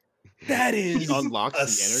 That He is unlocks a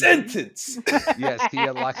the energy? sentence. Yes, he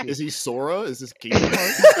unlocks Is it. he Sora? Is this Kingdom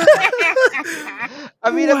Hearts? I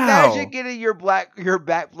mean, Wow. imagine getting your back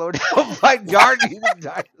blown out by Barney the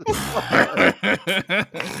dinosaur.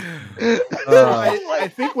 I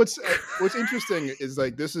think what's interesting is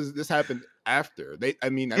like this happened after they. I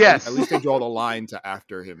mean, Yes. at least they draw the line to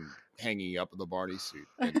after him hanging up the Barney suit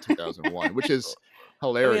in 2001, which is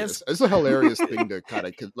hilarious. It's a hilarious thing to kind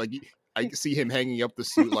of like. I see him hanging up the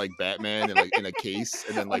suit like Batman and like in a case,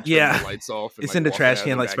 and then like turning Yeah. the lights off. And, It's like, in the walking trash out of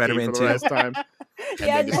can like Batcave Spider-Man for the 2. last time, and He then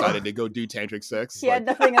had, decided to go do tantric sex. he had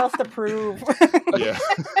nothing else to prove. Yeah.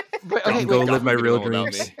 But, I okay, can go wait, live my real Know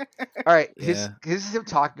about dreams. me. all right. Yeah. This is him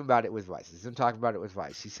talking about it with Vice.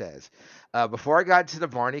 He says, before I got into the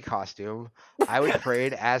Barney costume, I would pray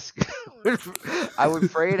and ask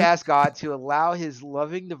God to allow his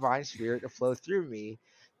loving divine spirit to flow through me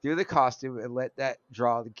through the costume and let that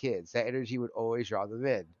draw the kids. That energy would always draw them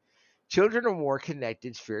in. Children are more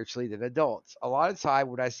connected spiritually than adults. A lot of time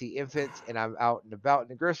when I see infants and I'm out and about in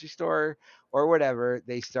the grocery store or whatever,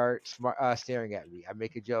 they start staring at me. I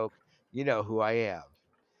make a joke, you know who I am.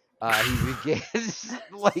 He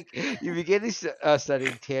began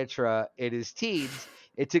studying tantra in his teens.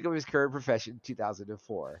 It took him his current profession in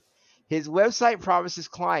 2004. His website promises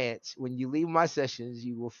clients, when you leave my sessions,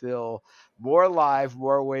 you will feel more alive,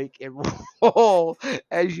 more awake, and more whole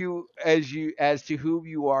as to whom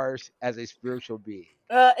you are as a spiritual being.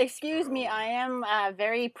 Excuse me, I am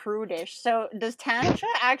very prudish. So, does tantra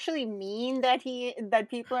actually mean that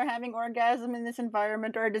people are having orgasm in this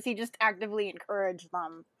environment, or does he just actively encourage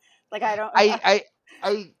them? Like, I don't. I Is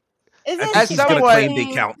I it think he's gonna someone- claim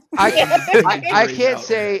the account. I Jury's can't out.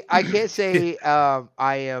 say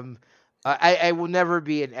I am. I will never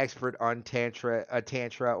be an expert on tantra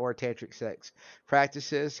or tantric sex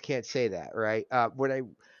practices. Can't say that, right? What I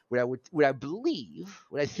believe,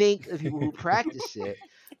 what I think of people who practice it,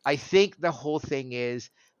 I think the whole thing is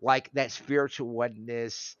like that spiritual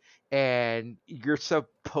oneness, and you're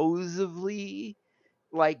supposedly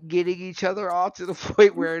like getting each other off to the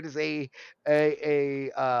point where it is a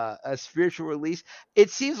spiritual release. It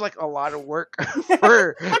seems like a lot of work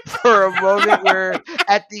for a moment where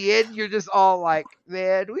at the end you're just all like,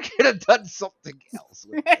 man, we could have done something else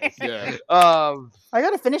with this. Yeah. I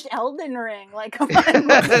gotta finish Elden Ring. Like, come on,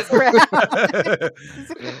 move this around.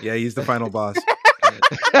 Yeah, he's the final boss.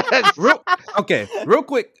 Real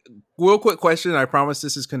quick question. I promise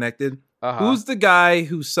this is connected. Who's the guy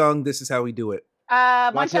who sung "This Is How We Do It"?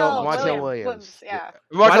 Montel Williams. Yeah.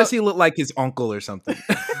 Why does he look like his uncle or something?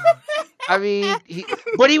 I mean,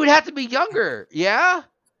 but he would have to be younger. Yeah.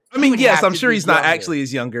 I mean, would yes, have I'm to sure be he's not younger. actually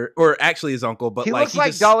his younger or actually his uncle, but He like looks like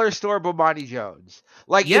just, dollar store Bomani Jones.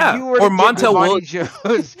 Like, Yeah, if you were or to get Montel Bomani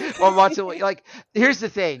Jones or Montel, like, here's the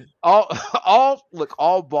thing: all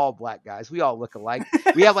bald black guys. We all look alike.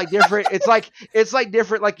 We have like different. It's like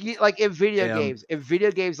different. Like in video Damn. games. In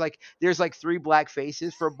video games, like there's like 3 black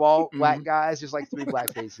faces for bald black Mhm. guys. There's like 3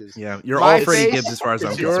 black faces. Yeah, you're My all Freddie face- Gibbs as far as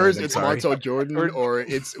I'm It's yours. concerned. It's I'm sorry. Montel Jordan, or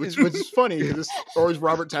it's which is funny because or it's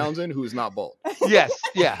Robert Townsend, who's not bald. Yes.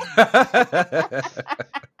 Yeah.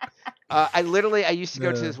 I used to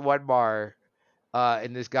go to No. this one bar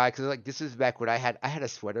And this guy, because like this is back when I had a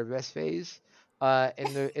sweater vest phase.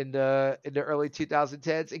 In the early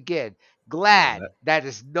 2010s. Again, glad that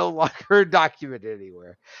is no longer documented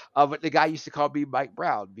anywhere. But the guy used to call me Mike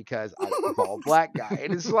Brown because I'm a bald black guy,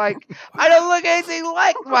 and it's like I don't look anything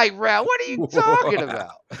like Mike Brown. What are you talking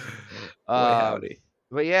about? Boy, howdy.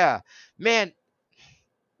 But yeah, man.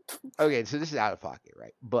 Okay, so this is out of pocket,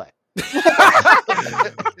 right? But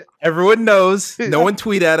everyone knows. No one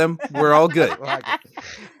tweet at him. We're all good.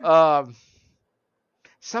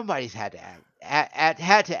 Somebody's had to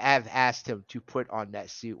have asked him to put on that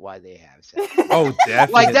suit while they have sex. Oh,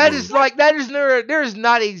 definitely. There is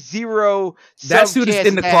not a zero. That suit is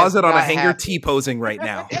in the closet on a hanger, T-posing right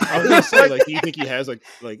now. I was gonna say, like, do you think he has like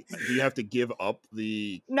do you have to give up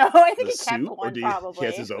the? No, I think the he kept suit, one he probably.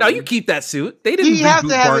 has his own? No, you keep that suit. They didn't. He have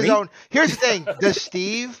to have Barney. his own. Here's the thing: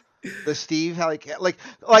 the Steve, how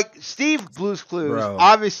like Steve Blue's Clues, Bro,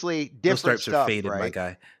 obviously those different stripes stuff, are faded, right? my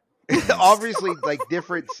guy. Obviously, like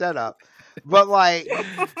different setup. But like,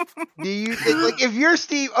 do you think, like, if you're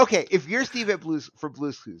Steve at Blue's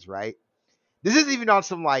Clues, right? This isn't even on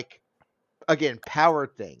some like, again, power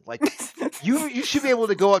thing. Like, you should be able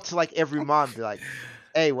to go up to like every mom and be like,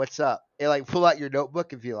 "Hey, what's up?" And like pull out your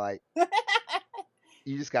notebook and be like,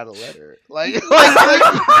 "You just got a letter." Like you can do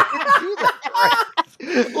that, right?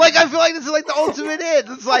 Like, I feel like this is like the ultimate end.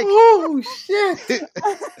 It's like, oh shit!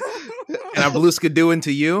 And I'm Beluska doing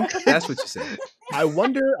to you. That's what you said. I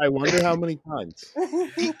wonder how many times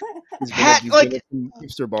he's been at the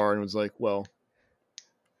hipster bar and was like, "Well,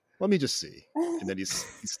 let me just see," and then he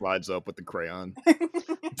slides up with the crayon.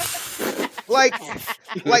 like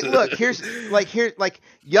look, here's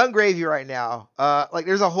Young Gravy right now. Like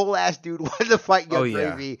there's a whole ass dude wanting to fight Young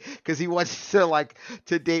Gravy because he wants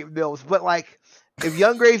to date Mills. But like, if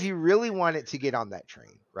Young Gravy really wanted to get on that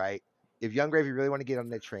train, right? If Young Gravy really want to get on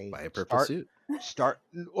that train, buy a purple suit.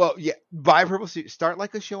 Buy a purple suit. Start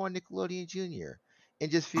like a show on Nickelodeon Junior,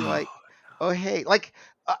 and just feel like, oh hey, like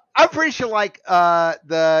I'm pretty sure like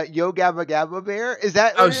the Yo Gabba Gabba Bear is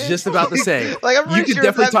that. I was just about to say, like I'm you could sure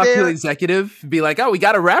definitely talk bear, to an executive, be like, "Oh, we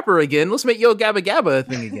got a rapper again. Let's make Yo Gabba Gabba a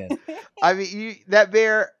thing again." I mean, that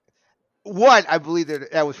bear. One, I believe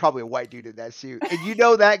that was probably a white dude in that suit, and you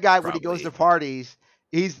know that guy when he goes to parties,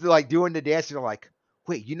 he's like doing the dance, and they're like,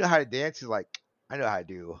 "Wait, you know how to dance?" He's like, "I know how to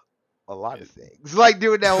do a lot of things." Like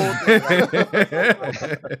doing that whole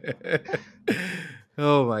thing.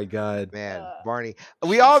 Oh my god, man, Barney.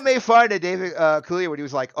 We all made fun of David Coulier when he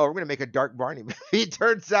was like, "Oh, we're gonna make a dark Barney movie." It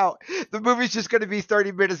turns out the movie's just gonna be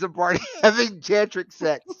 30 minutes of Barney having tantric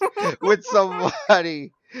sex with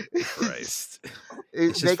somebody. Christ.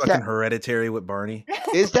 It's just fucking Hereditary with Barney.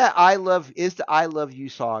 Is the I love you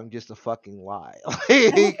song just a fucking lie?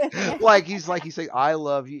 like he's saying I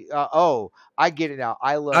love you. Oh, I get it now.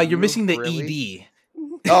 I love you. You're missing the really?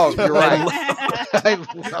 ED. Oh, you're right. I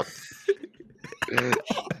love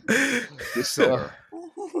Yes, sir.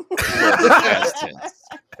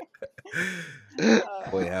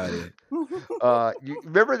 Boy, howdy. You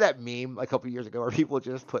remember that meme a couple years ago where people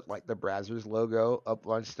just put like the Brazzers logo up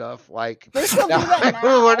on stuff? Like, I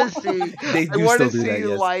want to see. I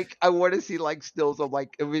want to see like stills of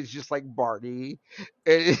like it was just like Barney.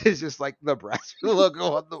 It's just like the Brazzers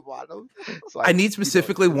logo on the bottom. So I need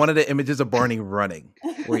specifically one of the images of Barney running,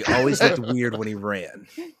 where he always looked weird when he ran.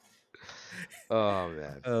 Oh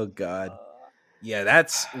man. Oh god. Yeah,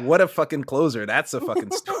 that's what a fucking closer. That's a fucking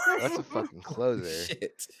story. That's a fucking closer.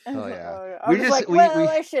 Shit. Oh yeah.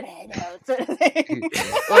 I should hang out.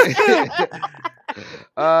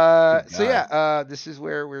 So yeah, this is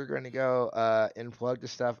where we're going to go and plug the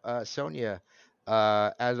stuff. Sonya,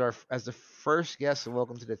 as the first guest, and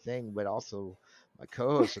welcome to the thing, but also my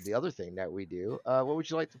co-host of the other thing that we do. What would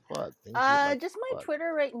you like to plug? Just my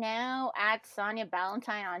Twitter right now at Sonya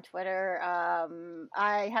Ballantyne on Twitter.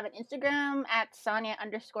 I have an Instagram at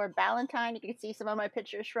Sonya_Ballantyne. You can see some of my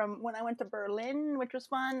pictures from when I went to Berlin, which was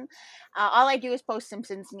fun. All I do is post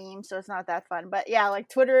Simpsons memes, so it's not that fun. But yeah, like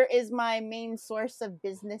Twitter is my main source of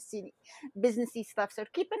businessy stuff. So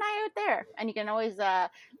keep an eye out there, and you can always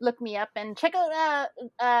look me up and check out.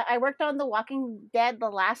 I worked on The Walking Dead: The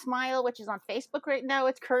Last Mile, which is on Facebook right now.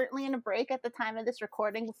 It's currently in a break at the time of this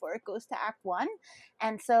recording before it goes to Act 1,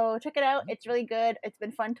 and so check it out. It's really good. It's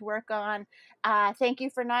been fun to work on. Thank you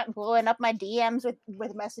for not blowing up my DMs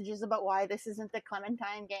with messages about why this isn't the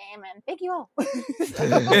Clementine game, and thank you all.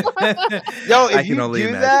 Yo,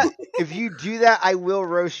 if you do that, I will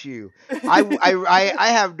roast you.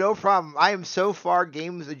 I have no problem. I am so far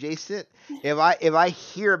games adjacent. If I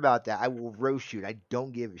hear about that, I will roast you. And I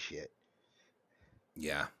don't give a shit.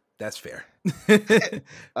 Yeah, that's fair.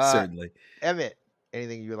 Certainly. Emmett,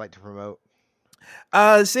 anything you would like to promote?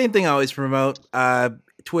 Same thing I always promote.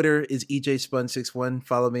 Twitter is EJSpun61.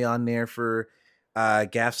 Follow me on there for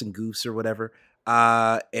gaffs and goofs or whatever.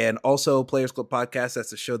 And also Players Club Podcast.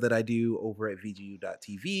 That's the show that I do over at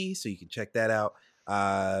VGU.tv. So you can check that out.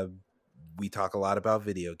 We talk a lot about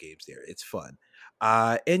video games there. It's fun.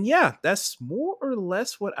 And yeah, that's more or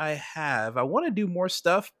less what I have. I want to do more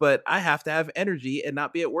stuff, but I have to have energy and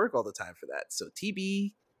not be at work all the time for that. So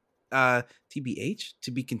TBH,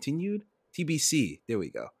 to be continued. TBC. There we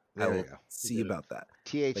go. I will see about that.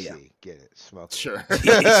 THC. Get it. Smoke. Sure.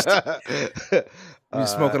 We're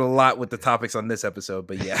smoking a lot with the topics on this episode,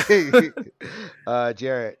 but yeah.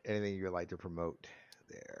 Jarrett, anything you'd like to promote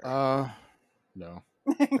there? No.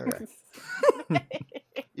 Okay.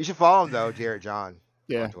 You should follow him though, Jarrett John.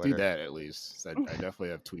 Yeah, do that at least. I definitely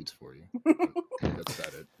have tweets for you. That's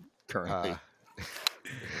about it currently.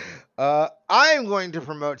 I am going to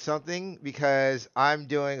promote something because I'm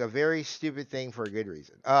doing a very stupid thing for a good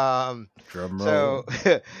reason. So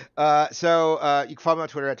you can follow me on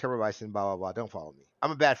Twitter at TurboBison, blah, blah, blah. Don't follow me.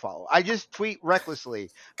 I'm a bad follower. I just tweet recklessly.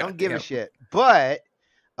 I don't give a shit. But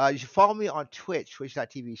you should follow me on Twitch,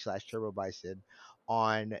 twitch.tv/TurboBison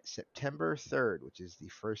on September 3rd, which is the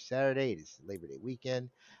first Saturday. It is Labor Day weekend.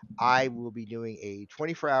 I will be doing a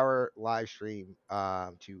 24-hour live stream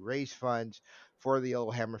to raise funds for the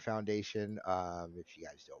Yellowhammer Foundation. If you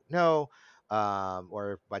guys don't know,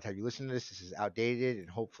 or by the time you listen to this, this is outdated, and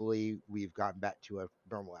hopefully we've gotten back to a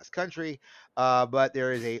normalized country. But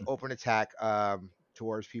there is a open attack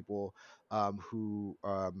towards people who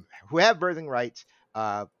have birthing rights.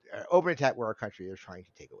 Open attack where our country is trying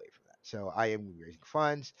to take away from that. So I am raising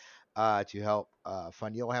funds to help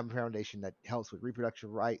fund the Yellowhammer Foundation that helps with reproductive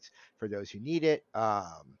rights for those who need it.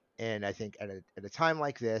 And I think at a time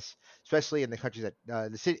like this, especially in the countries that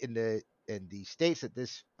in the states that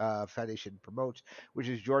this foundation promotes, which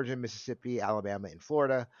is Georgia, Mississippi, Alabama, and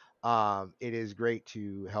Florida, it is great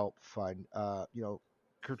to help fund,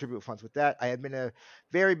 contribute funds with that. I have been a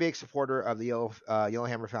very big supporter of the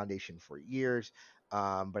Yellowhammer Foundation for years,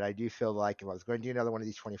 but I do feel like if I was going to do another one of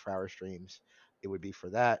these 24-hour streams, it would be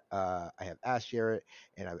for that. I have asked Jarrett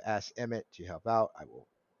and I've asked Emmett to help out. I will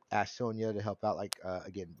ask Sonya to help out, like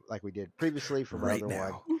we did previously for my other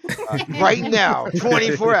one. Right now,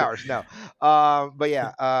 24 hours. No, but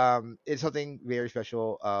yeah, it's something very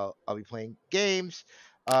special. I'll be playing games.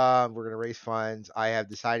 We're gonna raise funds. I have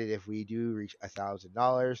decided if we do reach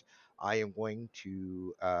 $1,000, I am going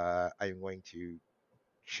to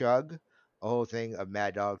chug a whole thing of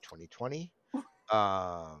Mad Dog 2020.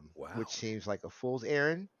 Wow. Which seems like a fool's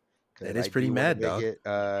errand. That is pretty mad, dog.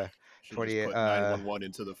 20 put 911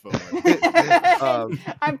 into the phone.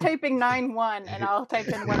 I'm typing 91 and I'll type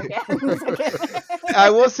in one again. I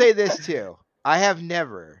will say this too. I have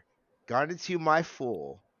never gone into my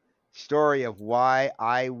full story of why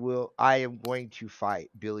I am going to fight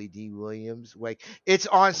Billy D. Williams. Like, it's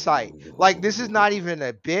on site. Like, this is not even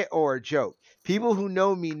a bit or a joke. People who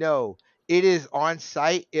know me know it is on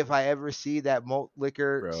site if I ever see that malt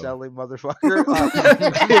liquor selling motherfucker.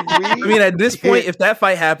 I mean, at this point, if that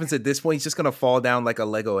fight happens at this point, he's just going to fall down like a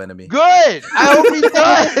Lego enemy. Good. I hope he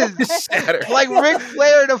does. Like Ric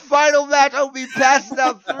Flair in the final match, I'll be passing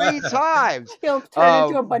out 3 times. He'll turn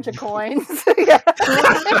into a bunch of coins.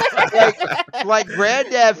 like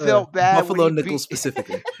Granddad felt bad. Buffalo Nickel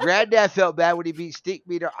specifically. Granddad felt bad when he beat Stick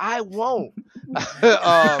Meter. I won't. But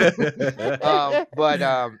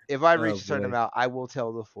if I reach a certain amount, I will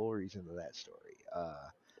tell the full reason of that story.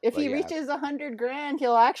 If he reaches $100,000,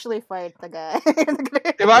 he'll actually fight the guy.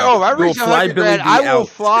 if I reach $100,000, I will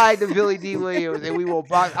fly to Billy D. Williams, and we will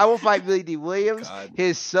box. I will fight Billy D. Williams,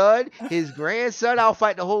 his son, his grandson. I'll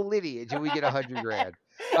fight the whole lineage, and we get $100,000.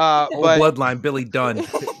 Bloodline, Billy Dunn.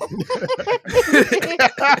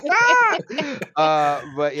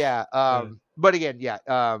 But yeah, but again,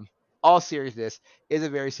 yeah. All seriousness, is a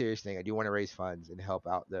very serious thing. I do want to raise funds and help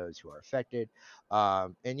out those who are affected.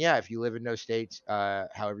 And yeah, if you live in those states,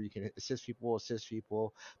 however you can assist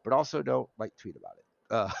people, but also don't tweet about it.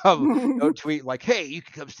 Don't tweet like, hey, you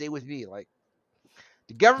can come stay with me. Like,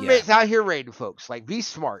 the government's out here raiding folks. Like, be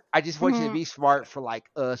smart. I just want you to be smart for like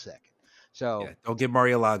a second. So don't get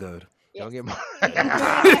Mar-a-Lago'd. Don't get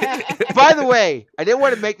By the way, I didn't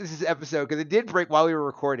want to make this episode because it did break while we were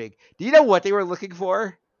recording. Do you know what they were looking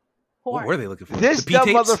for? What were they looking for? This dumb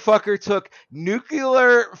motherfucker took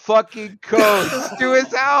nuclear fucking codes to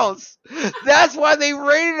his house. That's why they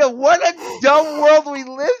raided him. What a dumb world we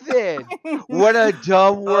live in. What a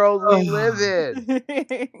dumb world we live in.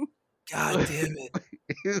 God damn it.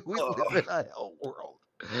 We live in a hell world.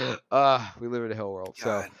 We live in a hill world.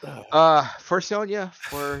 So, God. for Sonya,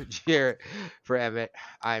 for Jared, for Emmett,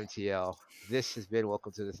 I'm TL. This has been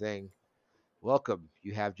Welcome to the Thing. Welcome.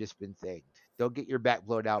 You have just been thinged. Don't get your back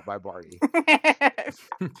blown out by Barney.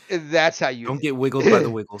 That's how you Don't get wiggled by the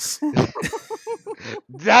wiggles.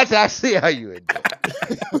 That's actually how you end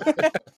it.